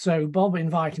 So Bob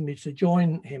invited me to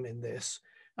join him in this,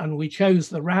 and we chose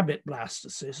the rabbit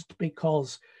blastocyst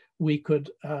because we could,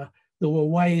 there were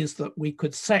ways that we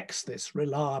could sex this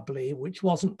reliably, which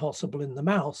wasn't possible in the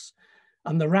mouse.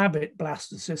 And the rabbit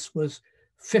blastocyst was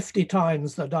 50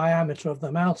 times the diameter of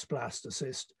the mouse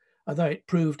blastocyst, although it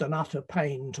proved an utter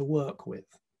pain to work with.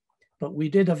 But we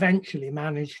did eventually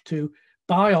manage to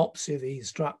biopsy these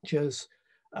structures,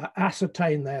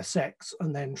 ascertain their sex,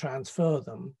 and then transfer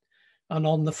them. And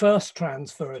on the first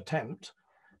transfer attempt,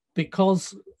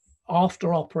 because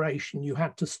after operation you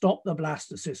had to stop the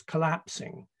blastocyst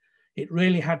collapsing, it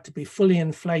really had to be fully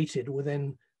inflated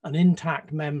within an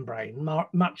intact membrane,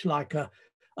 much like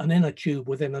an inner tube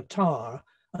within a tire.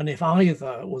 And if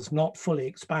either was not fully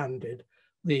expanded,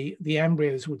 the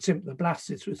embryos would simply, the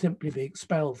blastocysts would simply be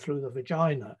expelled through the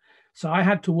vagina. So I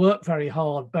had to work very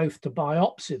hard both to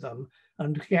biopsy them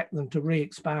and to get them to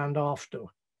re-expand after.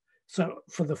 So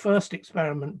for the first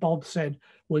experiment, Bob said,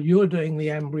 well, you're doing the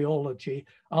embryology,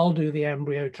 I'll do the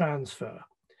embryo transfer.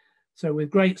 So with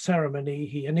great ceremony,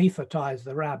 he anesthetized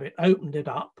the rabbit, opened it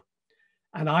up,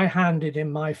 and I handed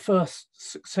him my first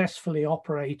successfully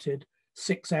operated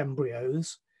 6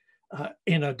 embryos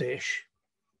in a dish.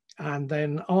 And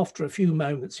then after a few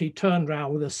moments, he turned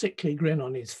around with a sickly grin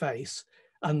on his face,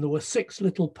 and there were 6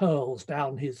 little pearls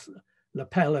down his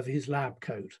lapel of his lab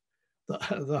coat.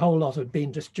 The whole lot had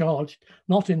been discharged,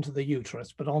 not into the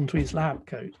uterus, but onto his lab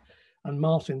coat. And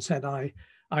Martin said,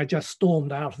 I just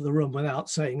stormed out of the room without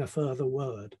saying a further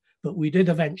word. But we did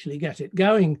eventually get it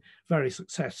going very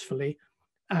successfully.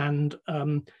 And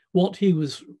what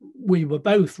we were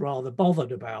both rather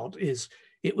bothered about is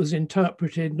it was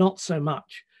interpreted not so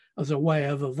much as a way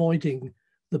of avoiding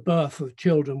the birth of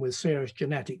children with serious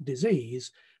genetic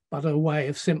disease, but a way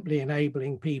of simply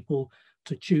enabling people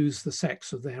to choose the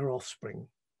sex of their offspring.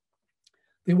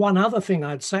 The one other thing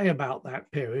I'd say about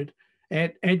that period,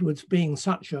 Edwards being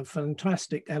such a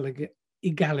fantastic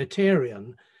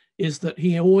egalitarian, is that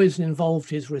he always involved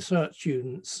his research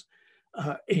students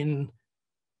in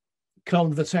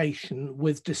conversation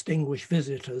with distinguished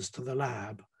visitors to the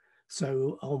lab.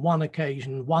 So on one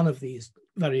occasion, one of these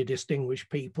very distinguished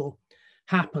people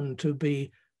happened to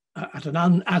be as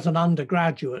an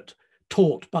undergraduate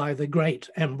taught by the great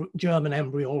German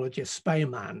embryologist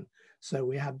Spemann. So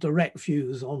we had direct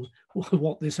views on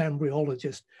what this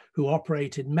embryologist, who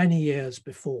operated many years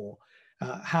before,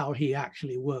 how he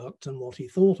actually worked and what he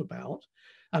thought about.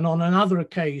 And on another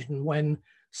occasion, when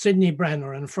Sidney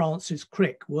Brenner and Francis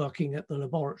Crick, working at the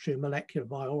Laboratory of Molecular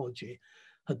Biology,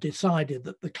 had decided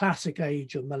that the classic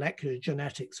age of molecular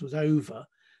genetics was over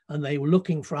and they were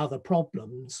looking for other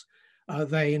problems,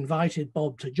 they invited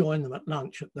Bob to join them at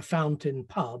lunch at the Fountain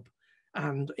Pub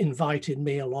and invited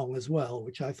me along as well,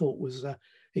 which I thought was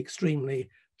extremely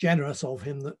generous of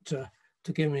him, that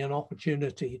to give me an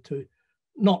opportunity to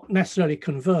not necessarily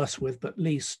converse with, but at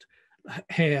least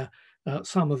hear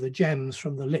some of the gems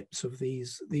from the lips of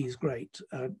these great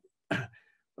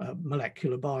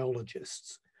molecular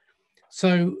biologists.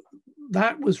 So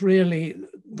that was really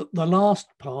the last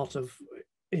part of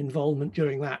involvement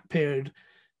during that period,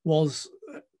 was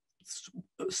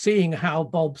seeing how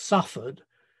Bob suffered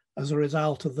as a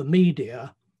result of the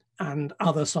media and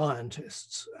other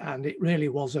scientists. And it really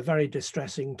was a very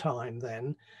distressing time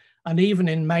then. And even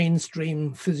in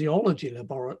mainstream physiology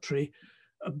laboratory,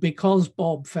 because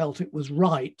Bob felt it was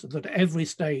right that at every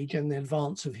stage in the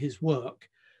advance of his work,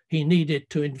 he needed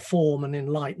to inform and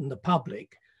enlighten the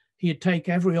public, he'd take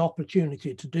every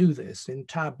opportunity to do this in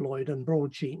tabloid and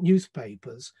broadsheet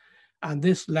newspapers. And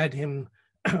this led him,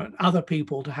 other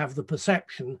people, to have the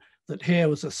perception that here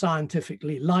was a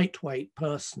scientifically lightweight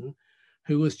person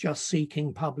who was just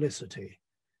seeking publicity,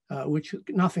 which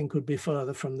nothing could be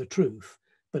further from the truth.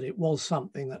 But it was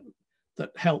something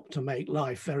that helped to make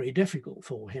life very difficult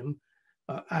for him,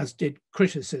 as did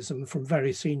criticism from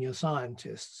very senior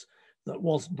scientists that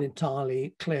wasn't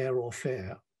entirely clear or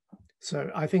fair.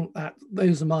 So I think that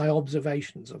those are my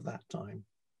observations of that time.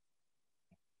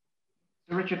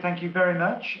 So Richard, thank you very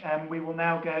much. We will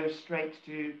now go straight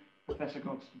to Professor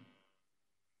Godson.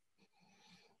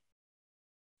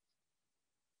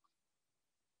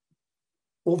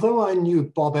 Although I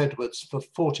knew Bob Edwards for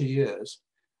 40 years,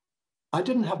 I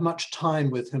didn't have much time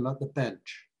with him at the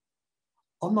bench.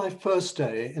 On my first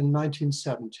day in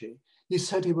 1970, he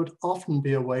said he would often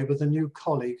be away with a new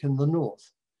colleague in the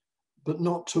north, but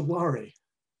not to worry.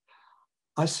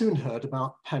 I soon heard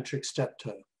about Patrick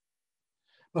Steptoe,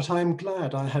 but I am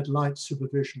glad I had light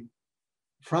supervision,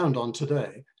 frowned on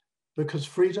today, because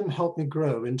freedom helped me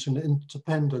grow into an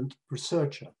independent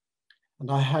researcher, and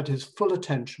I had his full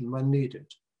attention when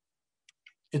needed.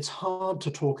 It's hard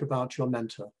to talk about your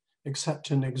mentor,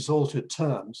 except in exalted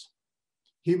terms.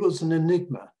 He was an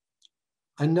enigma.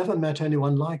 I never met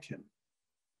anyone like him.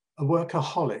 A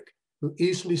workaholic who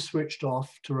easily switched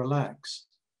off to relax,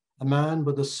 a man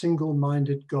with a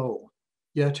single-minded goal,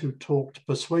 yet who talked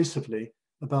persuasively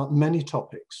about many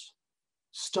topics,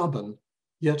 stubborn,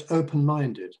 yet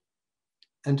open-minded,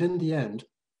 and in the end,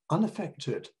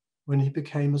 unaffected when he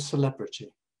became a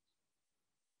celebrity.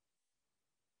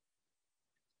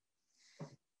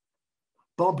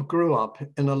 Bob grew up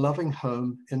in a loving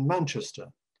home in Manchester,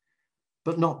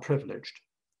 but not privileged.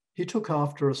 He took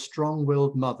after a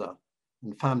strong-willed mother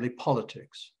and family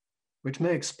politics, which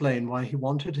may explain why he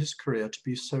wanted his career to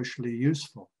be socially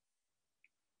useful.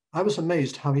 I was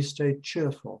amazed how he stayed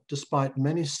cheerful despite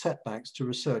many setbacks to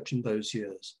research in those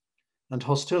years and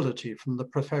hostility from the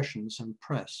professions and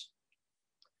press.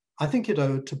 I think it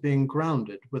owed to being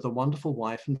grounded with a wonderful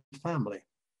wife and family.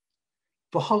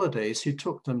 For holidays, he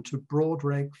took them to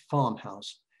Broadrake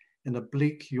farmhouse in a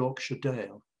bleak Yorkshire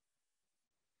dale.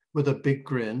 With a big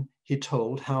grin, he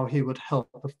told how he would help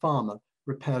a farmer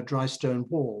repair dry stone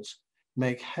walls,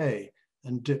 make hay,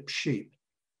 and dip sheep.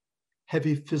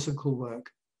 Heavy physical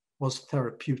work was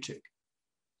therapeutic.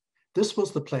 This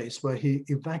was the place where he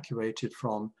evacuated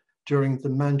from during the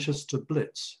Manchester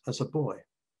Blitz as a boy.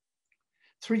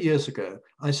 3 years ago,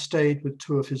 I stayed with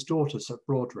 2 of his daughters at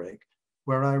Broadrake,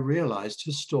 where I realized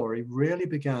his story really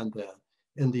began there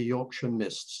in the Yorkshire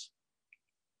mists.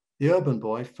 The urban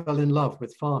boy fell in love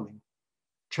with farming,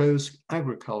 chose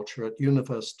agriculture at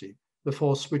university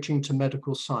before switching to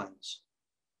medical science.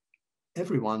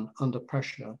 Everyone under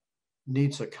pressure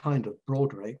needs a kind of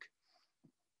Broadrake.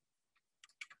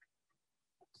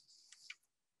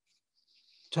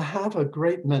 To have a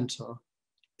great mentor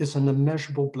is an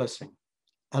immeasurable blessing,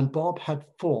 and Bob had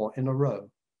 4 in a row.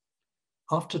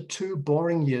 After 2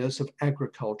 boring years of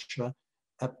agriculture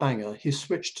at Bangor, he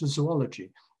switched to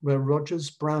zoology, where Rogers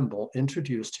Bramble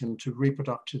introduced him to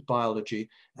reproductive biology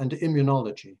and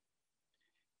immunology.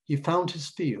 He found his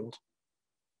field,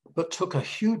 but took a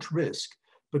huge risk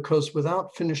because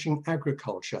without finishing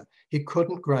agriculture, he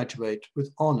couldn't graduate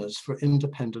with honors for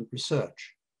independent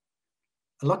research.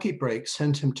 A lucky break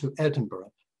sent him to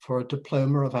Edinburgh for a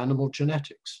diploma of animal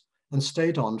genetics and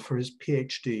stayed on for his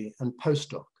PhD and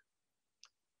postdoc.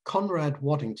 Conrad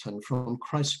Waddington from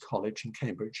Christ College in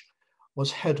Cambridge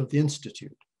was head of the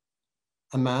institute,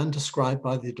 a man described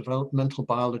by the developmental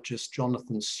biologist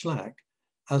Jonathan Slack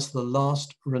as the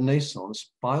last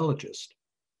Renaissance biologist.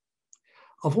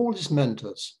 Of all his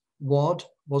mentors, Wad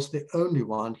was the only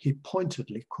one he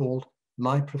pointedly called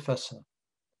my professor,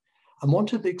 and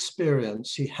wanted the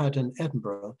experience he had in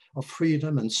Edinburgh of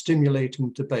freedom and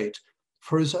stimulating debate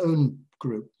for his own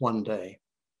group one day.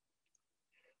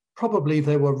 Probably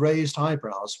there were raised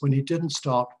eyebrows when he didn't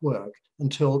start work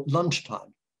until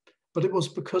lunchtime, but it was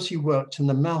because he worked in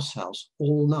the mouse house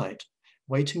all night,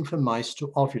 waiting for mice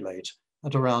to ovulate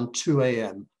at around 2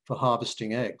 a.m. for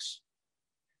harvesting eggs.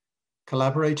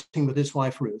 Collaborating with his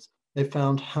wife Ruth, they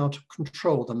found how to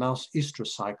control the mouse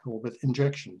estrus cycle with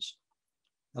injections,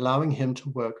 allowing him to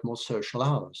work more social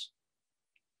hours.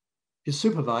 His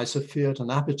supervisor feared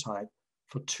an appetite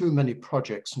for too many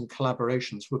projects and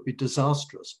collaborations would be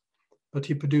disastrous, but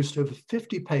he produced over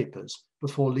 50 papers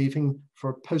before leaving for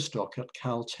a postdoc at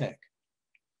Caltech.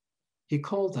 He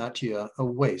called that year a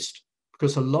waste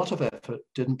because a lot of effort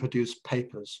didn't produce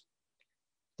papers.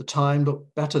 The time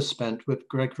looked better spent with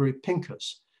Gregory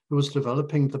Pincus, who was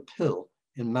developing the pill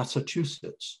in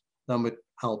Massachusetts, than with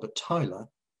Albert Tyler,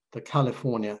 the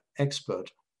California expert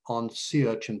on sea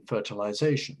urchin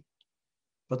fertilization.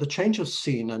 But the change of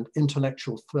scene and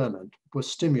intellectual ferment were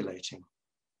stimulating.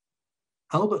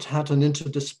 Albert had an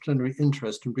interdisciplinary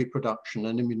interest in reproduction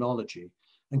and immunology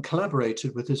and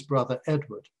collaborated with his brother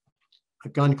Edward, a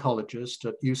gynecologist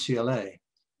at UCLA,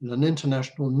 in an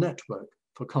international network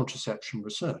for contraception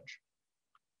research.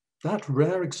 That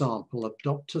rare example of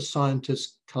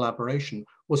doctor-scientist collaboration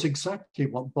was exactly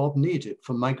what Bob needed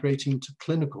for migrating to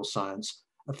clinical science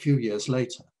a few years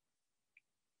later.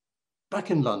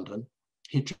 Back in London,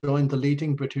 he joined the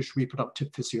leading British reproductive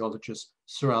physiologist,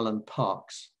 Sir Alan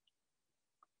Parkes.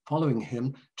 following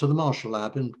him to the Marshall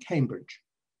Lab in Cambridge.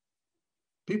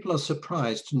 People are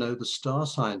surprised to know the star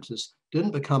scientist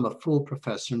didn't become a full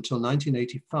professor until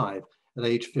 1985 at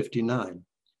age 59,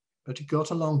 but he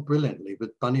got along brilliantly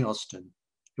with Bunny Austin,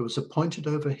 who was appointed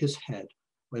over his head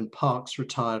when Parkes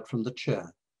retired from the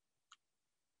chair.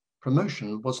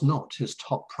 Promotion was not his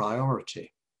top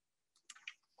priority.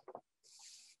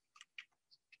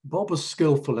 Bob was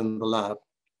skillful in the lab,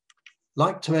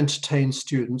 liked to entertain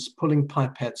students pulling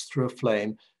pipettes through a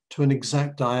flame to an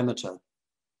exact diameter.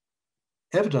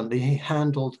 Evidently, he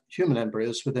handled human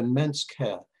embryos with immense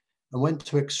care and went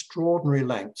to extraordinary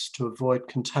lengths to avoid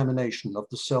contamination of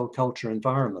the cell culture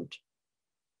environment.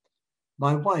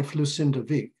 My wife, Lucinda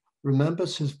Vick,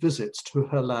 remembers his visits to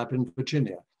her lab in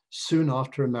Virginia soon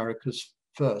after America's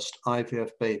first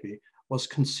IVF baby was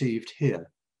conceived here.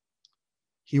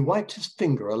 He wiped his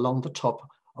finger along the top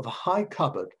of a high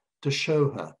cupboard to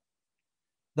show her,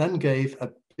 then gave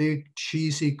a big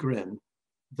cheesy grin,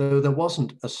 though there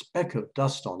wasn't a speck of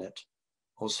dust on it,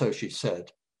 or so she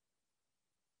said.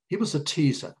 He was a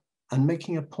teaser and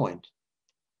making a point.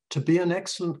 To be an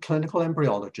excellent clinical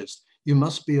embryologist, you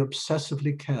must be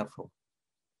obsessively careful.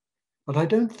 But I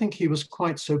don't think he was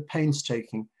quite so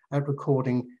painstaking at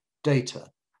recording data,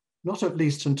 not at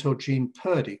least until Jean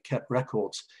Purdy kept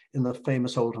records in the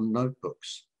famous Oldham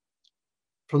notebooks.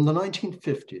 From the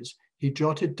 1950s, he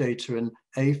jotted data in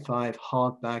A5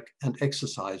 hardback and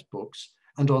exercise books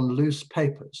and on loose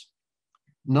papers,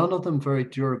 none of them very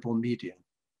durable media.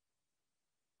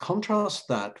 Contrast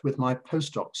that with my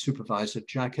postdoc supervisor,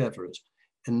 Jack Everett,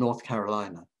 in North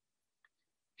Carolina.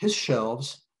 His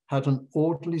shelves had an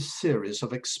orderly series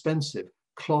of expensive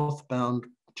cloth-bound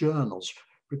journals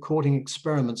recording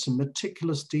experiments in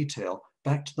meticulous detail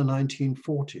back to the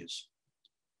 1940s.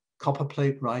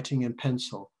 Copperplate writing in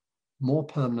pencil, more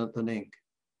permanent than ink.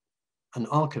 An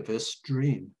archivist's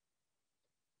dream.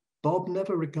 Bob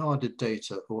never regarded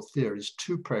data or theories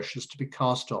too precious to be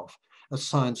cast off as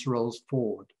science rolls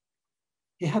forward.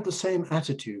 He had the same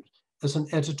attitude as an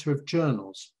editor of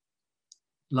journals,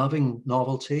 loving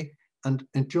novelty and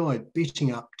enjoyed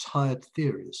beating up tired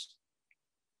theories.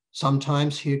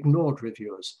 Sometimes he ignored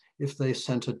reviewers if they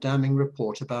sent a damning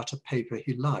report about a paper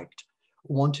he liked,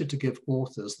 or wanted to give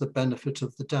authors the benefit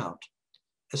of the doubt,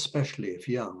 especially if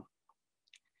young.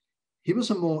 He was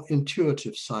a more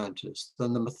intuitive scientist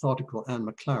than the methodical Anne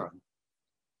McLaren,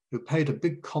 who paid a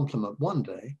big compliment one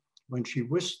day when she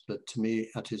whispered to me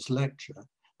at his lecture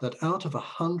that out of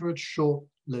 100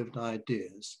 short-lived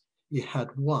ideas, he had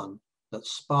one that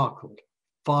sparkled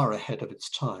far ahead of its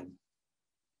time.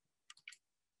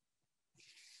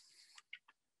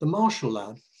 The Marshall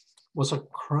Lab was a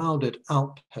crowded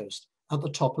outpost at the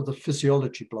top of the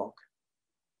physiology block.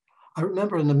 I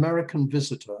remember an American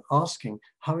visitor asking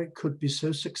how it could be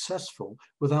so successful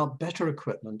without better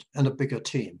equipment and a bigger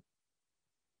team.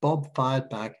 Bob fired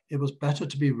back, it was better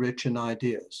to be rich in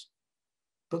ideas.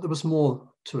 But there was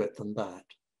more to it than that.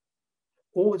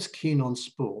 Always keen on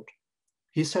sport,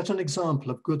 he set an example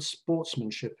of good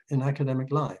sportsmanship in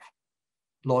academic life,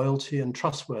 loyalty and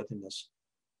trustworthiness,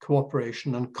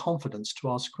 cooperation and confidence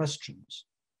to ask questions.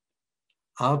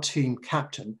 Our team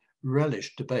captain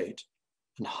relished debate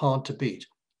and hard to beat,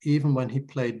 even when he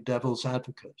played devil's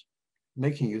advocate,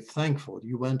 making you thankful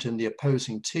you weren't in the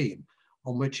opposing team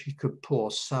on which he could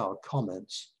pour sour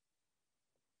comments.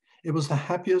 It was the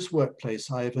happiest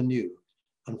workplace I ever knew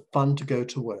and fun to go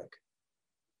to work.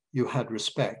 You had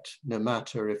respect, no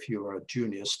matter if you were a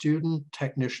junior student,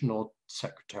 technician, or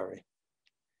secretary.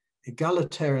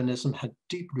 Egalitarianism had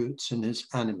deep roots in his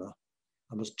anima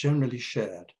and was generally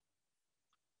shared.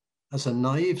 As a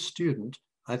naive student,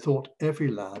 I thought every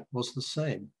lad was the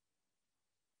same.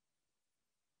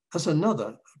 As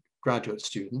another graduate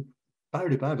student,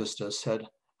 Barry Bavister said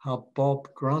how Bob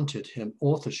granted him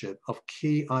authorship of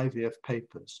key IVF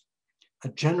papers, a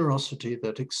generosity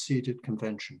that exceeded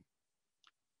convention.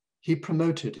 He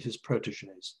promoted his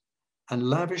proteges and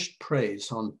lavished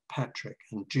praise on Patrick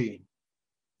and Jean,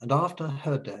 and after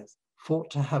her death,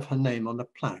 fought to have her name on a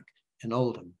plaque in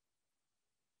Oldham.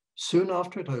 Soon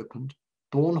after it opened,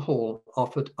 Bourne Hall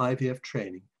offered IVF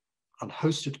training and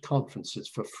hosted conferences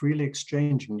for freely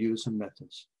exchanging news and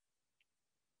methods.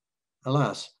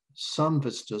 Alas, some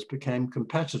visitors became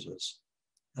competitors,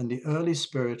 and the early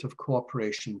spirit of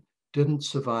cooperation didn't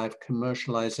survive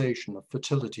commercialization of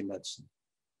fertility medicine.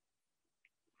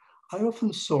 I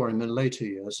often saw him in later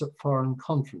years at foreign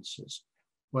conferences,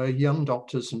 where young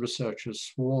doctors and researchers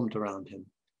swarmed around him,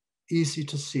 easy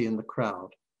to see in the crowd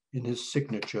in his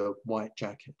signature white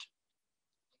jacket.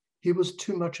 He was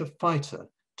too much a fighter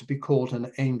to be called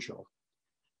an angel,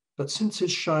 but since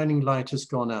his shining light has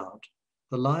gone out,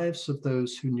 the lives of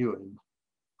those who knew him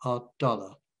are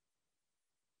duller.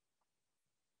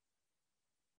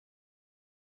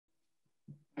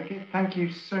 Okay, thank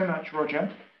you so much,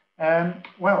 Roger. In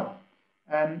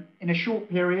a short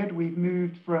period, we've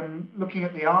moved from looking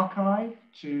at the archive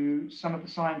to some of the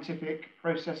scientific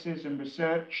processes and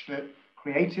research that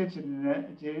created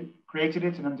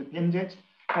it and underpinned it.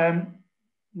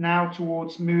 Now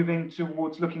moving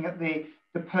towards looking at the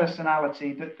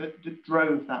personality that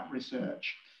drove that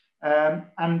research.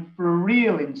 And for a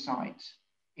real insight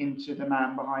into the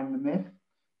man behind the myth,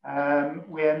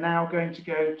 we're now going to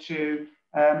go to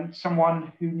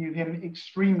someone who knew him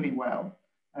extremely well.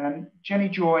 Jenny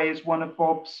Joy is one of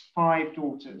Bob's 5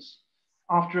 daughters.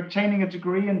 After obtaining a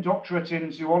degree and doctorate in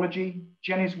zoology,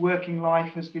 Jenny's working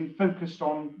life has been focused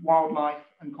on wildlife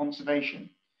and conservation.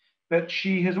 But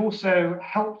she has also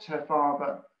helped her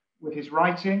father with his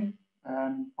writing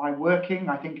by working,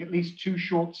 I think, at least 2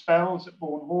 short spells at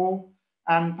Bourne Hall,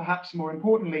 and perhaps more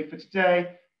importantly for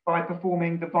today, by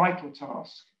performing the vital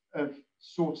task of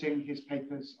sorting his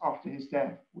papers after his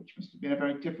death, which must have been a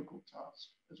very difficult task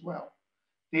as well.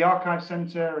 The Archive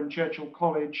Centre and Churchill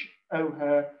College owe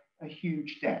her a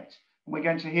huge debt. And we're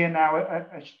going to hear now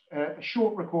a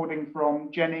short recording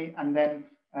from Jenny, and then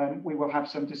we will have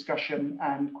some discussion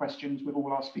and questions with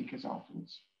all our speakers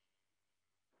afterwards.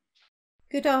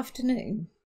 Good afternoon.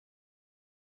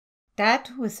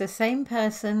 Dad was the same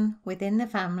person within the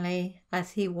family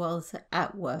as he was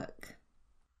at work.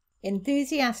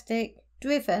 Enthusiastic,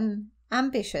 driven,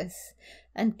 ambitious,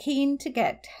 and keen to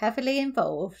get heavily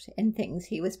involved in things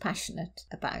he was passionate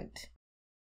about.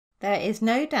 There is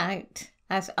no doubt,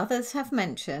 as others have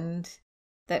mentioned,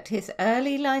 that his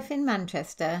early life in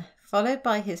Manchester, followed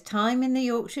by his time in the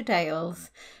Yorkshire Dales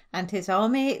and his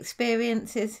army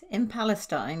experiences in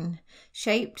Palestine,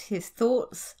 shaped his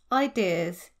thoughts,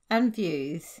 ideas, and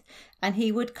views, and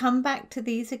he would come back to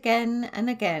these again and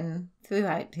again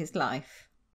throughout his life.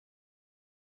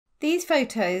 These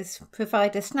photos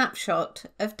provide a snapshot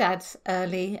of Dad's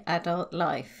early adult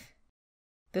life.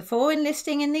 Before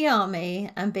enlisting in the army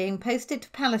and being posted to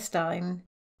Palestine,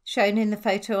 shown in the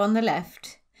photo on the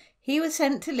left, he was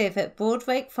sent to live at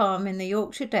Broadwake Farm in the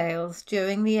Yorkshire Dales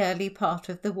during the early part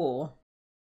of the war.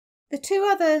 The 2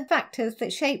 other factors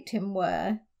that shaped him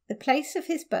were the place of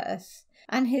his birth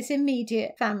and his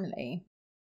immediate family.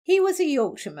 He was a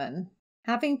Yorkshireman,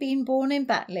 having been born in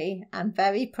Batley, and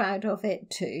very proud of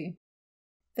it too.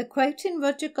 The quote in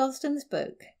Roger Gosden's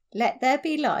book, "Let There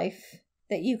Be Life,"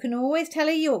 that you can always tell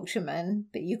a Yorkshireman,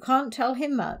 but you can't tell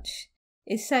him much,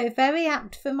 is so very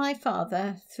apt for my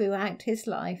father throughout his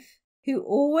life, who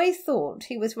always thought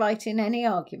he was right in any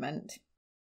argument.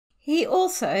 He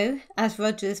also, as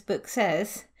Roger's book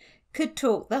says, could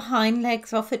talk the hind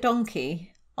legs off a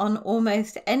donkey on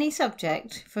almost any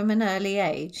subject from an early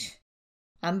age,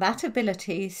 and that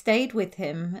ability stayed with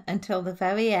him until the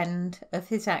very end of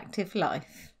his active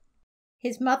life.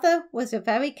 His mother was a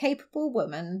very capable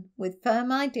woman with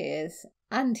firm ideas,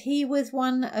 and he was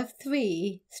one of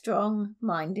 3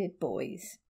 strong-minded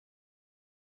boys.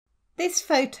 This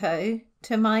photo,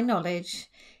 to my knowledge,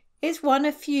 is one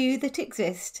of few that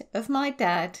exist of my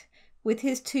dad with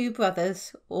his 2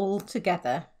 brothers all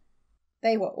together.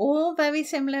 They were all very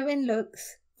similar in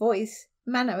looks, voice,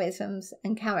 mannerisms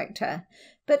and character,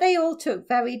 but they all took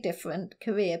very different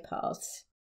career paths.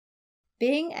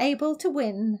 Being able to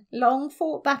win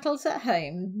long-fought battles at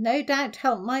home no doubt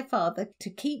helped my father to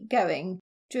keep going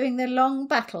during the long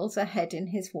battles ahead in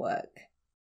his work.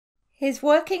 His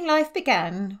working life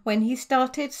began when he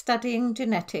started studying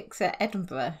genetics at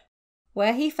Edinburgh,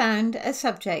 where he found a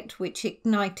subject which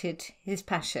ignited his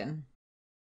passion.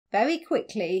 Very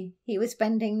quickly, he was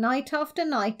spending night after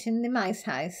night in the mouse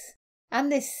house, and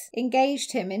this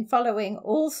engaged him in following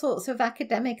all sorts of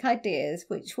academic ideas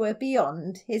which were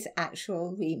beyond his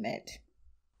actual remit.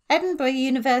 Edinburgh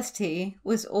University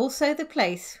was also the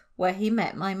place where he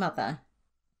met my mother.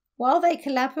 While they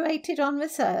collaborated on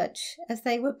research, as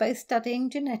they were both studying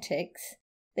genetics,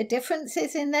 the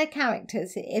differences in their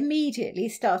characters immediately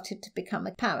started to become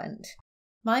apparent.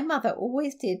 My mother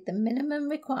always did the minimum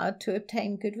required to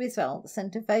obtain good results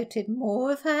and devoted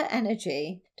more of her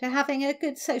energy to having a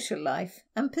good social life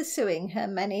and pursuing her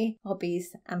many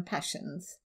hobbies and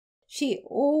passions. She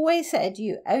always said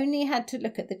you only had to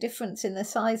look at the difference in the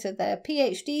size of their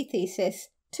PhD thesis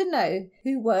to know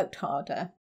who worked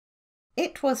harder.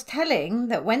 It was telling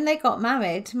that when they got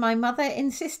married, my mother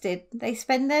insisted they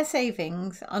spend their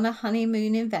savings on a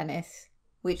honeymoon in Venice,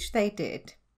 which they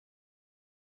did.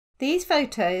 These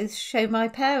photos show my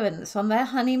parents on their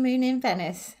honeymoon in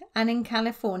Venice and in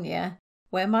California,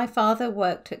 where my father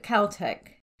worked at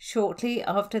Caltech, shortly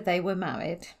after they were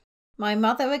married. My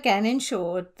mother again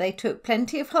ensured they took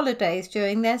plenty of holidays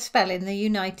during their spell in the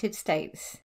United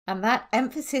States, and that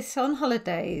emphasis on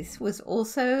holidays was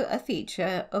also a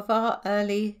feature of our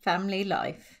early family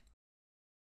life.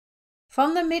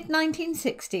 From the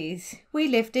mid-1960s, we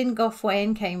lived in Gough Way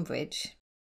in Cambridge.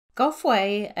 Gough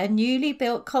Way, a newly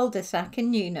built cul-de-sac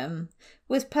in Newnham,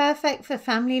 was perfect for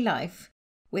family life,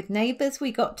 with neighbours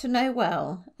we got to know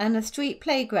well and a street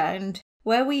playground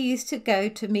where we used to go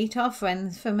to meet our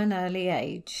friends from an early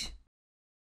age.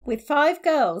 With 5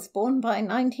 girls born by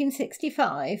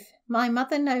 1965, my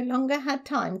mother no longer had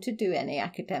time to do any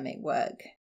academic work,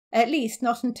 at least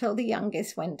not until the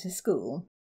youngest went to school.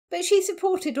 But she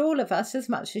supported all of us as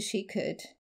much as she could.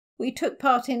 We took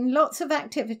part in lots of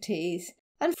activities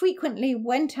and frequently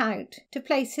went out to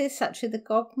places such as the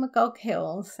Gog Magog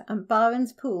Hills and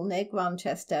Barons Pool near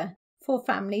Grantchester for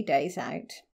family days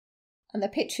out. And the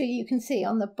picture you can see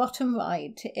on the bottom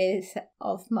right is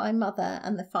of my mother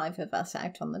and the 5 of us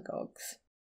out on the Gogs.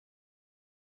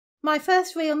 My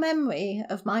first real memory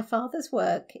of my father's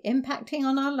work impacting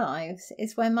on our lives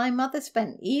is when my mother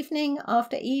spent evening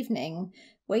after evening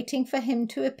waiting for him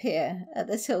to appear at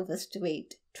the Silver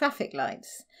Street traffic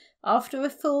lights after a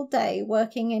full day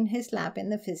working in his lab in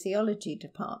the physiology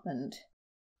department.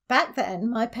 Back then,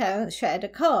 my parents shared a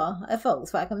car, a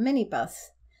Volkswagen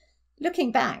minibus.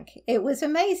 Looking back, it was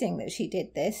amazing that she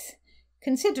did this,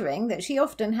 considering that she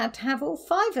often had to have all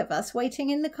 5 of us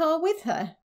waiting in the car with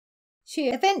her. She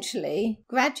eventually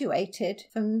graduated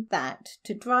from that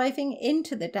to driving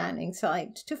into the Downing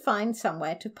site to find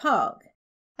somewhere to park,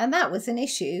 and that was an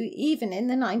issue even in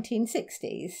the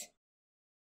 1960s.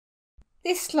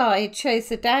 This slide shows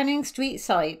the Downing Street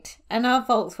site and our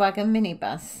Volkswagen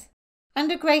minibus,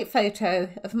 and a great photo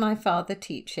of my father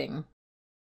teaching.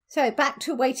 So back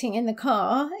to waiting in the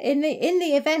car. In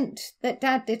the event that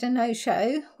Dad did a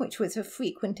no-show, which was a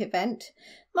frequent event,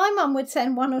 my mum would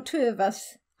send 1 or 2 of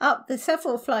us up the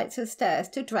several flights of stairs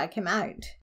to drag him out.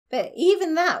 But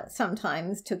even that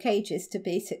sometimes took ages to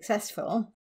be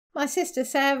successful. My sister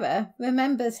Sarah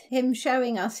remembers him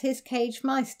showing us his caged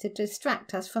mice to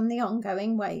distract us from the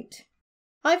ongoing wait.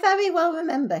 I very well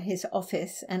remember his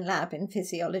office and lab in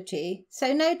physiology,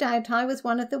 so no doubt I was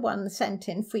one of the ones sent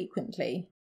in frequently.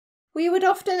 We would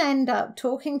often end up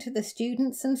talking to the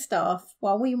students and staff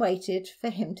while we waited for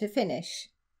him to finish.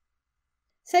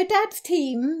 So Dad's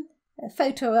team, a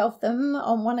photo of them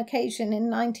on one occasion in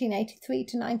 1983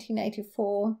 to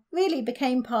 1984, really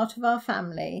became part of our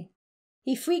family.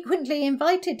 He frequently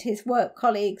invited his work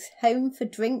colleagues home for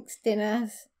drinks,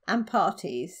 dinners and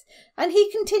parties, and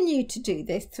he continued to do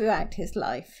this throughout his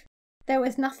life. There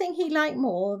was nothing he liked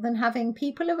more than having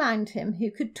people around him who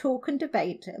could talk and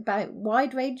debate about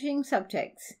wide-ranging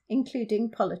subjects, including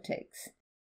politics.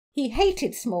 He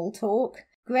hated small talk,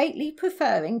 greatly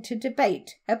preferring to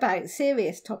debate about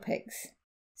serious topics.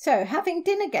 So having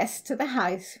dinner guests to the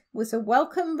house was a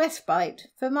welcome respite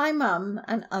for my mum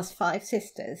and us 5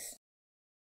 sisters.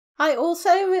 I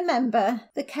also remember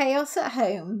the chaos at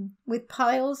home with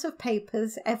piles of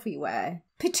papers everywhere,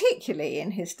 particularly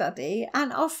in his study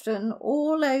and often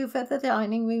all over the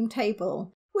dining room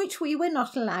table, which we were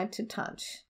not allowed to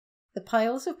touch. The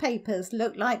piles of papers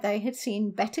looked like they had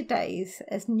seen better days,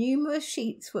 as numerous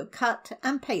sheets were cut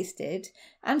and pasted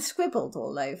and scribbled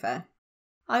all over.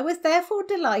 I was therefore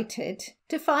delighted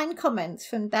to find comments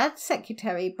from Dad's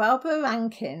secretary Barbara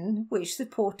Rankin which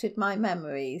supported my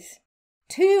memories.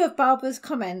 2 of Barbara's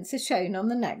comments are shown on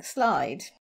the next slide.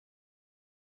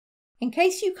 In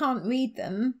case you can't read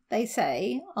them, they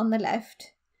say, on the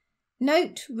left,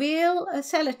 note reel of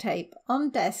sellotape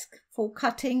on desk for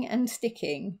cutting and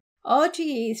sticking,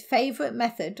 RGE's favourite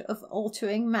method of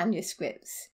altering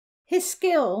manuscripts. His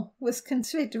skill was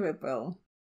considerable.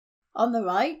 On the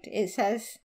right, it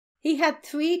says, he had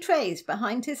 3 trays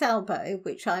behind his elbow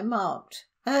which I marked,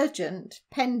 urgent,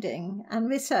 pending and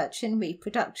research in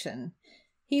reproduction.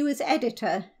 He was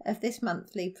editor of this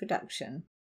monthly production.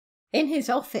 In his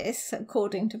office,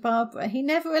 according to Barbara, he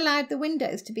never allowed the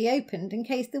windows to be opened in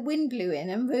case the wind blew in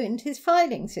and ruined his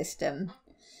filing system.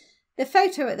 The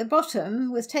photo at the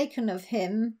bottom was taken of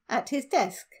him at his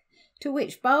desk, to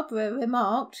which Barbara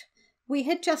remarked, we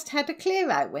had just had a clear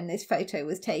out when this photo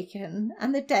was taken,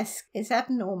 and the desk is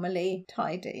abnormally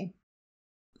tidy.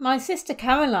 My sister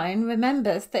Caroline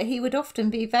remembers that he would often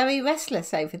be very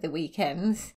restless over the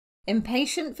weekends,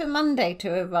 impatient for Monday to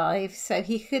arrive so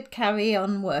he could carry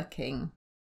on working.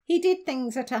 He did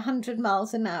things at 100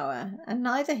 miles an hour, and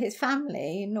neither his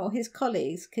family nor his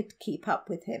colleagues could keep up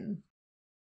with him.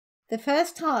 The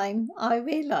first time I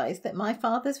realised that my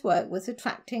father's work was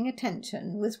attracting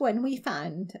attention was when we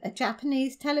found a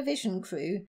Japanese television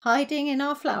crew hiding in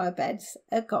our flower beds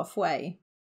at Gough Way.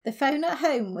 The phone at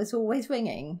home was always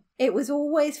ringing. It was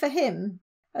always for him,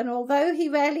 and although he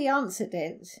rarely answered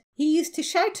it, he used to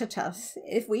shout at us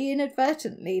if we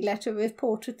inadvertently let a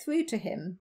reporter through to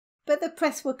him. But the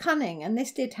press were cunning, and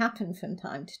this did happen from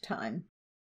time to time.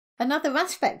 Another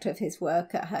aspect of his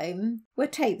work at home were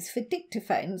tapes for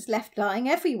dictaphones left lying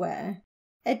everywhere.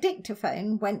 A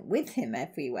dictaphone went with him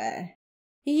everywhere.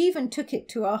 He even took it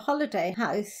to our holiday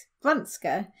house,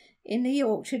 Brunsker, in the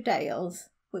Yorkshire Dales,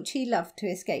 which he loved to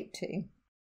escape to.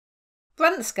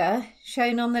 Brunsker,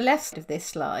 shown on the left of this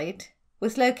slide,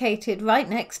 was located right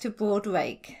next to Broad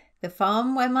Rake, the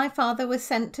farm where my father was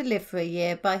sent to live for a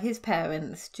year by his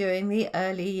parents during the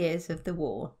early years of the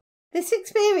war. This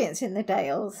experience in the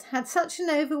Dales had such an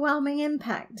overwhelming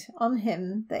impact on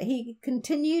him that he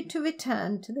continued to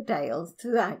return to the Dales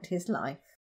throughout his life.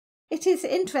 It is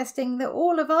interesting that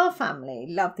all of our family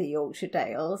love the Yorkshire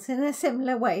Dales in a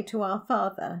similar way to our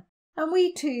father, and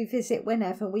we too visit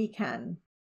whenever we can.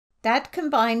 Dad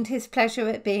combined his pleasure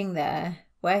at being there,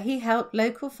 where he helped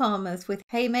local farmers with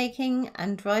haymaking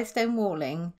and dry stone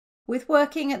walling, with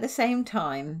working at the same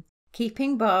time,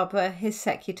 keeping Barbara, his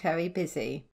secretary,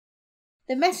 busy.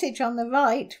 The message on the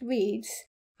right reads,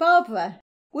 "Barbara,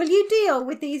 will you deal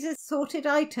with these assorted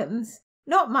items?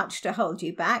 Not much to hold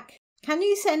you back. Can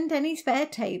you send any spare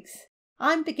tapes?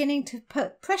 I'm beginning to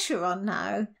put pressure on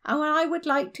now, and I would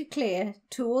like to clear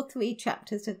 2 or 3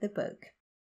 chapters of the book."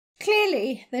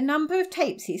 Clearly, the number of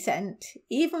tapes he sent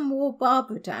even wore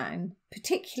Barbara down,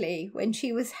 particularly when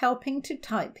she was helping to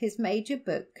type his major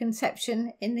book,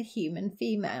 Conception in the Human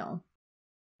Female.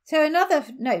 So another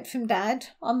note from Dad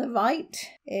on the right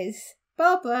is,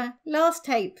 "Barbara, last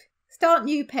tape, start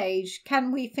new page,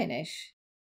 can we finish?"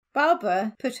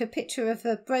 Barbara put a picture of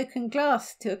a broken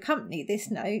glass to accompany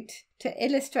this note to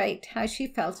illustrate how she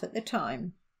felt at the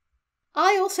time.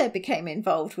 I also became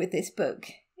involved with this book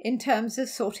in terms of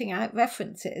sorting out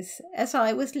references, as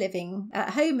I was living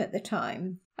at home at the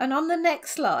time, and on the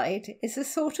next slide is the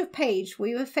sort of page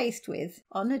we were faced with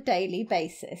on a daily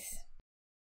basis.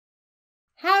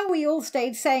 How we all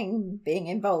stayed sane being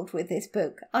involved with this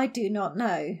book, I do not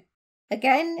know.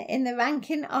 Again, in the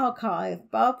Rankin archive,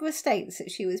 Barbara states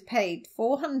that she was paid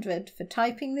 $400 for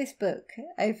typing this book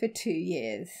over 2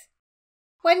 years.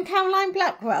 When Caroline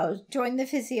Blackwell joined the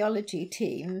physiology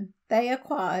team, they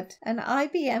acquired an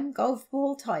IBM golf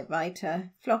ball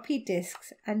typewriter, floppy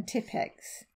disks and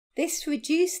Tipp-Ex. This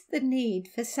reduced the need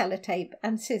for sellotape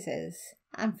and scissors,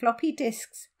 and floppy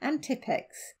disks and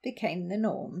Tipp-Ex became the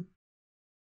norm.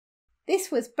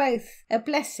 This was both a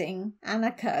blessing and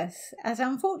a curse, as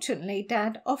unfortunately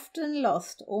Dad often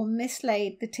lost or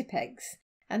mislaid the Tipp-Ex,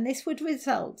 and this would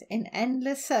result in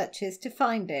endless searches to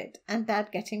find it and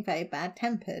Dad getting very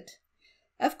bad-tempered.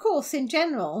 Of course, in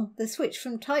general, the switch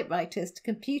from typewriters to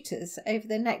computers over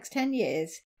the next 10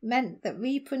 years meant that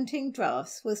reprinting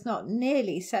drafts was not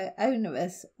nearly so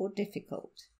onerous or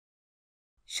difficult.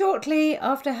 Shortly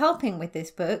after helping with this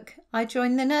book, I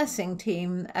joined the nursing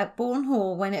team at Bourne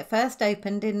Hall when it first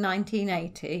opened in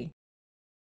 1980.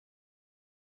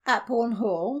 At Bourne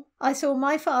Hall, I saw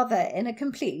my father in a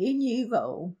completely new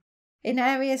role, in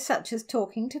areas such as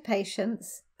talking to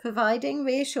patients, providing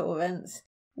reassurance,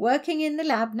 working in the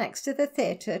lab next to the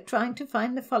theatre trying to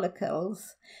find the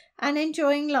follicles, and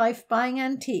enjoying life buying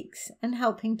antiques and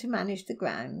helping to manage the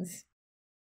grounds.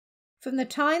 From the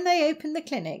time they opened the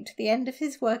clinic to the end of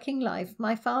his working life,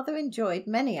 my father enjoyed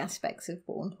many aspects of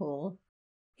Bourne Hall.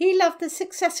 He loved the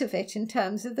success of it in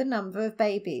terms of the number of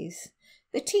babies,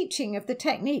 the teaching of the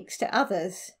techniques to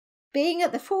others, being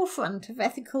at the forefront of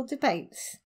ethical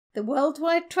debates, the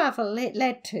worldwide travel it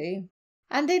led to,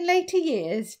 and in later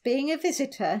years being a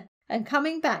visitor and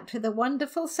coming back to the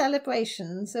wonderful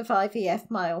celebrations of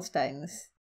IVF milestones.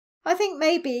 I think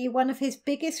maybe one of his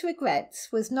biggest regrets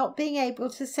was not being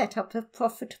able to set up a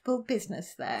profitable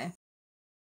business there.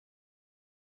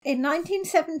 In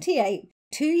 1978,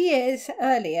 2 years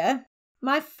earlier,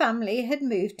 my family had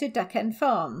moved to Duck End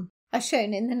Farm, as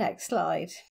shown in the next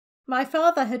slide. My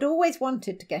father had always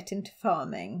wanted to get into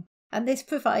farming, and this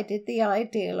provided the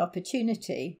ideal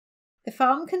opportunity. The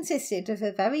farm consisted of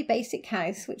a very basic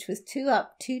house which was 2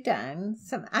 up, 2 down,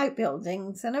 some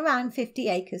outbuildings and around 50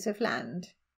 acres of land.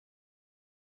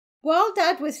 While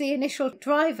Dad was the initial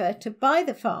driver to buy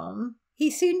the farm,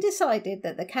 he soon decided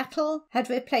that the cattle had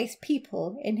replaced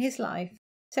people in his life.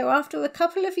 So after a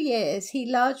couple of years, he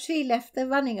largely left the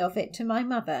running of it to my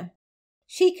mother.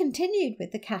 She continued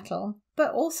with the cattle,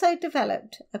 but also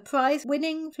developed a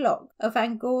prize-winning flock of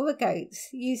Angora goats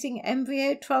using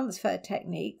embryo transfer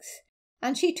techniques,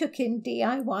 and she took in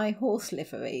DIY horse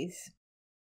liveries.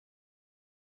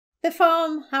 The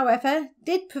farm, however,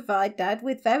 did provide Dad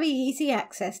with very easy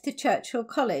access to Churchill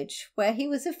College, where he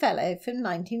was a fellow from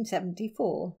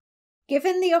 1974.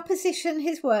 Given the opposition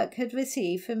his work had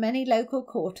received from many local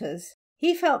quarters,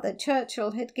 he felt that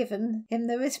Churchill had given him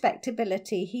the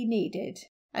respectability he needed,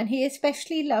 and he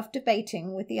especially loved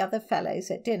debating with the other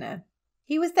fellows at dinner.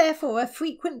 He was therefore a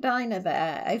frequent diner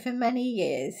there over many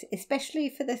years, especially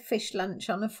for the fish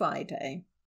lunch on a Friday.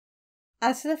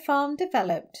 As the farm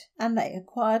developed and they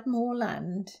acquired more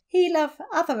land, he loved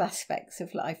other aspects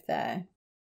of life there.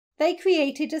 They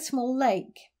created a small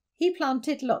lake. He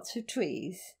planted lots of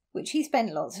trees, which he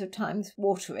spent lots of times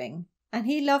watering, and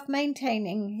he loved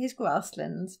maintaining his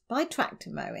grasslands by tractor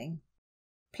mowing.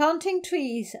 Planting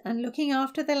trees and looking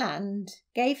after the land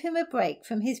gave him a break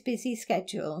from his busy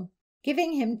schedule,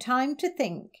 giving him time to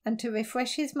think and to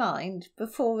refresh his mind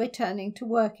before returning to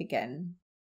work again.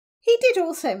 He did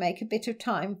also make a bit of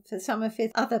time for some of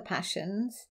his other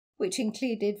passions, which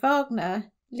included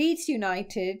Wagner, Leeds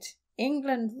United,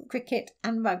 England cricket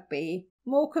and rugby,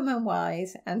 Morecambe and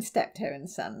Wise, and Steptoe and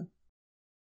Son.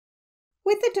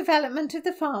 With the development of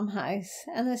the farmhouse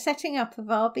and the setting up of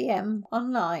RBM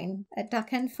online at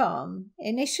Duck End Farm,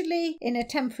 initially in a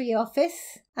temporary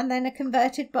office and then a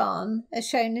converted barn, as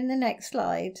shown in the next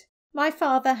slide, my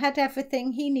father had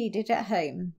everything he needed at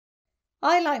home.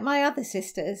 I, like my other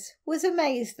sisters, was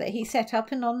amazed that he set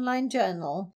up an online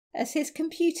journal, as his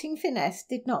computing finesse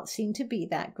did not seem to be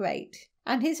that great,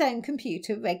 and his own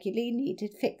computer regularly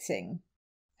needed fixing.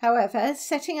 However,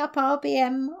 setting up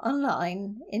RBM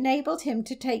online enabled him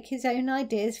to take his own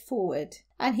ideas forward,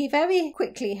 and he very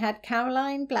quickly had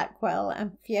Caroline Blackwell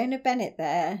and Fiona Bennett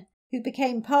there, who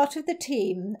became part of the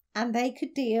team, and they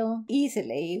could deal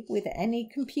easily with any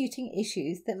computing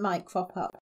issues that might crop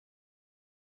up.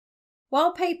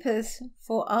 While papers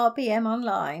for RBM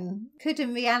Online could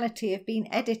in reality have been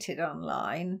edited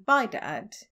online by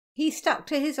Dad, he stuck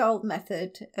to his old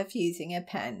method of using a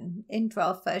pen in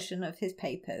draft version of his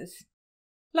papers.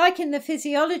 Like in the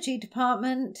physiology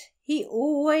department, he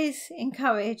always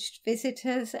encouraged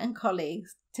visitors and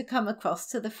colleagues to come across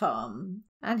to the farm,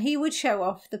 and he would show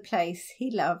off the place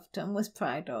he loved and was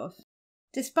proud of.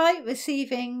 Despite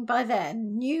receiving by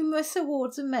then numerous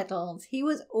awards and medals, he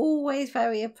was always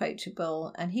very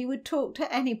approachable, and he would talk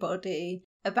to anybody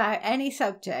about any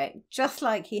subject, just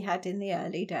like he had in the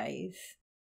early days.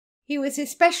 He was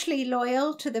especially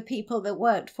loyal to the people that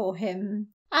worked for him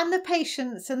and the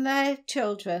patients and their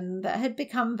children that had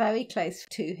become very close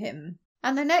to him.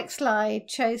 And the next slide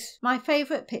shows my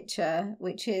favourite picture,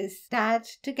 which is Dad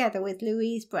together with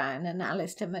Louise Brown and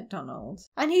Alistair MacDonald,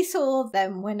 and he saw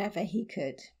them whenever he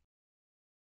could.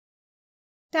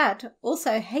 Dad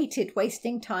also hated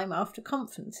wasting time after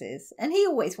conferences, and he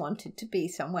always wanted to be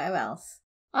somewhere else.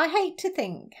 I hate to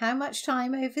think how much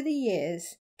time over the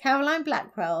years Caroline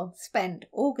Blackwell spent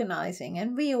organising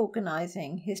and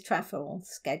reorganising his travel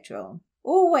schedule,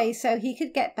 always so he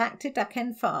could get back to Duck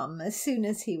End Farm as soon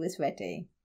as he was ready.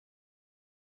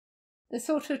 The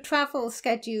sort of travel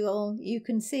schedule you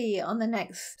can see on the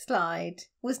next slide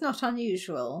was not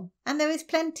unusual, and there is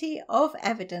plenty of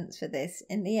evidence for this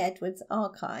in the Edwards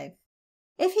archive.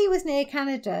 If he was near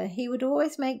Canada, he would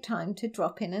always make time to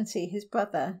drop in and see his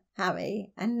brother,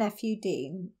 Harry, and nephew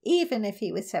Dean, even if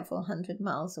he was several hundred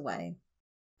miles away.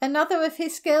 Another of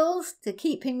his skills to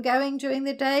keep him going during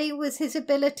the day was his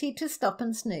ability to stop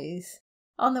and snooze.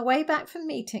 On the way back from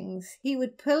meetings, he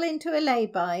would pull into a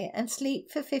lay-by and sleep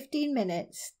for 15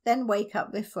 minutes, then wake up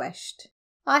refreshed.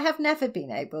 I have never been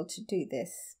able to do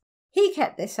this. He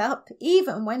kept this up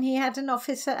even when he had an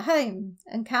office at home,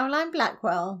 and Caroline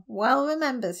Blackwell well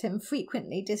remembers him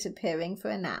frequently disappearing for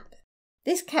a nap.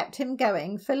 This kept him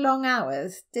going for long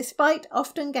hours, despite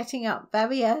often getting up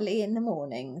very early in the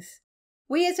mornings.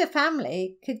 We as a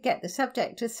family could get the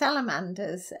subject of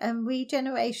salamanders and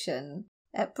regeneration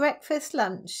at breakfast,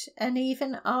 lunch, and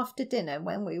even after dinner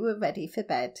when we were ready for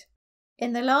bed.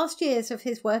 In the last years of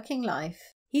his working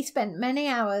life, he spent many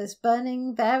hours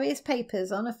burning various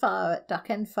papers on a fire at Duck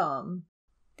End Farm.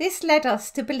 This led us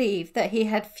to believe that he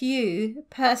had few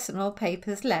personal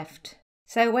papers left.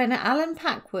 So when Alan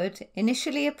Packwood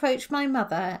initially approached my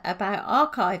mother about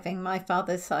archiving my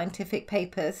father's scientific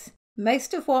papers,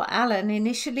 most of what Alan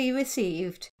initially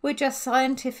received were just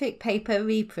scientific paper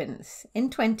reprints in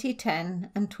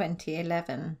 2010 and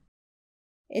 2011.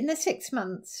 In the 6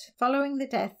 months following the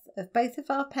death of both of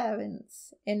our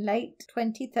parents in late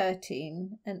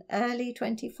 2013 and early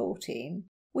 2014,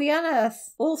 We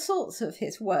unearth all sorts of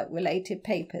his work-related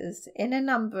papers in a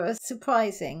number of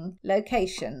surprising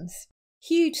locations.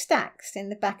 Huge stacks in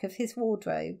the back of his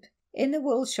wardrobe, in the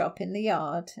wool shop in the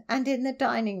yard, and in the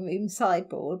dining room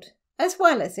sideboard, as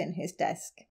well as in his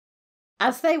desk.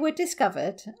 As they were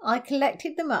discovered, I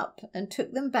collected them up and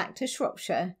took them back to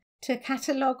Shropshire to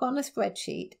catalogue on a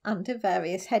spreadsheet under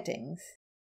various headings.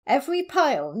 Every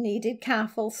pile needed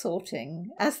careful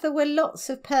sorting, as there were lots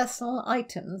of personal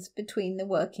items between the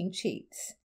working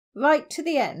sheets. Right to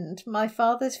the end, my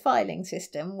father's filing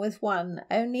system was one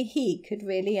only he could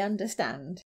really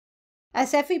understand.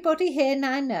 As everybody here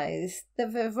now knows, the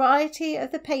variety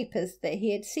of the papers that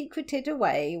he had secreted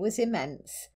away was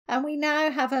immense, and we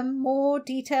now have a more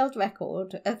detailed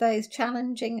record of those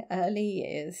challenging early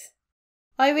years.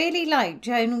 I really like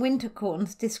Joan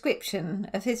Wintercorn's description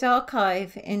of his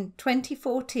archive in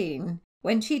 2014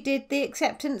 when she did the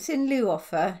acceptance in lieu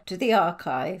offer to the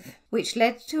archive, which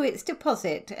led to its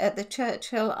deposit at the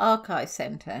Churchill Archive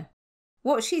Centre.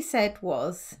 What she said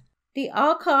was, "The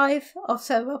archive of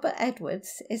Sir Robert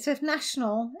Edwards is of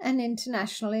national and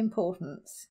international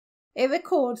importance. It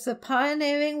records the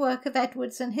pioneering work of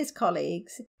Edwards and his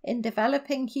colleagues in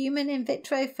developing human in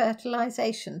vitro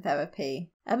fertilization therapy,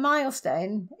 a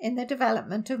milestone in the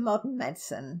development of modern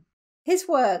medicine. His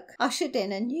work ushered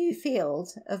in a new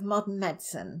field of modern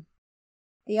medicine."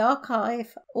 The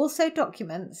archive also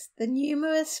documents the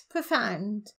numerous,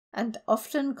 profound, and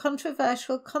often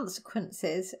controversial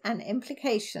consequences and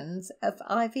implications of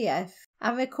IVF,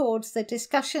 and records the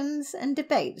discussions and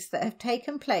debates that have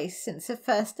taken place since the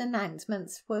first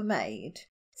announcements were made.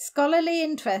 Scholarly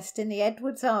interest in the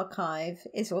Edwards archive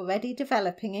is already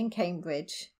developing in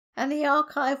Cambridge, and the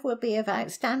archive will be of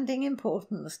outstanding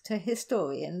importance to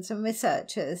historians and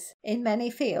researchers in many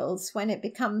fields when it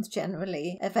becomes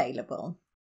generally available.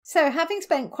 So, having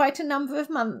spent quite a number of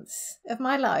months of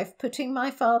my life putting my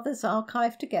father's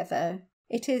archive together,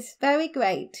 it is very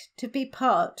great to be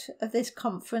part of this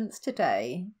conference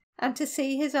today and to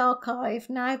see his archive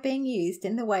now being used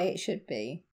in the way it should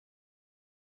be.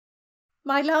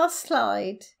 My last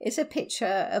slide is a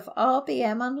picture of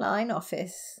RBM Online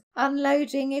Office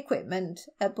unloading equipment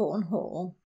at Bourne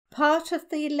Hall, part of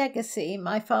the legacy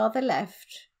my father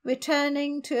left,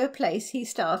 returning to a place he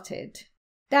started.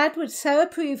 Dad would so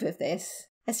approve of this,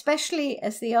 especially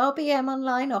as the RBM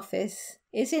Online Office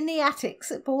is in the attics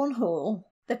at Bourne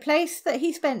Hall, the place that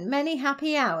he spent many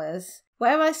happy hours,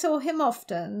 where I saw him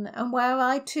often and where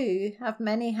I too have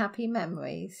many happy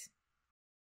memories.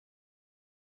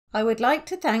 I would like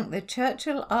to thank the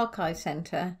Churchill Archive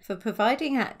Centre for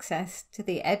providing access to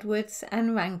the Edwards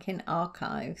and Rankin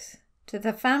archives, to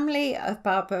the family of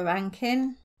Barbara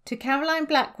Rankin, to Caroline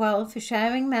Blackwell for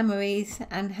sharing memories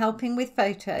and helping with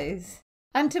photos,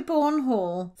 and to Bourne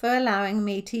Hall for allowing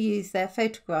me to use their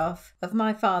photograph of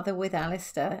my father with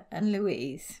Alistair and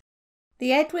Louise.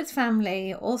 The Edwards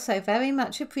family also very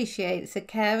much appreciates the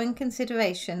care and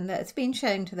consideration that has been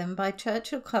shown to them by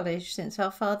Churchill College since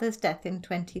our father's death in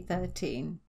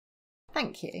 2013.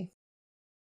 Thank you.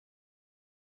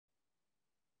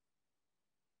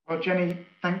 Well, Jenny,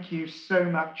 thank you so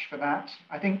much for that.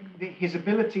 I think his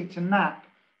ability to nap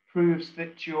proves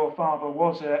that your father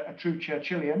was a true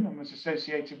Churchillian and was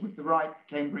associated with the right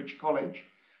Cambridge College.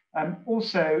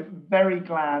 Also, very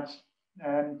glad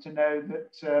to know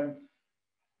that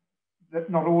that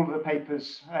not all of the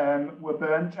papers were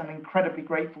burnt, and incredibly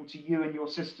grateful to you and your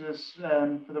sisters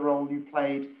for the role you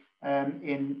played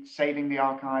in saving the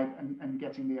archive and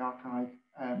getting the archive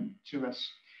to us.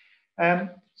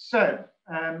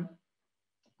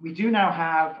 We do now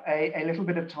have a little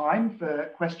bit of time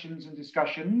for questions and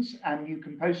discussions, and you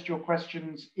can post your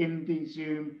questions in the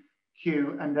Zoom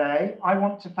Q&A. I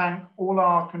want to thank all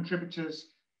our contributors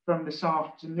from this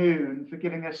afternoon for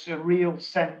giving us a real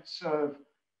sense of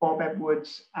Bob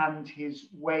Edwards and his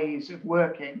ways of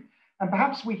working. And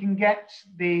perhaps we can get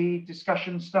the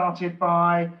discussion started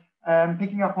by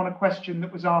picking up on a question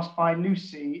that was asked by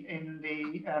Lucy in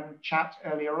the chat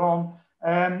earlier on.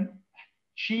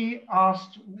 She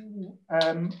asked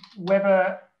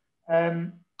whether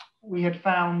we had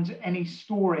found any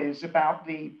stories about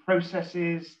the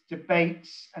processes,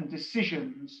 debates, and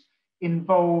decisions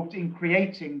involved in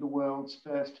creating the world's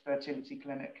first fertility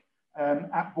clinic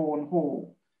at Bourne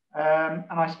Hall. And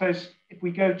I suppose if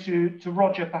we go to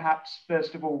Roger, perhaps,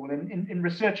 first of all, in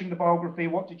researching the biography,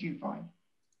 what did you find?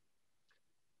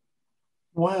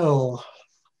 Well,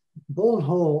 Bourne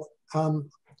Hall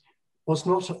was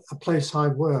not a place I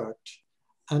worked.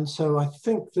 And so I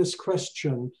think this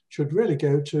question should really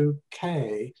go to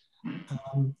Kay,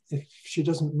 if she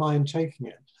doesn't mind taking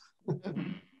it.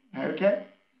 Okay.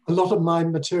 A lot of my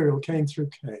material came through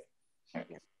Kay.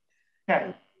 Okay.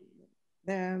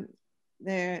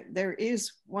 There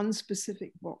is one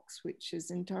specific box which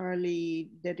is entirely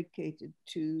dedicated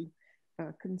to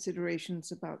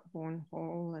considerations about Bourne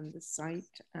Hall and the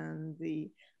site and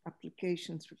the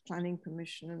applications for planning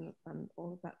permission and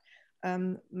all of that.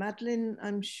 Madeline,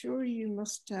 I'm sure you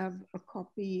must have a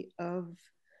copy of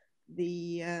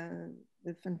the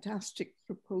fantastic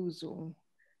proposal.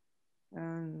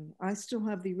 I still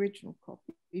have the original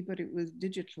copy, but it was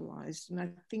digitalized, and I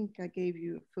think I gave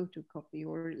you a photocopy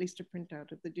or at least a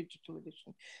printout of the digital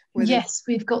edition. Yes,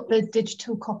 we've got the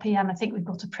digital copy, and I think we've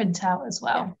got a printout as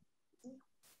well. Yeah.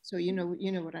 So you know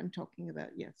what I'm talking about,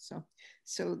 yes.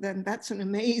 So then that's an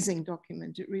amazing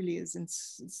document. It really is in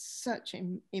such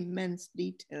immense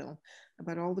detail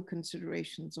about all the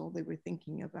considerations, all they were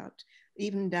thinking about,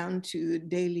 even down to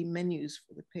daily menus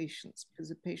for the patients, because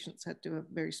the patients had to have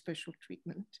very special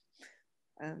treatment.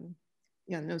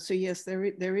 So yes,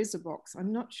 there is a box.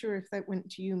 I'm not sure if that went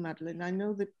to you, Madeline. I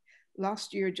know that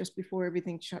last year, just before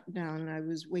everything shut down, I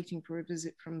was waiting for a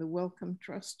visit from the Wellcome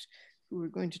Trust, who were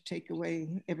going to take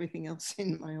away everything else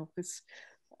in my office.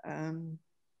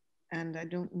 And I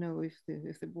don't know if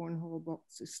the Bourne Hall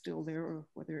box is still there or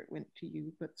whether it went to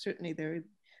you, but certainly there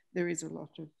is a lot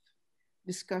of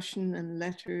discussion and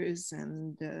letters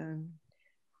and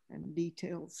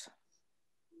details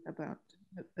about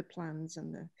the plans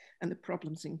and the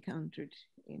problems encountered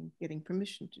in getting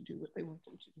permission to do what they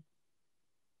wanted to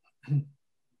do.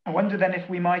 I wonder then if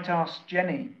we might ask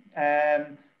Jenny,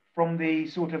 from the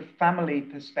sort of family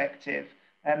perspective,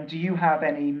 do you have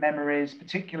any memories,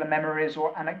 particular memories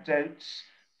or anecdotes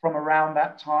from around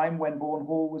that time when Bourne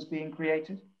Hall was being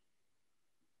created?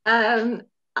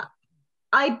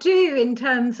 I do, in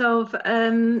terms of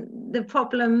the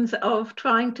problems of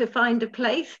trying to find a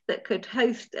place that could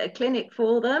host a clinic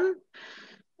for them.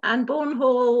 And Bourne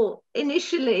Hall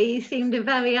initially seemed a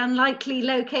very unlikely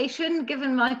location,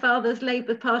 given my father's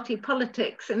Labour Party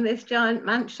politics in this giant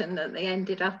mansion that they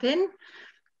ended up in.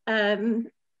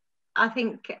 I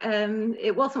think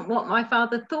it wasn't what my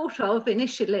father thought of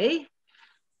initially.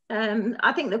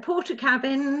 I think the porter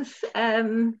cabins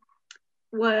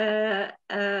were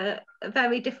a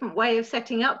very different way of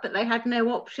setting up, but they had no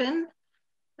option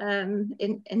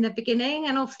in the beginning.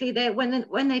 And obviously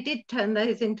when they did turn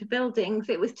those into buildings,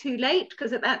 it was too late,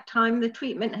 because at that time the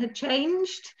treatment had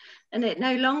changed and it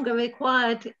no longer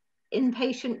required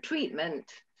inpatient treatment.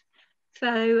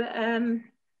 So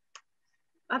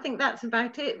I think that's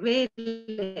about it,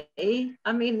 really.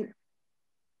 I mean,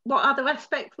 what other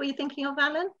aspect were you thinking of,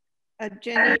 Alan?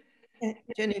 Jenny,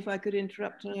 if I could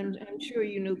interrupt, and I'm sure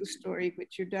you know the story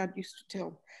which your dad used to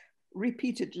tell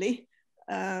repeatedly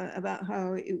about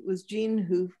how it was Jean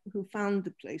who found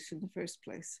the place in the first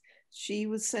place. She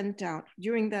was sent out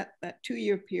during that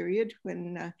 2-year period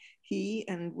when he,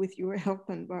 and with your help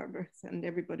and Barbara's and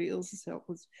everybody else's help,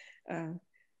 was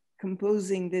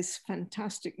composing this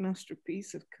fantastic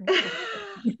masterpiece of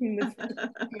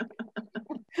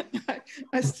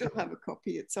I still have a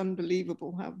copy. It's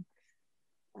unbelievable how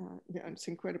it's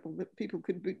incredible that people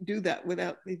could do that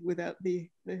without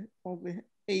all the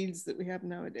aids that we have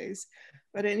nowadays.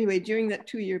 But anyway, during that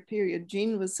 2-year period,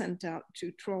 Jean was sent out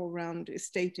to trawl around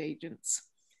estate agents,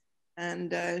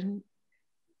 and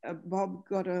Bob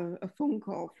got a phone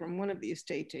call from one of the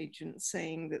estate agents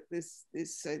saying that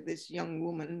this young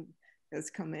woman has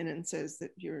come in and says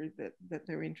that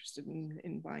they're interested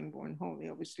in buying Bourne Hall. They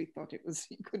obviously thought it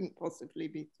couldn't possibly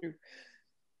be true.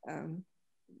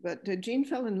 But Jean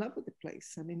fell in love with the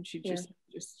place. I mean, she just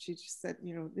said,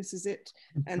 this is it.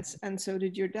 And so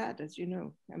did your dad, as you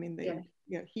know. I mean,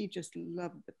 he just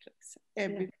loved the place,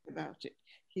 everything about it.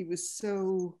 He was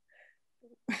so,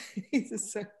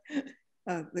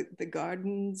 the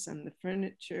gardens and the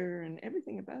furniture and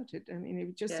everything about it. I mean, he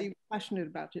was passionate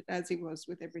about it, as he was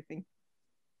with everything.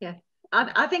 Yeah,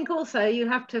 I think also you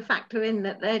have to factor in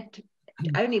that they'd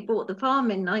only bought the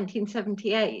farm in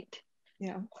 1978.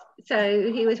 Yeah.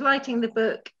 So he was writing the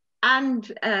book and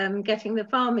getting the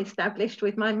farm established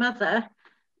with my mother,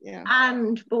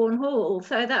 and Bourne Hall.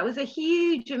 So that was a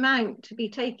huge amount to be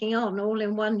taking on all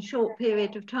in one short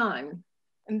period of time.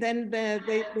 And then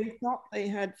they thought they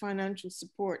had financial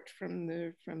support from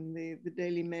the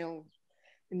Daily Mail,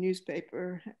 the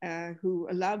newspaper, who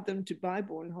allowed them to buy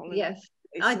Bourne Hall. Yes,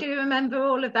 I do remember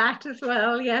all of that as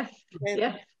well. Yes,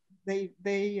 yes.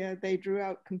 They drew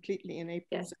out completely in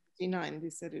April '79. They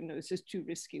said, no, it's just too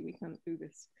risky. We can't do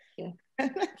this. Yeah.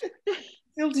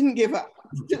 Still didn't give up.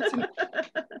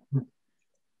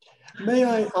 May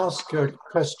I ask a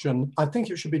question? I think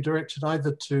it should be directed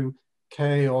either to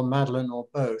Kay or Madeline or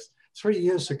both. 3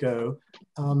 years ago,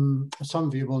 some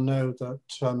of you will know that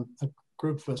a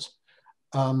group of us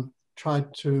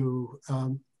tried to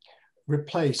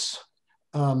replace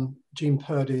Jean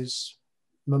Purdy's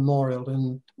memorial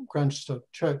in Grantchester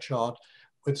churchyard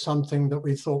with something that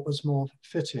we thought was more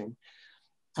fitting.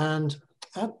 And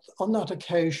on that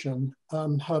occasion,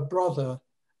 her brother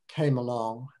came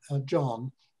along,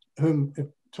 John, whom it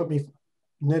took me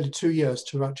nearly 2 years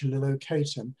to actually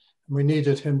locate him. And we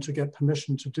needed him to get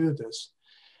permission to do this.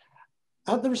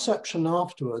 At the reception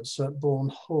afterwards at Bourne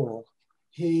Hall,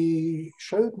 he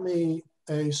showed me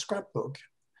a scrapbook.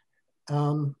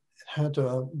 It had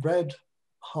a red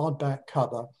hardback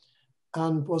cover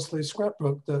and was the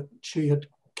scrapbook that she had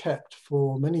kept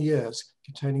for many years,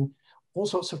 containing all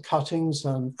sorts of cuttings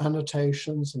and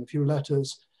annotations and a few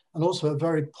letters, and also a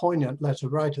very poignant letter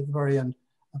right at the very end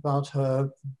about her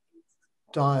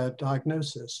dire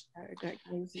diagnosis.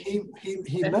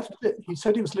 He left it, he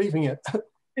said he was leaving it.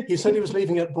 He said he was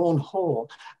leaving at Bourne Hall,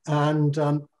 and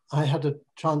I had a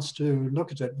chance to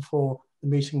look at it before the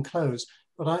meeting closed,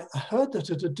 but I heard that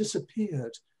it had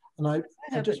disappeared. And I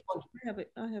have it,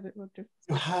 Roger.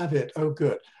 You have it, oh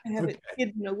good. I have it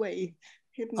hidden away.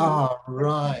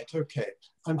 Right, okay.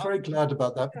 I'm very glad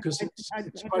about that because it's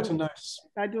quite a nice...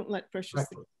 I don't let precious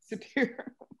things disappear.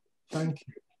 Thank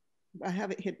you. I have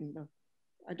it hidden though.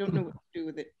 I don't know what to do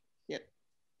with it yet.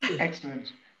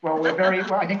 Excellent. Well, we're very.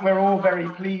 Well, I think we're all very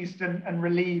pleased and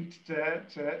relieved to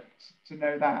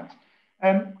know that.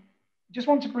 Just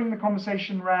want to bring the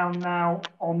conversation round now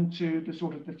onto the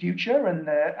sort of the future and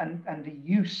the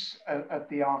use of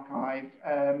the archive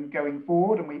going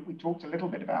forward. And we talked a little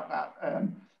bit about that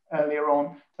earlier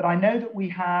on. But I know that we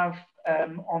have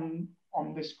on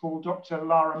this call Dr.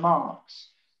 Lara Marks,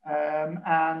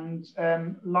 and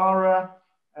Lara,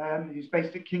 who's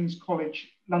based at King's College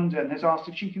London, has asked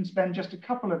if she can spend just a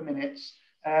couple of minutes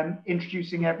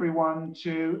introducing everyone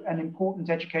to an important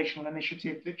educational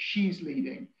initiative that she's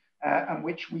leading, and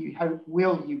which we hope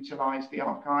will utilise the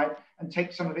archive and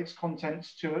take some of its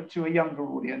contents to a younger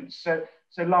audience. So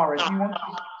Lara, do you want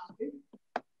to speak?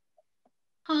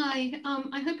 Hi,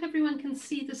 I hope everyone can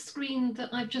see the screen that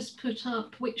I've just put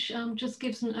up, which just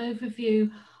gives an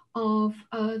overview of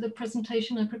the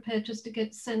presentation I prepared just to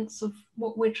get a sense of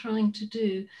what we're trying to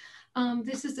do.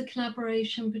 This is a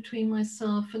collaboration between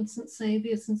myself and St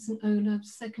Saviour's and St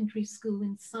Olaf's Secondary School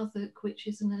in Southwark, which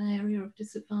is in an area of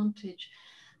disadvantage.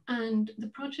 And the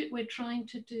project we're trying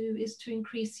to do is to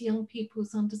increase young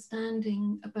people's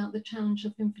understanding about the challenge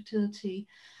of infertility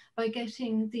by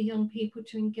getting the young people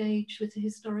to engage with the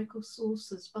historical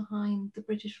sources behind the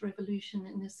British Revolution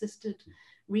in assisted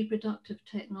reproductive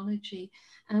technology.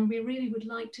 And we really would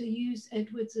like to use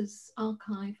Edwards's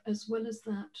archive as well as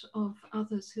that of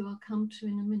others who I'll come to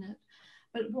in a minute.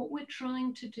 But what we're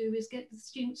trying to do is get the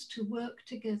students to work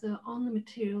together on the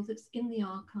material that's in the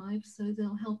archive, so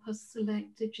they'll help us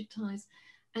select, digitize,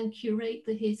 and curate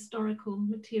the historical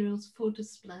materials for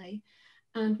display.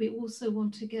 And we also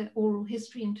want to get oral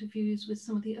history interviews with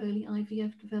some of the early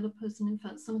IVF developers. And in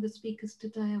fact, some of the speakers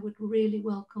today I would really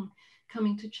welcome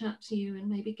coming to chat to you and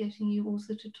maybe getting you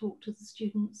also to talk to the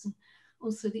students and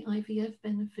also the IVF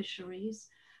beneficiaries.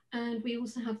 And we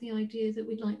also have the idea that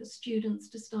we'd like the students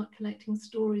to start collecting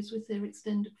stories with their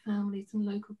extended families and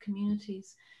local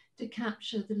communities to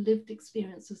capture the lived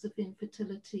experiences of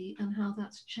infertility and how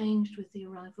that's changed with the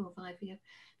arrival of IVF.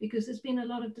 Because there's been a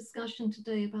lot of discussion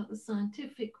today about the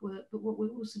scientific work, but what we're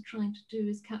also trying to do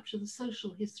is capture the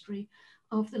social history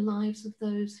of the lives of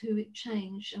those who it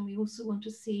changed. And we also want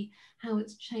to see how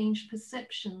it's changed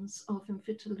perceptions of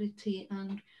infertility,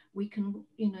 and we can,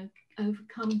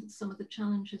 overcome some of the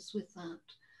challenges with that.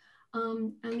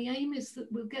 And the aim is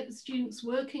that we'll get the students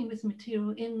working with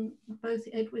material in both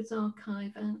the Edwards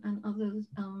Archive and other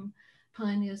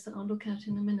pioneers that I'll look at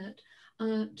in a minute,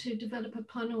 to develop a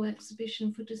panel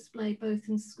exhibition for display both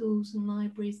in schools and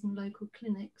libraries and local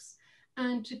clinics,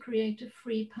 and to create a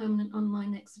free permanent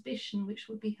online exhibition which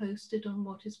will be hosted on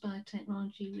What is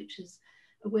Biotechnology, which is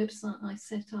a website I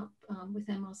set up with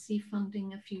MRC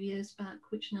funding a few years back,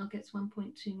 which now gets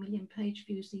 1.2 million page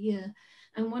views a year.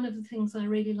 And one of the things I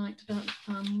really liked about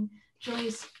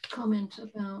Joy's comment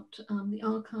about the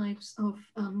archives of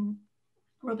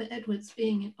Robert Edwards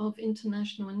being of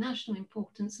international and national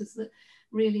importance is that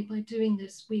really by doing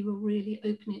this, we will really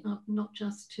open it up not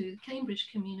just to the Cambridge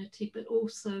community, but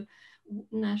also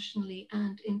nationally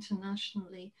and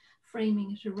internationally,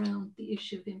 framing it around the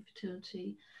issue of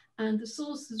infertility. And the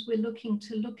sources we're looking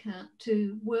to look at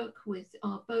to work with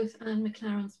are both Anne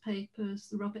McLaren's papers,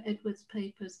 the Robert Edwards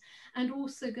papers, and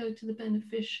also go to the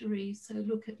beneficiaries. So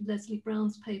look at Leslie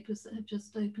Brown's papers that have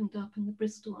just opened up in the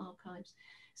Bristol archives,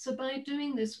 So by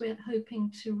doing this, we're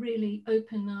hoping to really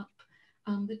open up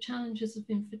the challenges of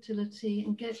infertility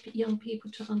and get young people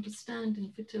to understand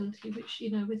infertility, which,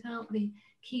 you know, without the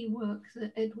key work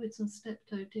that Edwards and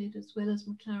Steptoe did, as well as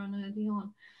McLaren early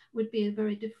on, would be a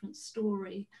very different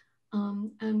story.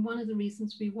 And one of the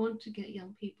reasons we want to get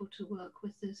young people to work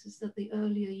with this is that the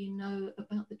earlier you know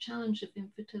about the challenge of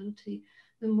infertility,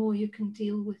 the more you can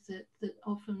deal with it. That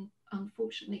often,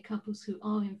 unfortunately, couples who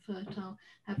are infertile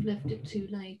have left it too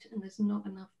late, and there's not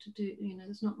enough to do, you know,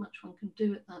 there's not much one can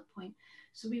do at that point.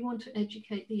 So we want to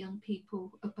educate the young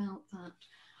people about that.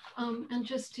 And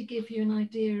just to give you an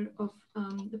idea of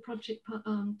the project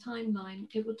timeline,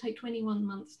 it will take 21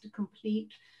 months to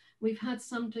complete. We've had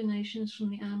some donations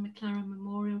from the Anne McLaren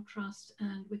Memorial Trust,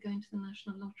 and we're going to the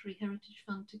National Lottery Heritage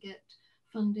Fund to get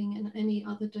funding, and any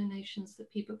other donations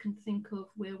that people can think of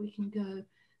where we can go,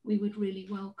 we would really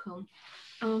welcome.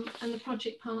 And the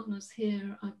project partners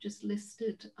here I've just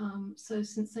listed. So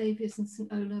St Saviour's and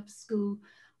St Olaf's School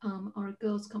are a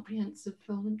girls' comprehensive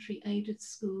voluntary aided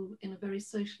school in a very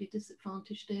socially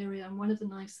disadvantaged area. And one of the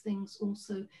nice things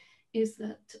also is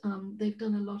that they've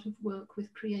done a lot of work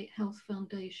with Create Health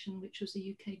Foundation, which was a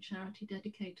UK charity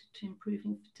dedicated to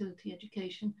improving fertility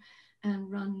education,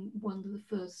 and run one of the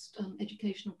first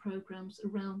educational programs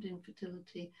around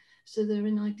infertility. So they're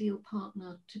an ideal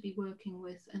partner to be working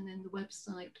with. And then the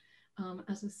website,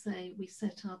 as I say, we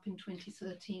set up in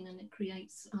 2013, and it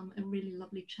creates a really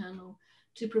lovely channel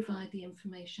to provide the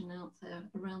information out there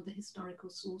around the historical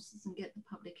sources and get the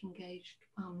public engaged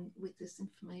with this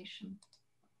information.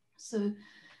 So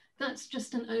that's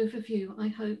just an overview. I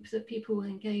hope that people will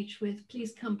engage with.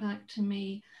 Please come back to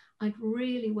me. I'd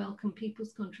really welcome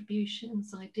people's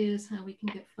contributions, ideas, how we can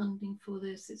get funding for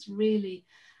this. It's really,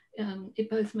 it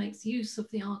both makes use of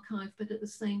the archive, but at the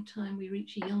same time, we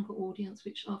reach a younger audience,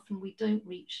 which often we don't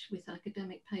reach with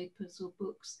academic papers or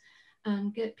books,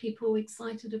 and get people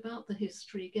excited about the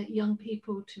history, get young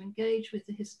people to engage with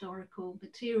the historical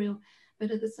material, but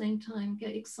at the same time,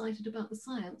 get excited about the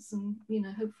science. And, you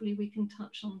know, hopefully we can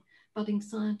touch on budding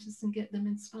scientists and get them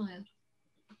inspired.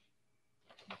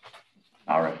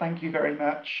 Lara, thank you very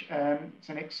much. It's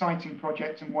an exciting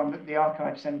project, and one that the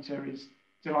Archive Centre is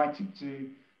delighted to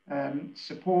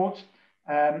support.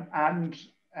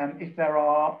 If there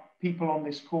are people on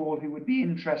this call who would be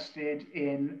interested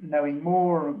in knowing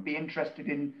more, or would be interested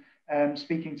in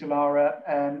speaking to Lara,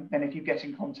 then if you get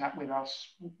in contact with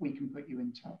us, we can put you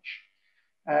in touch.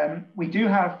 We do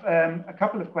have a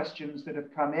couple of questions that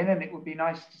have come in, and it would be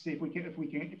nice to see if we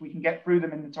can get through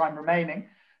them in the time remaining.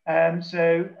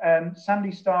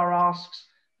 Sandy Starr asks,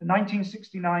 the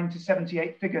 1969 to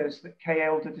 78 figures that Kay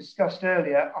Elder discussed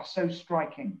earlier are so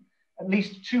striking. At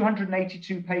least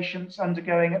 282 patients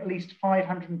undergoing at least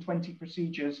 520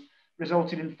 procedures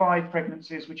resulted in 5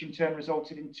 pregnancies, which in turn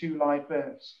resulted in 2 live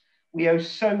births. We owe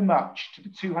so much to the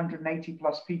 280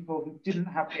 plus people who didn't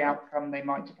have the outcome they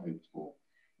might have hoped for.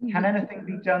 Can anything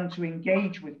be done to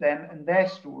engage with them and their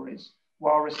stories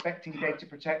while respecting data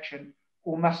protection,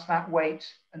 or must that wait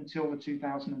until the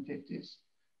 2050s?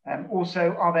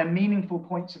 Also, are there meaningful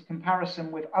points of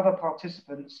comparison with other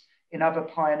participants in other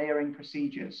pioneering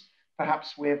procedures,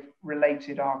 perhaps with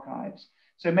related archives?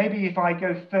 So maybe if I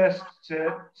go first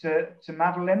to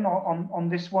Madeleine on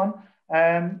this one,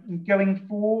 going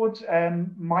forward,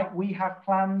 might we have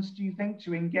plans, do you think,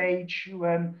 to engage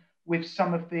with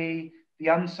some of the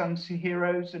unsung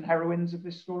heroes and heroines of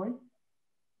this story?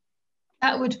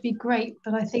 That would be great,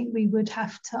 but I think we would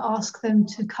have to ask them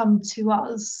to come to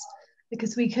us,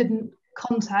 because we couldn't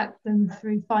contact them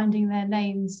through finding their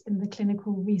names in the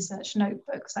clinical research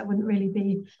notebooks. That wouldn't really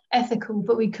be ethical,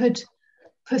 but we could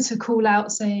put a call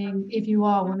out saying, if you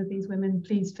are one of these women,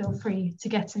 please feel free to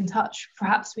get in touch.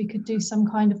 Perhaps we could do some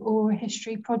kind of oral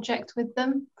history project with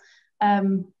them.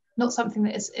 Not something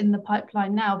that is in the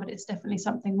pipeline now, but it's definitely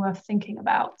something worth thinking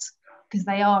about, because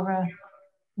they are a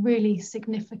really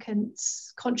significant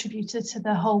contributor to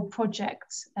the whole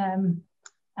project, and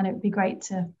it would be great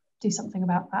to do something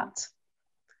about that.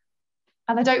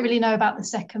 And I don't really know about the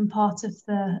second part of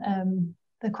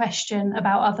the question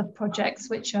about other projects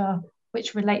which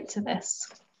relate to this.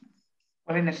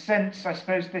 Well, in a sense, I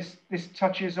suppose this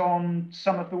touches on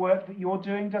some of the work that you're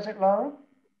doing, does it, Lara?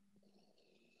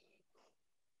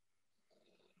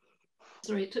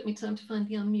 Sorry, it took me time to find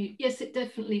the unmute. Yes, it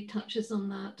definitely touches on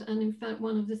that. And in fact,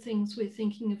 one of the things we're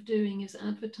thinking of doing is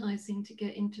advertising to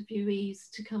get interviewees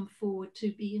to come forward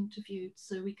to be interviewed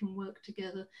so we can work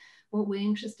together. What we're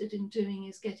interested in doing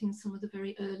is getting some of the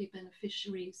very early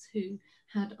beneficiaries who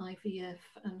had IVF,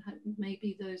 and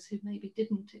maybe those who maybe it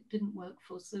didn't work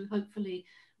for. So hopefully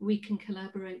we can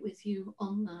collaborate with you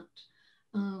on that.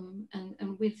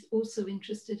 and we're also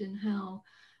interested in how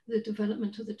the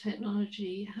development of the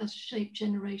technology has shaped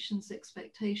generations'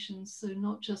 expectations. So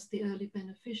not just the early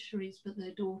beneficiaries, but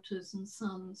their daughters and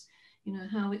sons, you know,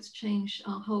 how it's changed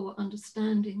our whole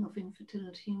understanding of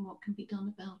infertility and what can be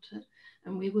done about it.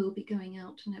 And we will be going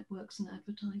out to networks and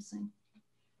advertising.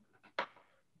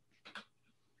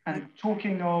 And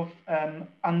talking of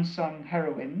unsung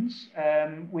heroines,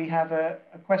 we have a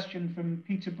question from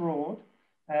Peter Broad,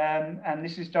 and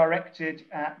this is directed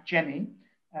at Jenny.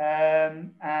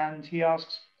 And he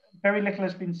asks, very little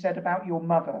has been said about your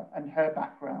mother and her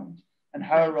background and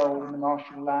her role in the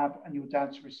Marshall Lab and your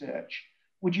dad's research.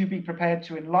 Would you be prepared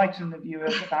to enlighten the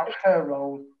viewers about her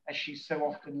role as she's so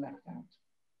often left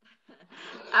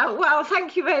out? Well,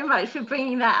 thank you very much for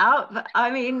bringing that up. I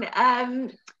mean,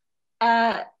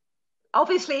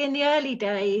 obviously in the early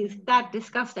days, Dad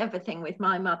discussed everything with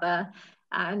my mother,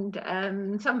 and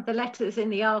some of the letters in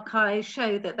the archives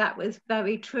show that that was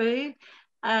very true.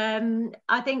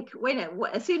 I think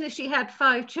as soon as she had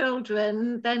 5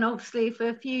 children, then obviously for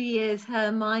a few years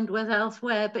her mind was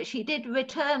elsewhere, but she did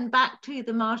return back to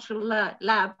the Marshall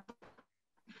Lab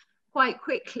quite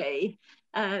quickly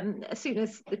as soon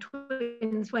as the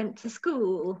twins went to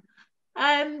school.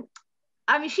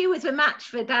 I mean, she was a match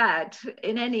for Dad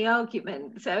in any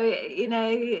argument. So, you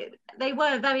know, they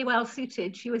were very well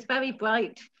suited. She was very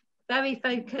bright, very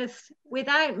focused.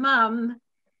 Without Mum,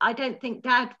 I don't think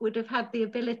Dad would have had the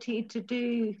ability to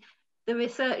do the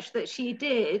research that she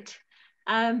did,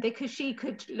 because she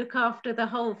could look after the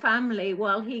whole family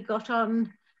while he got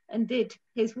on and did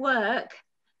his work.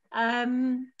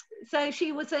 So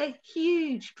she was a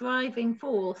huge driving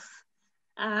force.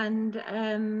 And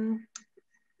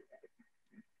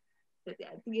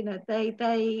you know,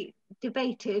 they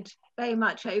debated very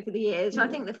much over the years. I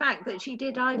think the fact that she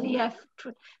did IVF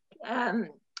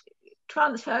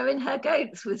transfer in her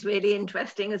goats was really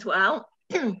interesting as well.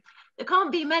 There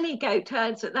can't be many goat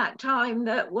herds at that time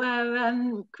that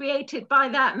were created by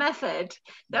that method.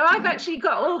 So I've actually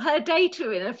got all her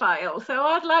data in a file. So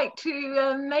I'd like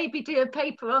to maybe do a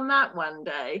paper on that one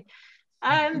day.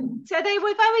 So they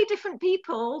were very different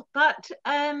people, but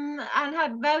and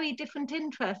had very different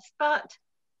interests, but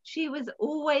she was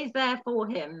always there for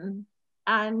him.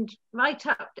 And right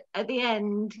up at the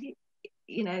end,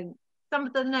 you know, some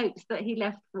of the notes that he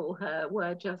left for her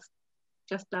were just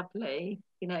lovely.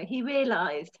 You know, he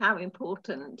realized how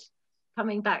important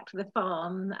coming back to the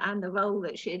farm and the role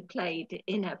that she had played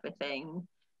in everything.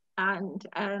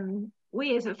 And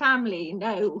we as a family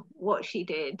know what she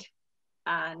did.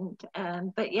 And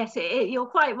but yes, you're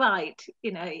quite right.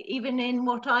 You know, even in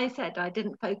what I said, I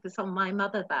didn't focus on my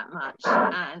mother that much,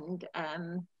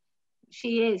 and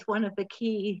she is one of the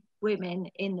key women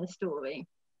in the story.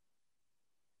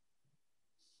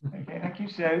 Okay, thank you.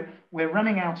 So we're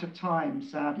running out of time,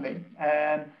 sadly,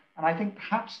 and I think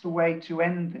perhaps the way to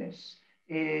end this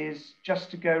is just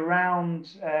to go round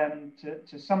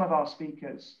to some of our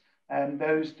speakers,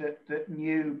 those that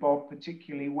knew Bob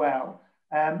particularly well,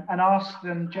 and ask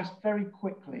them just very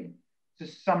quickly to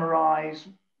summarize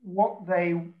what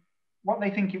they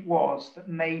think it was that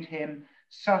made him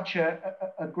such a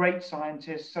great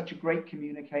scientist, such a great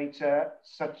communicator,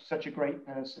 such a great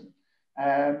person.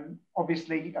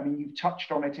 Obviously, I mean, you've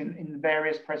touched on it in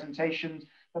various presentations,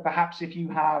 but perhaps if you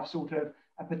have sort of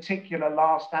a particular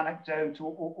last anecdote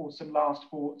or some last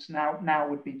thoughts, now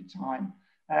would be the time.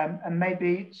 And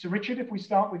maybe, Sir Richard, if we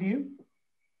start with you.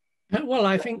 Well,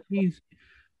 I think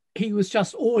he was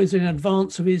just always in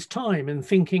advance of his time and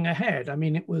thinking ahead. I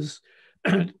mean, it was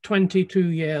 22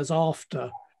 years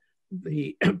after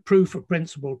the proof of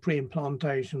principle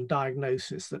pre-implantation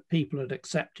diagnosis that people had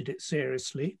accepted it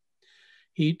seriously.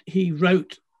 He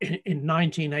wrote in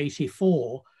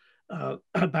 1984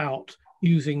 about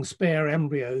using spare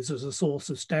embryos as a source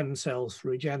of stem cells for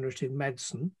regenerative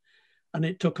medicine. And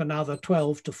it took another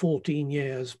 12 to 14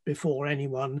 years before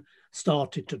anyone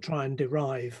started to try and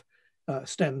derive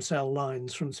stem cell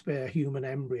lines from spare human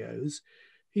embryos.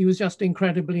 He was just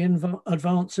incredibly in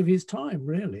advance of his time,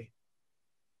 really.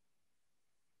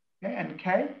 Okay, and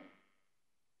Kay?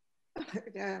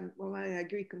 Well, I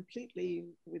agree completely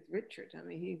with Richard. I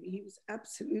mean, he was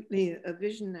absolutely a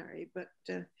visionary, but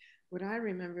what I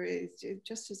remember is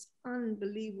just his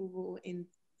unbelievable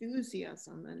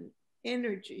enthusiasm and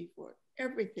energy for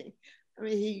everything. I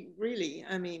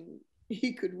mean,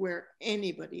 he could wear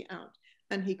anybody out,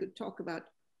 and he could talk about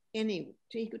any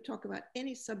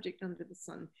subject under the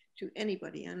sun to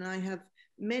anybody. And I have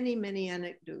many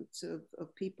anecdotes of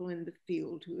people in the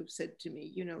field who have said to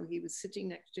me, you know, he was sitting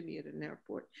next to me at an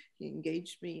airport, he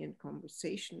engaged me in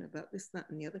conversation about this, that,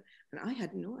 and the other, and I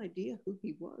had no idea who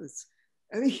he was.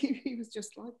 I mean, he was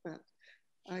just like that.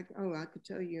 I could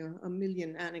tell you a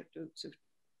million anecdotes of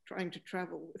trying to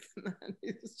travel with the man.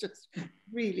 It was just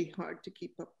really hard to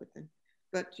keep up with him.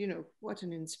 But, you know, what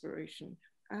an inspiration.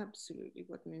 Absolutely,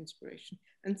 what an inspiration.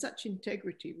 And such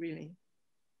integrity, really.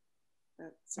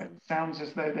 It sounds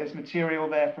as though there's material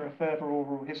there for a further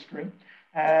oral history.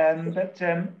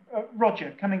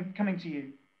 Roger, coming to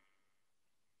you.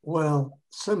 Well,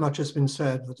 so much has been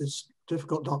said that it's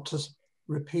difficult not to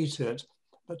repeat it.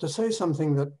 But to say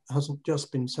something that hasn't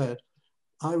just been said,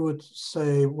 I would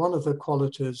say one of the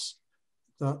qualities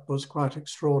that was quite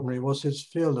extraordinary was his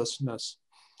fearlessness.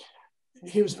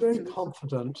 He was very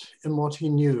confident in what he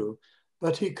knew,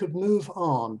 but he could move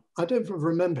on. I don't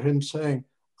remember him saying,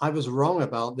 I was wrong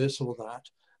about this or that,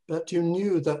 but you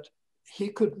knew that he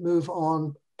could move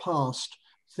on past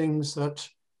things that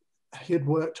he'd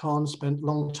worked on, spent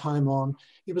long time on.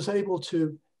 He was able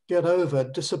to get over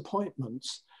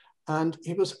disappointments, and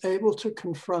he was able to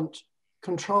confront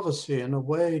controversy in a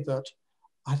way that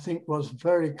I think was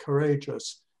very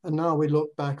courageous. And now we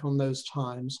look back on those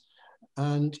times,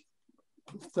 and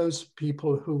those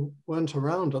people who weren't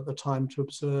around at the time to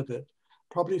observe it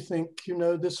probably think, you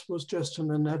know, this was just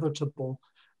an inevitable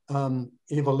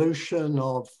evolution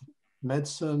of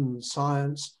medicine,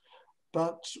 science.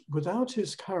 But without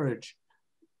his courage,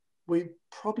 we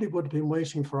probably would have been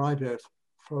waiting for IVF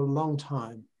for a long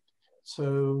time.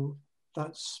 So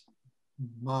that's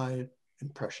my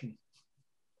impression.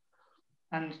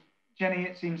 And Jenny,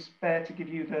 it seems fair to give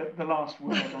you the last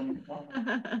word on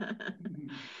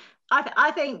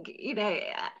I think, you know,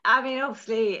 I mean,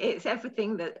 obviously it's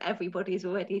everything that everybody's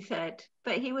already said,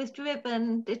 but he was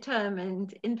driven,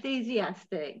 determined,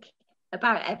 enthusiastic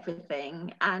about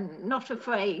everything, and not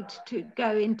afraid to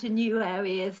go into new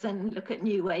areas and look at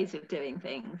new ways of doing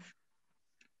things.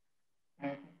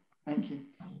 Okay, thank you.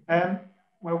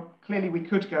 Well, clearly we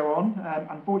could go on.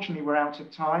 Unfortunately, we're out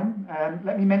of time.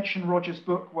 Let me mention Roger's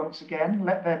book once again,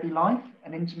 Let There Be Life,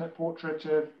 an intimate portrait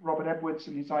of Robert Edwards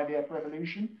and his IVF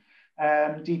revolution.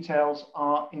 Details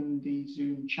are in the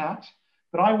Zoom chat.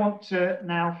 But I want to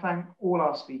now thank all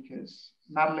our speakers,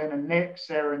 Madeline and Nick,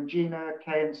 Sarah and Gina,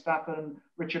 Kay and Staffan,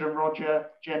 Richard and Roger,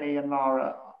 Jenny and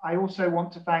Lara. I also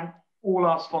want to thank all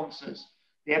our sponsors,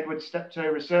 the Edward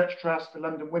Steptoe Research Trust, the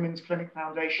London Women's Clinic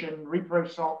Foundation,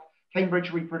 ReproSoc,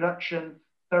 Cambridge Reproduction,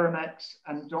 Theramex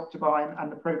and Dr. Bine and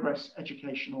the Progress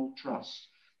Educational Trust.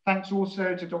 Thanks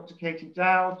also to Dr. Katie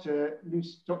Dow, to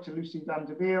Dr. Lucy van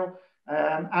der Wiel,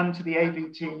 and to the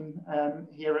AV team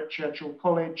here at Churchill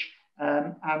College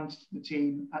and the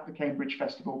team at the Cambridge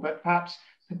Festival. But perhaps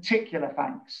particular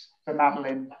thanks for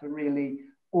Madeline for really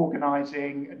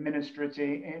organising,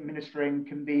 administering,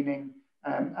 convening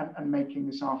and making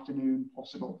this afternoon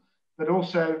possible. But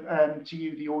also to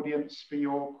you, the audience, for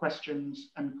your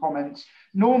questions and comments.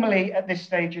 Normally at this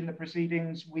stage in the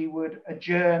proceedings, we would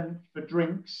adjourn for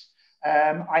drinks.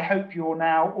 I hope you're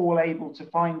now all able to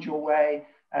find your way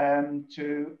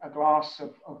to a glass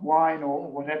of wine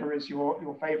or whatever is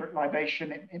your favourite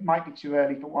libation. It might be too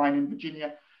early for wine in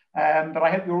Virginia, but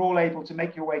I hope you're all able to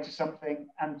make your way to something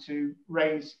and to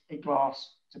raise a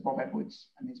glass to Bob Edwards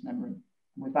and his memory.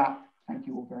 And with that, thank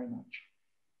you all very much.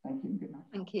 Thank you and good night.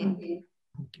 Thank you. Thank you.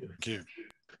 Thank you.